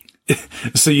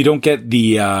 so you don't get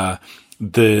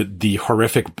the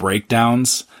horrific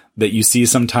breakdowns that you see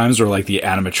sometimes where like the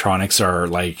animatronics are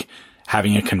like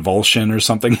having a convulsion or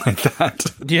something like that.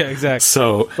 Yeah, exactly.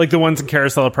 So like the ones in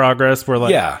Carousel of Progress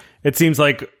where it seems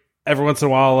like every once in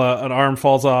a while an arm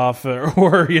falls off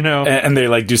or and they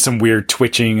like do some weird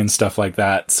twitching and stuff like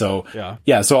that. So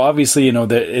yeah. So obviously,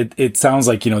 it sounds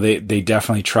like, they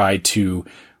definitely try to,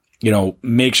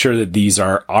 make sure that these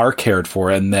are cared for,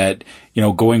 and that,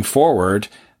 going forward,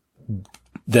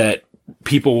 that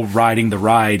people riding the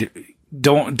ride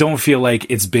don't feel like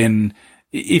it's been,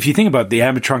 if you think about it, the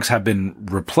animatronics have been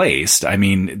replaced. I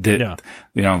mean,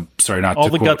 sorry, not all to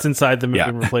the quote, guts inside them have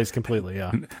been replaced completely.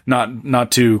 Yeah.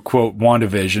 Not to quote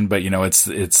WandaVision, but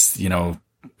it's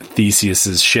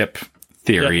Theseus's ship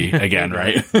theory again,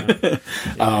 right?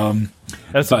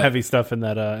 That's some heavy stuff in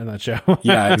that show.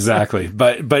 Yeah, exactly.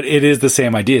 But it is the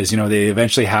same ideas. They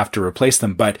eventually have to replace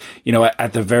them. But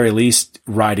at the very least,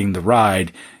 riding the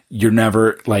ride, you're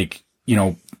never like,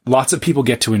 lots of people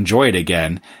get to enjoy it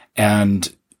again. And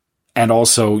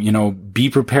also, be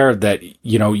prepared that,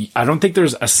 I don't think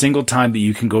there's a single time that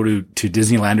you can go to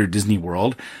Disneyland or Disney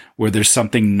World where there's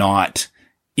something not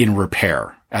in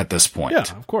repair at this point.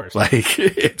 Yeah, of course. Like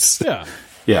it's,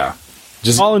 yeah.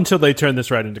 all until they turn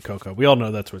this right into Coco. We all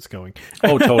know that's where it's going.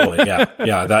 Oh, totally.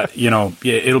 Yeah. That,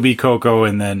 it'll be Coco,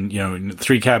 and then,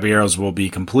 3 Caballeros will be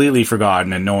completely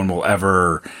forgotten and no one will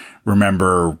ever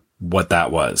remember what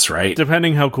that was, right?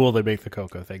 Depending how cool they make the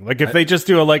Coco thing. Like, if they just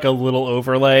do a little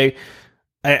overlay,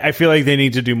 I feel like they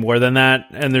need to do more than that,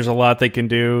 and there's a lot they can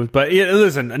do. But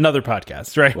listen, another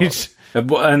podcast, right?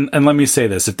 Well, and let me say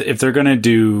this: if they're going to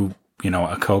do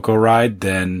a Coco ride,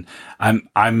 then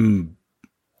I'm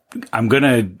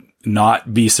gonna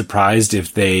not be surprised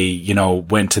if they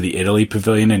went to the Italy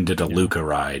Pavilion and did a Luca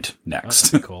ride next.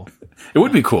 That'd be cool. It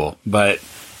would be cool, but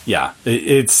yeah,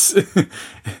 it's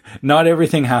not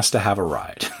everything has to have a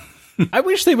ride. I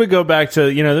wish they would go back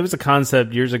to, there was a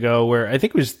concept years ago where I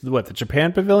think it was the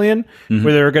Japan Pavilion,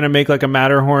 where they were going to make like a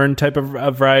Matterhorn type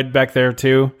of ride back there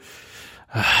too.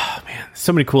 Oh, man,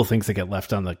 so many cool things that get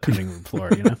left on the cutting room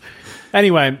floor,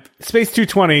 Anyway, Space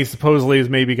 220 supposedly is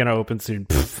maybe going to open soon.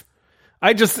 Pfft.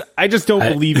 I just don't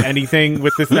believe anything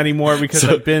with this anymore because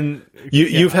I've been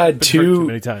you've had too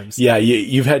many times. Yeah,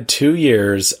 you've had 2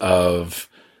 years of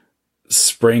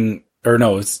spring, or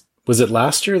no, was it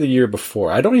last year or the year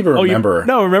before? I don't even remember.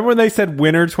 Remember when they said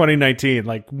winter 2019?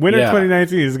 Like, winter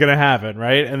 2019 is going to happen,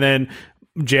 right? And then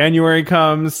January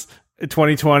comes,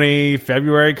 2020,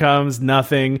 February comes,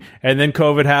 nothing. And then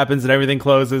COVID happens and everything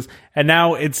closes. And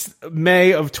now it's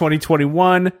May of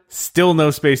 2021, still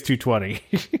no Space 220.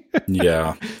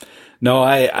 Yeah. No,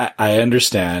 I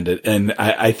understand it. And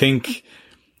I think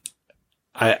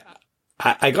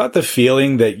I got the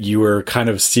feeling that you were kind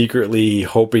of secretly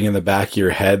hoping in the back of your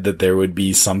head that there would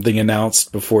be something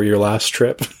announced before your last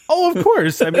trip. Oh, of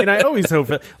course. I mean, I always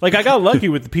hope it. Like, I got lucky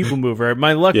with the People Mover.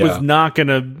 My luck was not going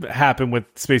to happen with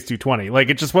Space 220. Like,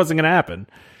 it just wasn't going to happen.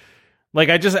 Like,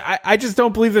 I just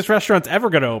don't believe this restaurant's ever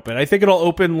going to open. I think it'll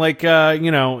open like,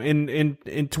 in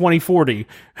 2040.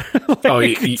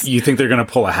 You think they're going to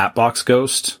pull a Hatbox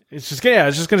Ghost? It's just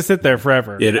going to sit there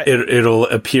forever. It'll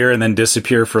appear and then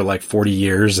disappear for like 40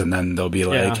 years, and then they'll be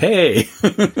like, hey.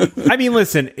 I mean,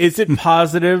 listen, is it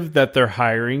positive that they're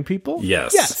hiring people?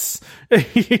 Yes.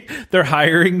 They're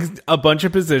hiring a bunch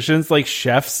of positions like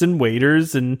chefs and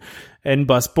waiters and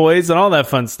busboys and all that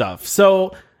fun stuff.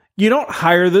 So you don't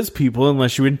hire those people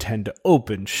unless you intend to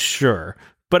open, sure.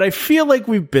 But I feel like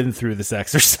we've been through this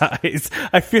exercise.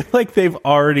 I feel like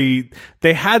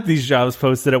they had these jobs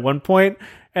posted at one point,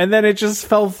 and then it just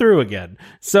fell through again.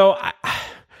 So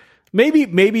maybe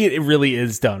it really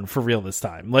is done for real this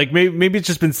time. Like, maybe it's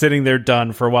just been sitting there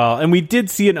done for a while. And we did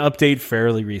see an update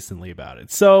fairly recently about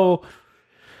it. So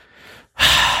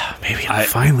maybe it'll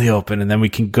finally open and then we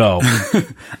can go.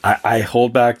 I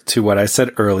hold back to what I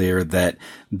said earlier, that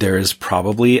there is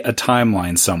probably a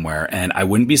timeline somewhere, and I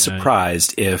wouldn't be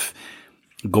surprised if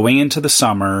going into the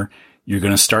summer, you're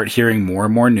going to start hearing more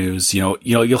and more news. You'll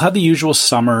have the usual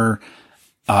summer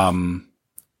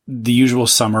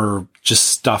just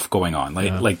stuff going on.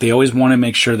 Like they always want to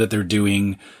make sure that they're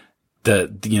doing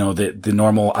the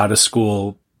normal out of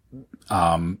school,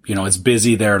 it's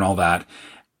busy there and all that.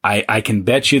 I can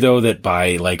bet you though that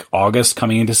by like August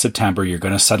coming into September, you're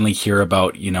going to suddenly hear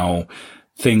about,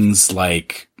 things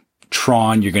like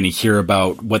Tron. You're going to hear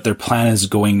about what their plan is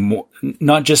going more,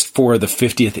 not just for the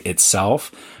 50th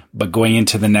itself, but going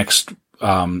into the next,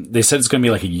 they said it's going to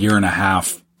be like a 1.5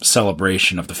 year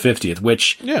celebration of the 50th,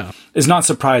 which is not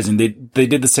surprising. They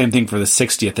did the same thing for the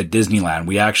 60th at Disneyland.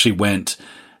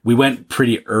 We went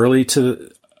pretty early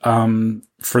to,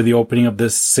 for the opening of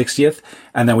this 60th.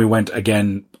 And then we went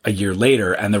again a year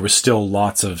later, and there was still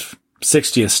lots of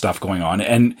 60th stuff going on.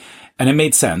 And it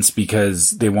made sense because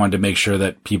they wanted to make sure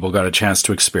that people got a chance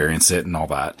to experience it and all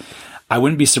that. I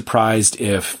wouldn't be surprised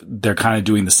if they're kind of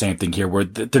doing the same thing here, where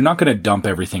they're not going to dump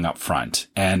everything up front.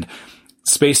 And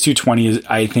Space 220,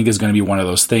 I think, is going to be one of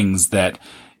those things that,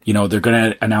 they're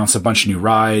going to announce a bunch of new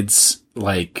rides,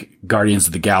 like Guardians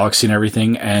of the Galaxy and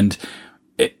everything. And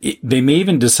they may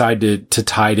even decide to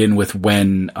tie it in with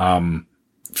when,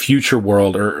 Future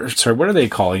World, what are they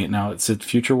calling it now? Is it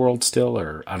Future World still,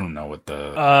 or I don't know what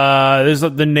the there's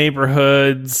the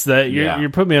neighborhoods that you're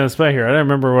putting me on the spot here. I don't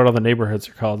remember what all the neighborhoods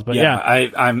are called, but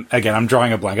I'm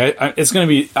drawing a blank.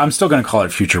 I'm still going to call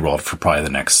it Future World for probably the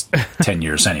next 10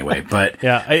 years anyway. But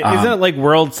isn't it like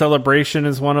World Celebration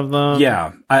is one of them?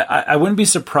 Yeah, I wouldn't be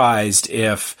surprised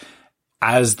if,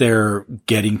 as they're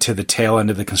getting to the tail end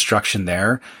of the construction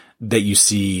there, that you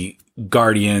see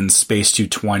Guardians, Space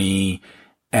 220.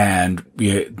 And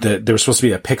there was supposed to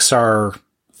be a Pixar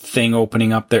thing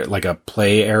opening up there, like a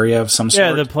play area of some sort.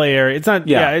 Yeah, the play area. It's not.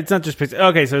 Yeah, it's not just Pixar.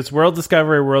 Okay, so it's World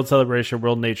Discovery, World Celebration,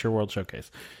 World Nature, World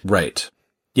Showcase. Right.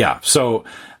 Yeah. So,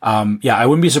 I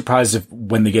wouldn't be surprised if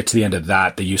when they get to the end of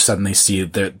that you suddenly see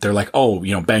that they're like, oh,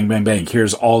 bang, bang, bang.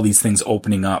 Here's all these things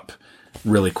opening up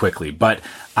really quickly. But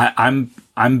I'm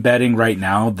betting right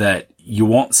now that you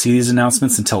won't see these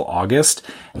announcements until August,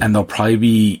 and they'll probably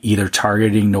be either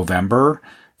targeting November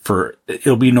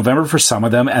it'll be November for some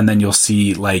of them. And then you'll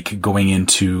see like going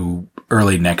into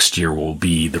early next year will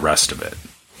be the rest of it.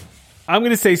 I'm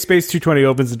going to say Space 220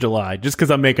 opens in July just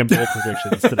because I'm making bold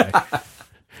predictions today.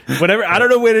 Whatever. I don't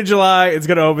know when in July. It's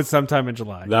going to open sometime in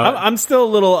July. No. I'm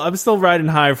still riding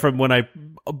high from when I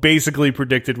basically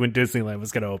predicted when Disneyland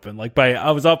was going to open.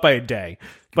 I was off by a day,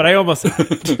 but I almost had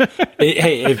it.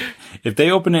 Hey, if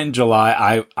they open it in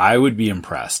July, I would be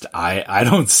impressed. I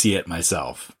don't see it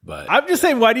myself, but I'm just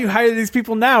saying, why do you hire these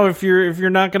people now if you're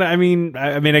not going to? I mean,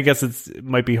 I guess it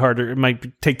might be harder. It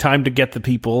might take time to get the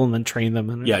people and then train them.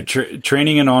 And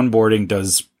training and onboarding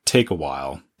does take a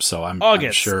while. So I'm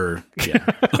sure. Yeah,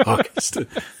 August.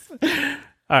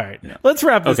 All right, let's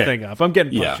wrap this thing up. I'm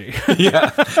getting punchy.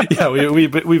 Yeah.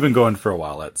 We've been going for a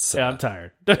while. Let's. I'm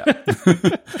tired. Yeah,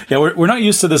 we're not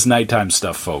used to this nighttime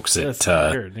stuff, folks. That's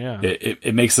weird. Yeah,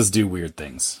 it makes us do weird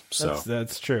things. So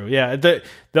that's true. Yeah, the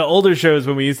older shows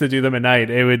when we used to do them at night,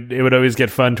 it would always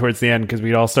get fun towards the end because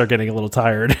we'd all start getting a little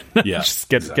tired. Yeah, just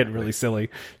getting really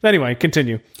silly. But anyway,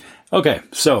 continue. Okay,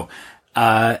 so.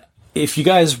 If you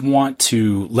guys want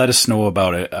to let us know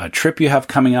about a trip you have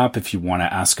coming up, if you want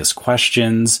to ask us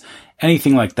questions,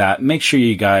 anything like that, make sure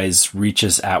you guys reach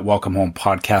us at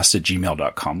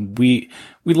welcomehomepodcast@gmail.com. We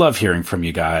love hearing from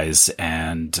you guys,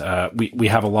 and we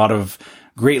have a lot of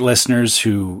great listeners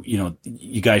who,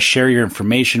 you guys share your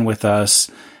information with us,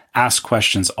 ask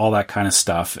questions, all that kind of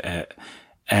stuff.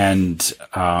 And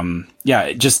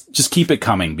just keep it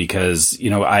coming because,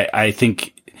 I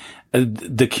think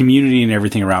the community and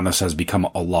everything around us has become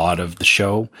a lot of the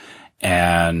show,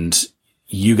 and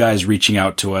you guys reaching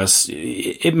out to us,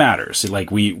 it matters.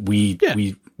 Like we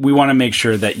want to make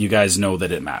sure that you guys know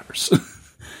that it matters.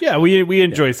 Yeah, we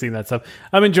enjoy seeing that stuff.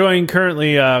 I'm enjoying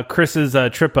currently Chris's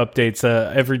trip updates,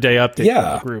 everyday updates in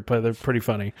the group. They're pretty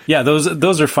funny. Yeah,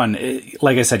 those are fun.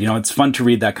 Like I said, it's fun to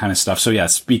read that kind of stuff. So yeah,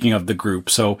 speaking of the group,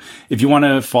 so if you want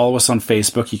to follow us on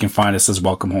Facebook, you can find us as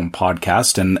Welcome Home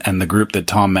Podcast, and the group that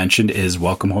Tom mentioned is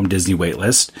Welcome Home Disney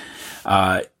Waitlist.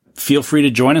 Feel free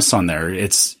to join us on there.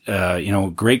 It's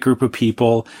a great group of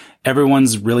people.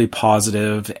 Everyone's really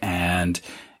positive, and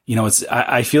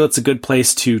I feel it's a good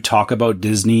place to talk about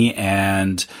Disney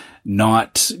and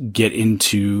not get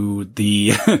into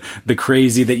the the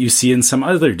crazy that you see in some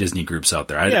other Disney groups out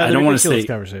there. I don't want to say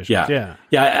conversations.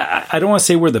 I don't want to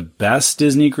say we're the best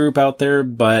Disney group out there,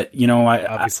 but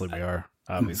obviously we are.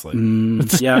 Obviously, I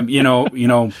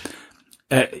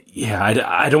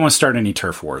don't want to start any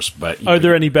turf wars, but are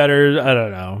there any better? I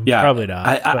don't know. Yeah, probably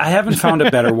not. I haven't found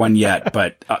a better one yet,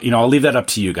 but I'll leave that up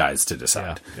to you guys to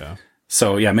decide. Yeah.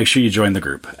 So yeah, make sure you join the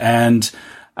group. And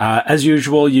as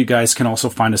usual, you guys can also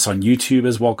find us on YouTube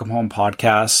as Welcome Home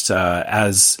Podcast.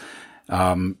 As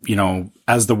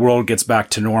the world gets back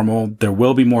to normal, there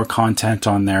will be more content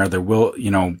on there. There will,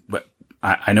 but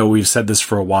I know we've said this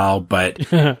for a while, but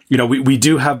we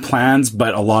do have plans,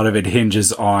 but a lot of it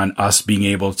hinges on us being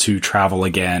able to travel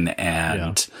again.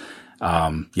 And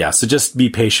so just be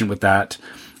patient with that.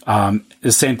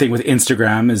 The same thing with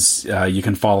Instagram is, you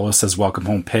can follow us as Welcome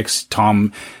Home Pics.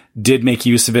 Tom did make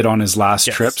use of it on his last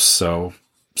trips. So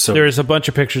there's a bunch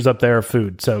of pictures up there of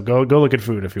food. So go look at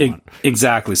food if you want.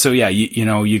 Exactly. So yeah,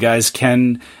 you guys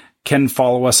can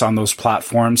follow us on those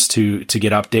platforms to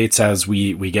get updates as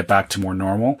we get back to more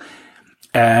normal.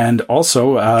 And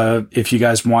also, if you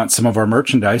guys want some of our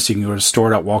merchandise, you can go to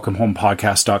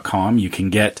store.welcomehomepodcast.com. You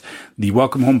can get the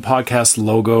Welcome Home Podcast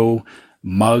logo,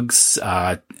 mugs,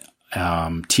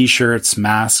 t-shirts,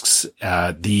 masks,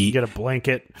 you get a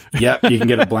blanket. Yep, you can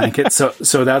get a blanket.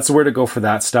 So that's where to go for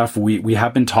that stuff. We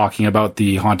have been talking about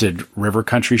the Haunted River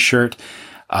Country shirt.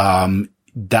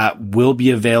 That will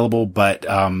be available, but,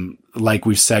 like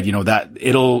we've said, that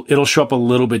it'll show up a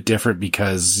little bit different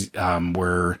because,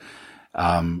 we're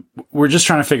just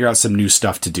trying to figure out some new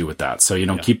stuff to do with that. So,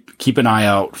 keep an eye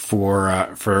out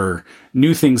for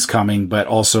new things coming, but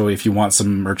also if you want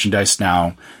some merchandise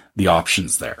now, the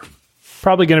options there.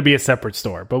 Probably going to be a separate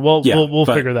store, but we'll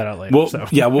figure that out later.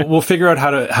 We'll figure out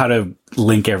how to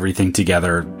link everything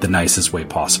together the nicest way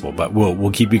possible, but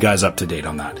we'll keep you guys up to date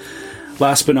on that.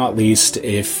 Last but not least,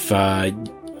 if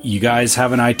you guys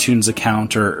have an iTunes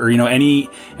account or any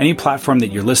platform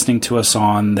that you're listening to us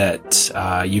on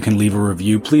that you can leave a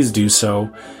review, please do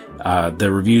so.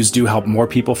 The reviews do help more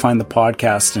people find the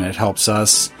podcast, and it helps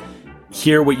us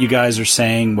hear what you guys are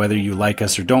saying, whether you like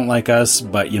us or don't like us.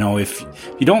 But, if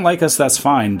you don't like us, that's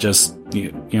fine. Just,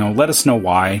 let us know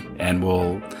why, and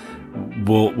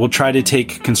we'll try to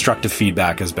take constructive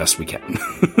feedback as best we can.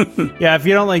 Yeah, if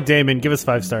you don't like Damon, give us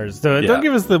 5 stars. Don't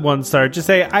give us the 1 star. Just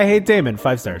say, I hate Damon,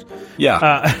 5 stars. Yeah.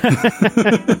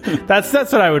 That's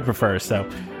what I would prefer. So,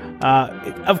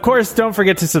 of course, don't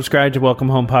forget to subscribe to Welcome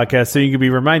Home Podcast so you can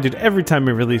be reminded every time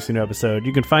we release a new episode.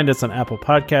 You can find us on Apple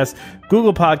Podcasts,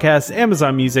 Google Podcasts,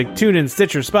 Amazon Music, TuneIn,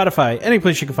 Stitcher, Spotify, any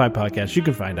place you can find podcasts, you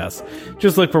can find us.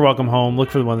 Just look for Welcome Home.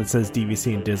 Look for the one that says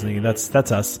DVC and Disney. That's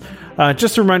us.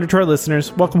 Just a reminder to our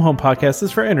listeners, Welcome Home Podcast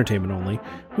is for entertainment only.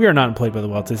 We are not employed by the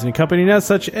Walt Disney Company, and as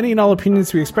such, any and all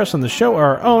opinions we express on the show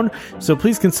are our own, so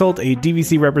please consult a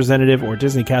DVC representative or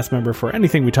Disney cast member for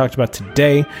anything we talked about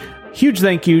today. Huge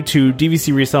thank you to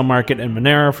DVC Resale Market and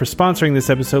Monero for sponsoring this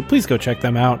episode. Please go check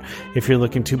them out if you're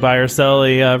looking to buy or sell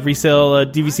a resale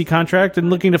DVC contract and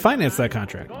looking to finance that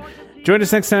contract. Join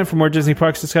us next time for more Disney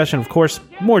Parks discussion. Of course,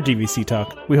 more DVC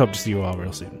talk. We hope to see you all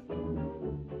real soon.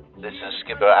 This is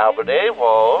Skipper Albert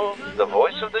Awol, the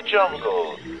voice of the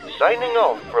jungle, signing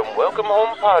off from Welcome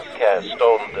Home Podcast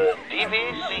on the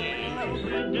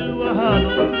DVC. Do a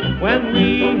huddle when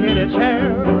we hit a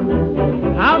chair.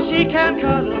 How she can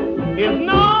cuddle is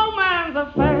no man's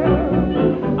affair.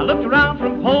 I looked around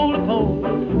from pole to pole,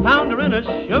 found her in a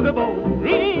sugar bowl.